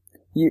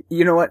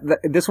 You know what?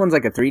 This one's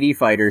like a 3D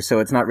fighter, so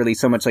it's not really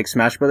so much like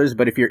Smash Brothers.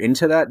 But if you're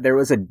into that, there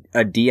was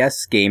a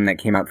DS game that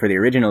came out for the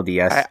original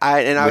DS.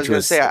 I was going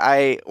to say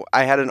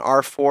I had an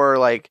R4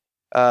 like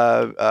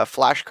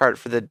flash cart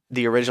for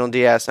the original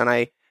DS, and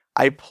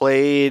I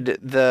played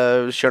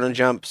the Shonen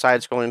Jump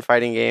side-scrolling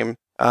fighting game.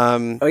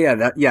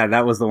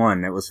 That was the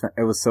one. It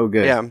was so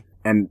good. Yeah.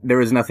 And there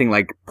was nothing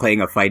like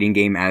playing a fighting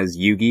game as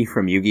Yugi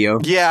from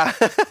Yu-Gi-Oh! Yeah.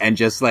 And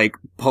just like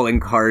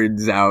pulling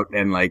cards out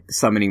and like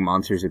summoning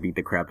monsters to beat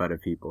the crap out of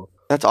people.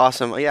 That's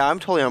awesome. Yeah, I'm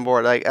totally on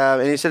board. Like,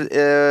 and you said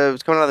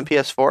it's coming out on the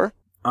PS4?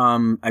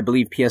 I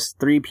believe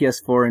PS3,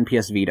 PS4, and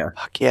PS Vita.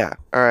 Fuck yeah.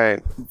 All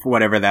right.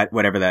 Whatever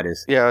that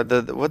is. Yeah,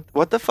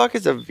 what the fuck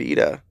is a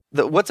Vita?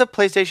 What's a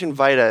PlayStation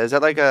Vita? Is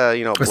that like a,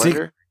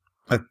 blender?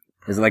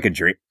 Is it like a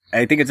drink?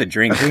 I think it's a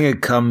drink. I think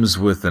it comes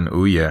with an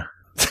Ouya.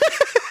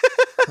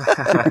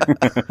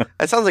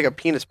 That sounds like a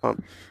penis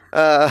pump.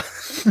 What?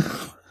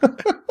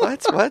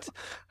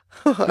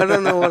 I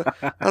don't know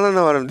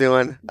what I'm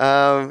doing.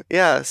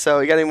 Yeah. So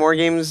you got any more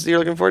games you're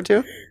looking forward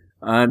to?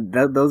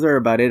 Those are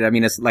about it. I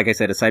mean, it's, like I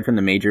said, aside from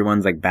the major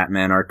ones like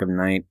Batman: Arkham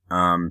Knight,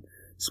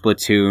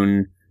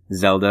 Splatoon,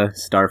 Zelda,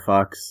 Star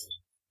Fox,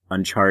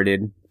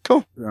 Uncharted.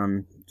 Cool.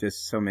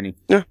 Just so many.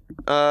 Yeah.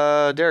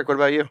 Derek, what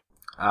about you?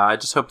 I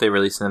just hope they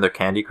release another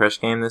Candy Crush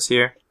game this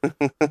year.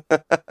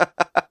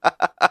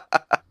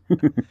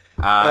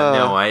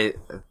 No, I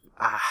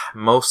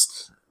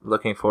most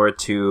looking forward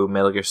to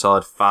Metal Gear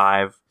Solid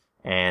 5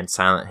 and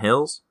Silent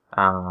Hills.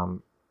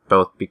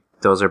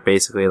 Those are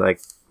basically like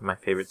my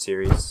favorite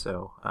series.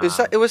 So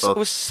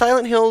was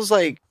Silent Hills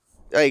like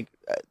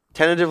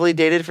tentatively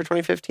dated for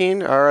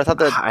 2015, or I thought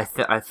that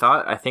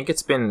I think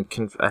it's been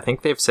I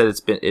think they've said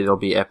it'll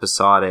be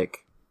episodic.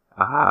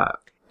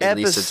 At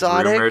least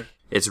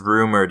it's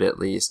rumored at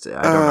least.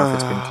 I don't know if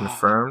it's been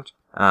confirmed.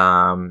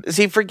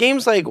 See, for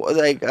games like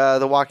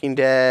The Walking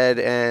Dead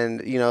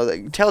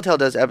and Telltale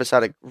does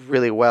episodic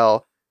really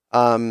well.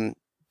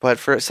 But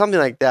for something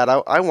like that,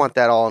 I want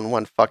that all in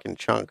one fucking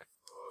chunk.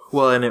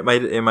 Well, and that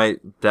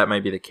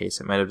might be the case.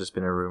 It might have just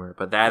been a rumor.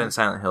 But that and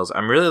Silent Hills,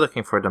 I'm really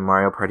looking forward to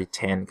Mario Party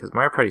 10 because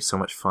Mario Party is so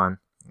much fun.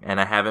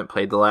 And I haven't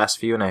played the last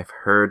few, and I've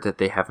heard that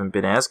they haven't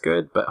been as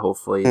good. But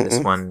hopefully this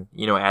one,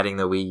 adding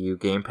the Wii U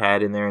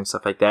gamepad in there and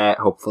stuff like that,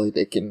 hopefully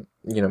they can,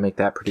 make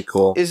that pretty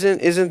cool.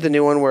 Isn't the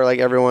new one where like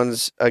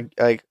everyone's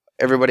like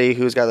everybody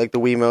who's got like the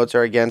Wiimotes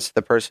are against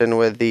the person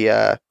with the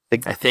I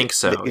think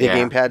so. The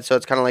gamepad, so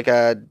it's kind of like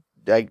a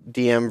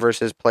DM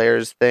versus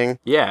players thing.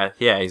 Yeah,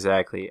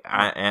 exactly.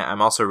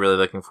 I'm also really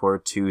looking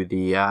forward to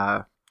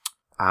the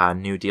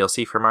new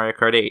DLC for Mario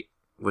Kart 8,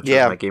 which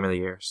is my game of the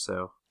year.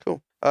 So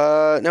cool.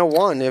 Now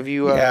Juan, have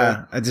you?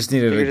 I just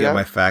needed to get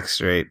my facts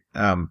straight.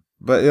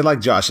 But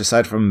like Josh,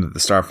 aside from the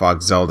Star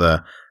Fox,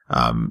 Zelda,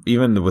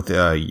 even with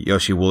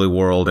Yoshi Woolly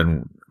World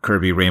and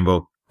Kirby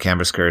Rainbow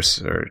Canvas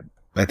Curse, or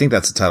I think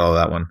that's the title of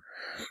that one.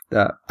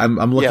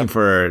 I'm looking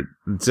for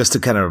just to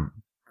kind of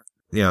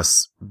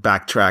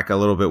backtrack a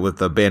little bit with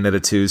the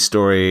Bayonetta 2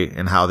 story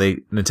and how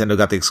Nintendo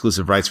got the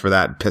exclusive rights for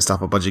that and pissed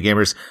off a bunch of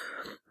gamers.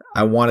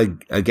 I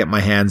want to get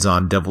my hands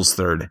on Devil's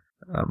Third,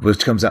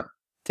 which comes out.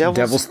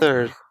 Devil's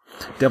Third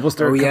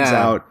comes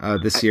out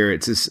this year.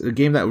 It's a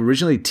game that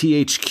originally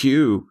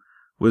THQ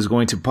was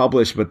going to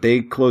publish, but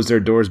they closed their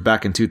doors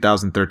back in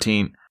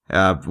 2013.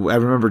 I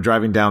remember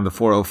driving down the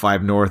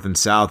 405 North and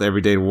South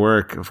every day to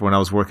work when I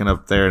was working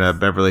up there in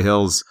Beverly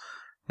Hills,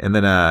 and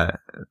then the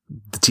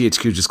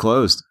THQ just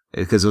closed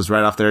because it was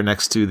right off there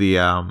next to the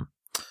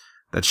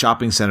that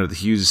shopping center, the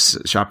Hughes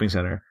shopping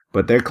center.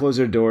 But they closed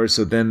their doors.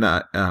 So then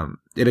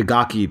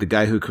Itagaki, the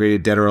guy who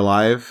created Dead or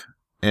Alive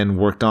and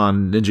worked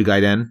on Ninja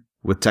Gaiden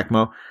with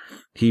Tecmo,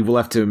 he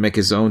left to make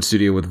his own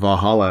studio with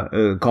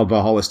Valhalla, called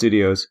Valhalla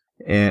Studios,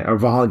 or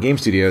Valhalla Game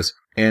Studios,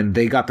 and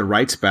they got the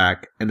rights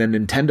back. And then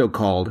Nintendo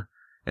called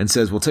and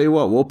says, "We'll tell you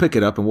what, we'll pick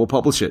it up and we'll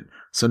publish it."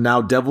 So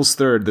now Devil's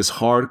Third, this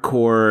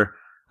hardcore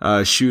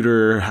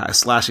shooter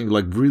slashing,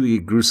 like really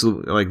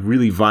gruesome, like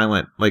really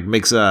violent, like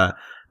makes No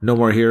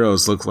More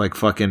Heroes look like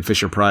fucking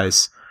Fisher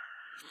Price.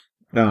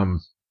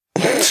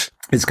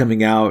 It's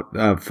coming out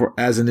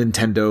as a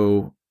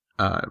Nintendo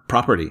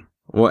property.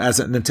 Well, as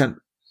a Nintendo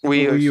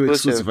Wii U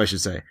exclusive, I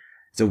should say.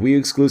 It's a Wii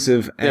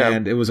exclusive,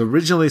 and it was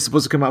originally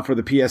supposed to come out for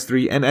the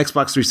PS3 and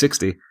Xbox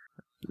 360.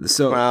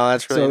 So wow,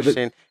 that's really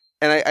interesting.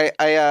 And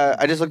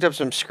I just looked up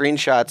some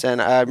screenshots,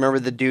 and I remember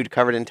the dude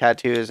covered in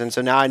tattoos, and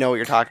so now I know what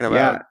you're talking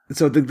about. Yeah.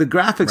 So the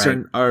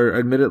graphics are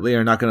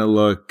admittedly not going to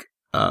look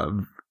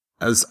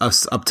as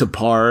up to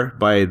par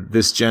by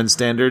this gen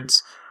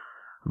standards,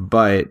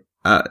 but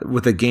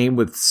with a game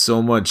with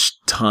so much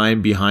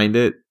time behind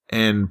it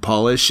and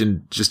polish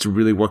and just to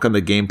really work on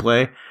the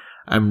gameplay,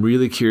 I'm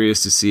really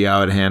curious to see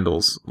how it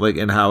handles, like,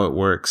 and how it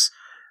works.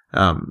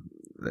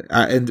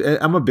 And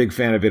I'm a big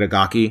fan of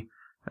Itagaki.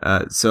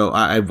 So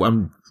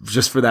I'm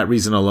just for that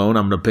reason alone,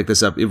 I'm going to pick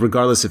this up,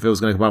 regardless if it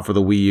was going to come out for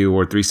the Wii U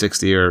or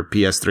 360 or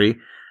PS3.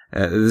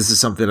 This is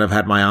something I've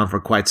had my eye on for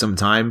quite some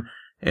time.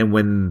 And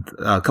when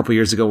a couple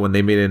years ago, when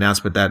they made an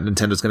announcement that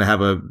Nintendo's going to have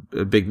a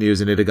big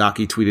news, and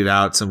Itagaki tweeted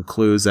out some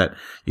clues that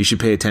you should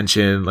pay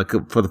attention, like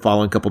for the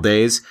following couple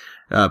days,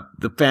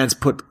 the fans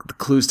put the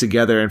clues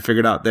together and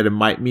figured out that it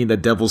might mean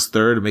that Devil's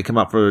Third may come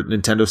out for a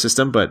Nintendo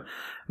system, but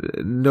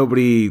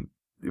nobody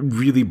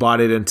really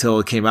bought it until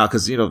it came out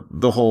because,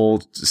 the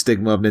whole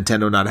stigma of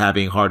Nintendo not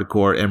having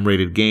hardcore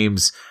M-rated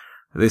games.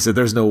 They said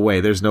there's no way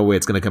it's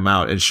going to come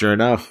out. And sure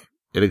enough,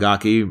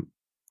 Itagaki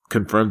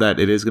confirmed that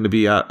it is going to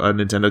be a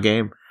Nintendo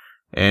game.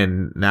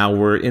 And now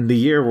we're in the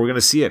year. We're going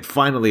to see it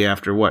finally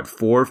after, 4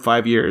 or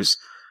 5 years?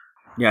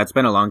 Yeah, it's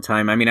been a long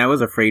time. I mean, I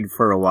was afraid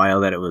for a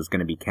while that it was going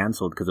to be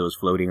canceled because it was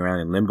floating around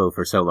in limbo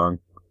for so long.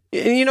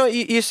 And,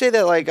 you say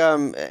that like,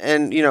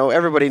 and,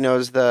 everybody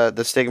knows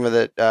the stigma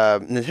that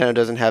Nintendo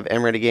doesn't have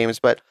M-rated games,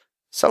 but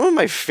some of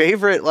my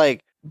favorite,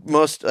 like,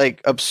 most,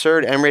 like,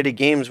 absurd M-rated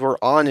games were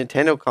on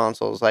Nintendo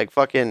consoles, like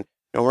fucking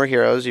No More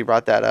Heroes, you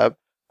brought that up,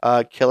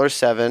 Killer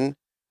 7,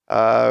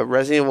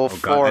 Resident Evil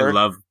 4.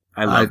 God,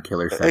 I love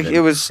Killer 7.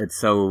 It's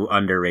so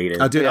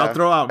underrated. Dude, I'll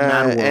throw out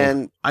Mad World.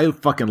 And I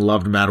fucking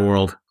loved Mad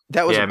World.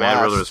 That was a blast.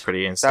 Mad World was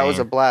pretty insane. That was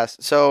a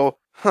blast. So,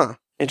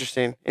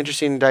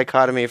 interesting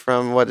dichotomy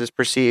from what is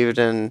perceived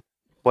and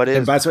what is.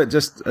 And by the way,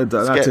 just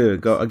not to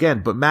go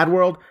again, but Mad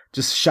World,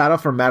 just shout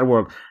out for Mad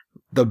World.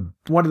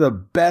 One of the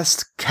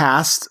best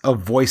cast of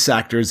voice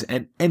actors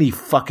in any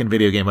fucking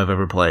video game I've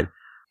ever played.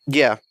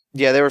 Yeah,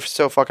 they were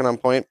so fucking on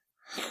point.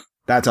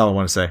 That's all I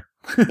want to say.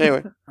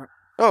 Anyway.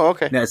 Oh,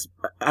 okay. Yes,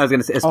 I was going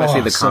to say,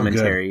 especially the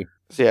commentary.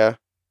 So yeah.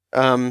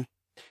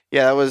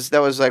 That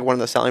was like one of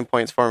the selling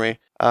points for me.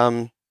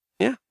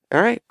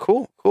 All right,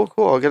 cool. I'm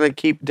going to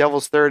keep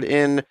Devil's Third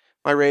in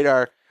my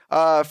radar.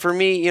 For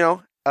me,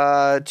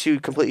 to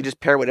completely just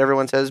pair what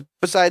everyone says,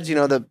 besides,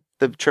 the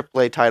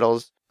AAA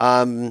titles,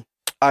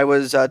 I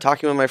was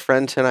talking with my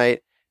friend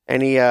tonight,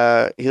 and he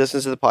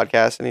listens to the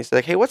podcast, and he's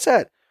like, hey, what's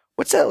that,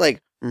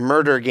 like,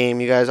 murder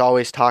game you guys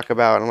always talk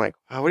about? And I'm like,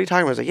 oh, what are you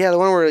talking about? I was like, yeah, the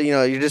one where,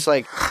 you're just,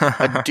 like,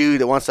 a dude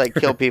that wants to, like,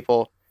 kill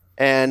people.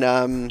 And,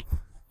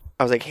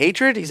 I was like,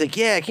 Hatred? He's like,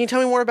 yeah, can you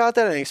tell me more about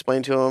that? And I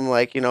explained to him,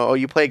 like,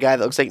 you play a guy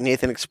that looks like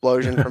Nathan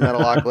Explosion from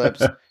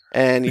Metalocalypse,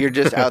 and you're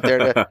just out there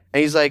to...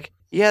 And he's like,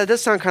 yeah, it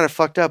does sound kind of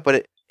fucked up, but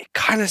it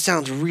kind of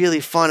sounds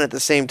really fun at the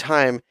same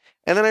time.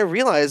 And then I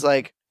realized,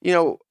 like, it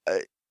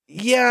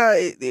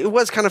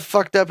was kind of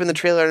fucked up in the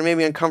trailer and it made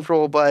me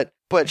uncomfortable, but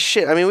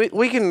shit, I mean,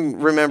 we can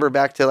remember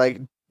back to,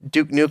 like,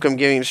 Duke Nukem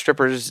giving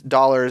strippers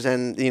dollars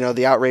and,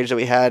 the outrage that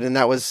we had, and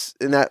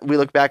we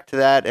look back to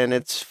that, and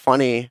it's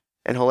funny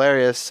and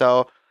hilarious,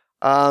 so...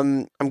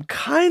 I'm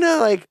kind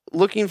of like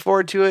looking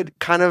forward to it,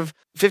 kind of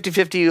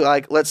 50-50,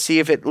 like, let's see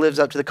if it lives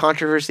up to the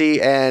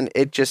controversy, and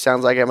it just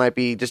sounds like it might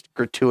be just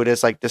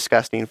gratuitous, like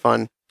disgusting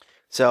fun.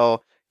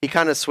 So he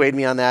kind of swayed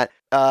me on that.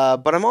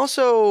 But I'm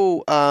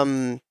also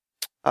kind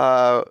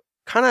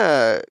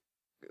of,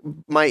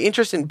 my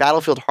interest in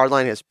Battlefield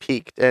Hardline has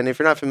peaked. And if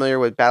you're not familiar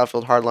with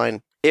Battlefield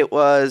Hardline, it's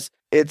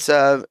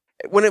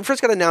when it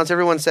first got announced,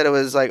 everyone said it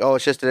was like, oh,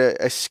 it's just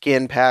a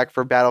skin pack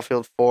for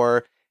Battlefield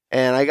 4.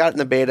 And I got in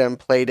the beta and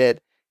played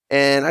it,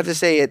 and I have to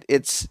say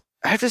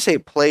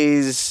it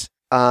plays,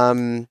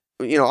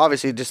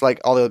 obviously just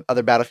like all the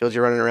other Battlefields,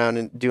 you're running around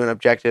and doing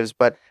objectives,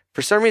 but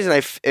for some reason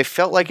it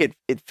felt like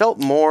it felt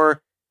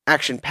more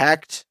action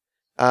packed.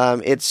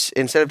 It's,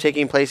 instead of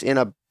taking place in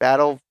a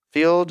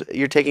battlefield,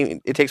 it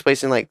takes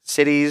place in like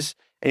cities,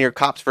 and you're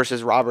cops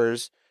versus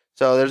robbers.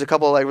 So there's a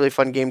couple of like really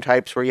fun game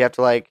types where you have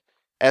to like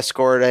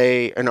escort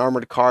an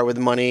armored car with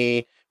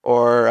money,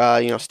 or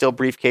steal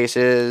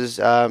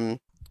briefcases.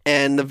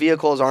 And the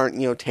vehicles aren't,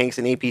 tanks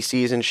and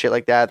APCs and shit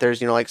like that.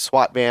 There's, like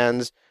SWAT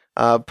vans,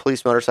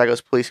 police motorcycles,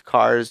 police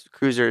cars,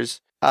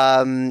 cruisers.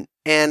 And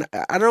I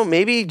don't know,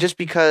 maybe just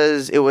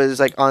because it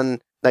was like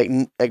on like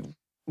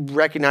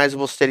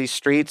recognizable city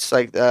streets.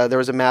 Like there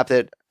was a map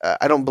that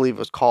I don't believe it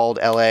was called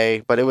LA,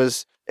 but it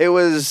was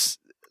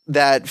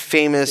that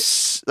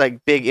famous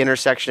like big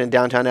intersection in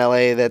downtown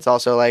LA that's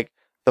also like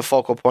the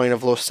focal point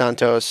of Los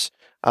Santos.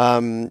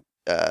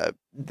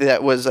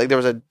 That was like, there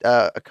was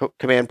a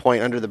command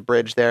point under the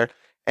bridge there,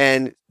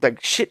 and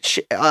like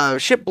shit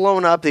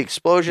blown up. The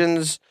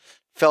explosions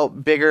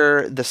felt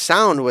bigger. The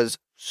sound was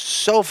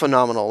so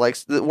phenomenal. Like,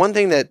 the one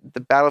thing that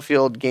the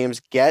Battlefield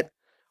games get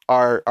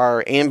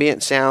are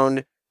ambient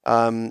sound,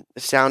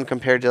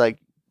 compared to like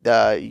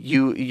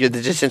the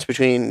distance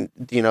between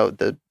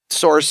the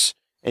source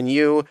and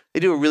you. They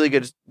do a really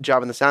good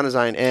job in the sound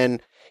design,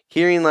 and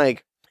hearing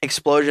like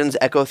explosions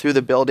echo through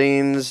the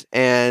buildings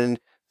and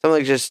something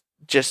like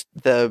just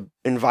the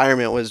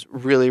environment was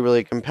really,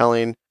 really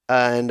compelling.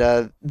 And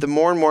the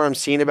more and more I'm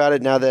seeing about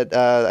it now that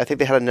I think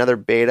they had another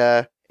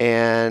beta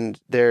and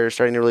they're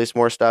starting to release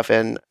more stuff,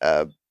 and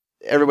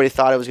everybody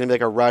thought it was going to be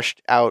like a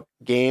rushed out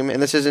game.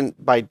 And this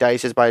isn't by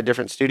DICE, it's by a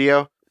different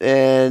studio.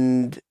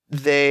 And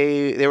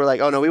they were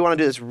like, oh no, we want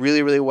to do this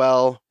really, really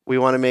well. We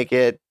want to make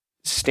it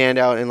stand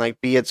out and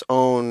like be its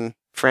own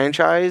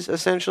franchise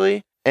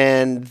essentially.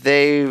 And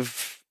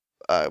they've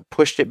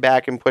pushed it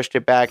back and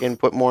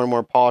put more and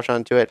more polish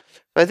onto it.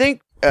 But I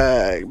think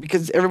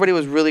because everybody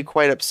was really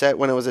quite upset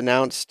when it was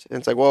announced. And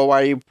it's like, well,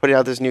 why are you putting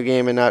out this new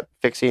game and not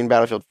fixing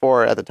Battlefield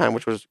 4 at the time,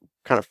 which was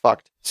kind of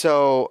fucked.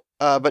 So,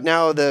 but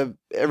now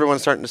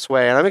everyone's starting to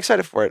sway, and I'm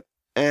excited for it.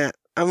 And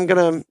I'm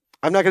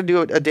not gonna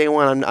do a day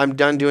one. I'm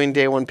done doing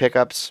day one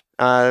pickups.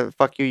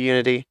 Fuck you,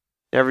 Unity.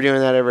 Never doing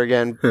that ever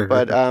again.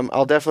 But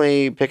I'll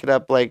definitely pick it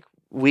up like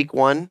week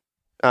 1,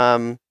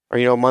 or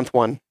month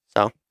 1.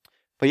 So,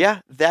 but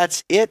yeah,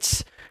 that's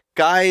it,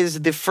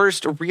 guys. The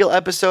first real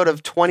episode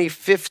of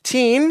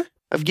 2015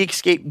 of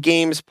Geekscape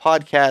Games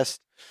podcast.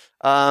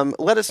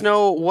 Let us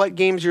know what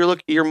games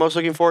you're most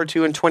looking forward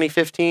to in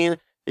 2015.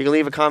 You can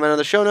leave a comment on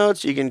the show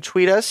notes. You can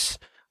tweet us,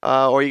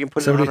 or you can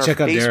put it on our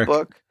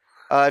Facebook.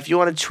 If you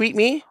want to tweet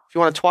me, if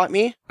you want to twat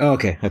me. Oh,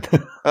 okay.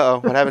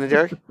 What happened to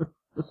Derek?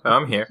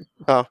 I'm here.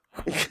 Oh.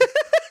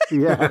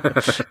 Yeah.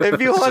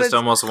 If you want, it's just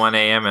almost 1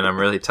 a.m. and I'm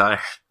really tired.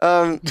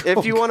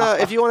 If you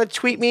wanna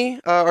tweet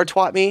me or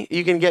twat me,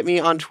 you can get me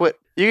on Twitter.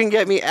 You can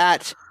get me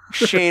at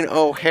Shane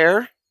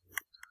O'Hare.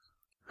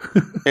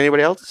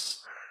 Anybody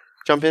else?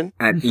 Jump in.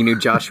 At Inu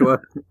Joshua.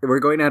 We're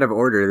going out of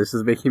order. This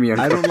is making me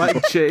uncomfortable. I don't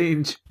like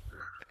change.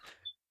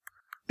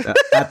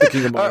 At the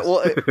King of Mars.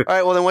 All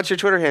right. Well, then what's your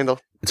Twitter handle?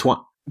 It's one.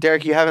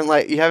 Derek, you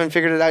haven't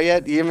figured it out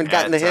yet? You haven't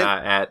gotten the hint?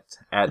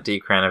 At D.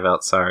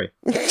 Cranevelt, sorry.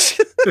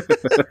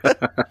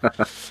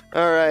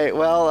 All right.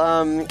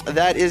 Well,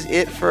 that is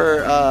it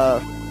for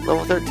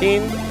level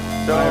 13. So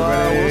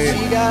we'll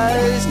see you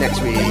guys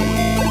next week.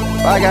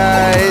 Bye,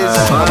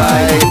 guys.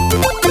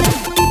 Bye.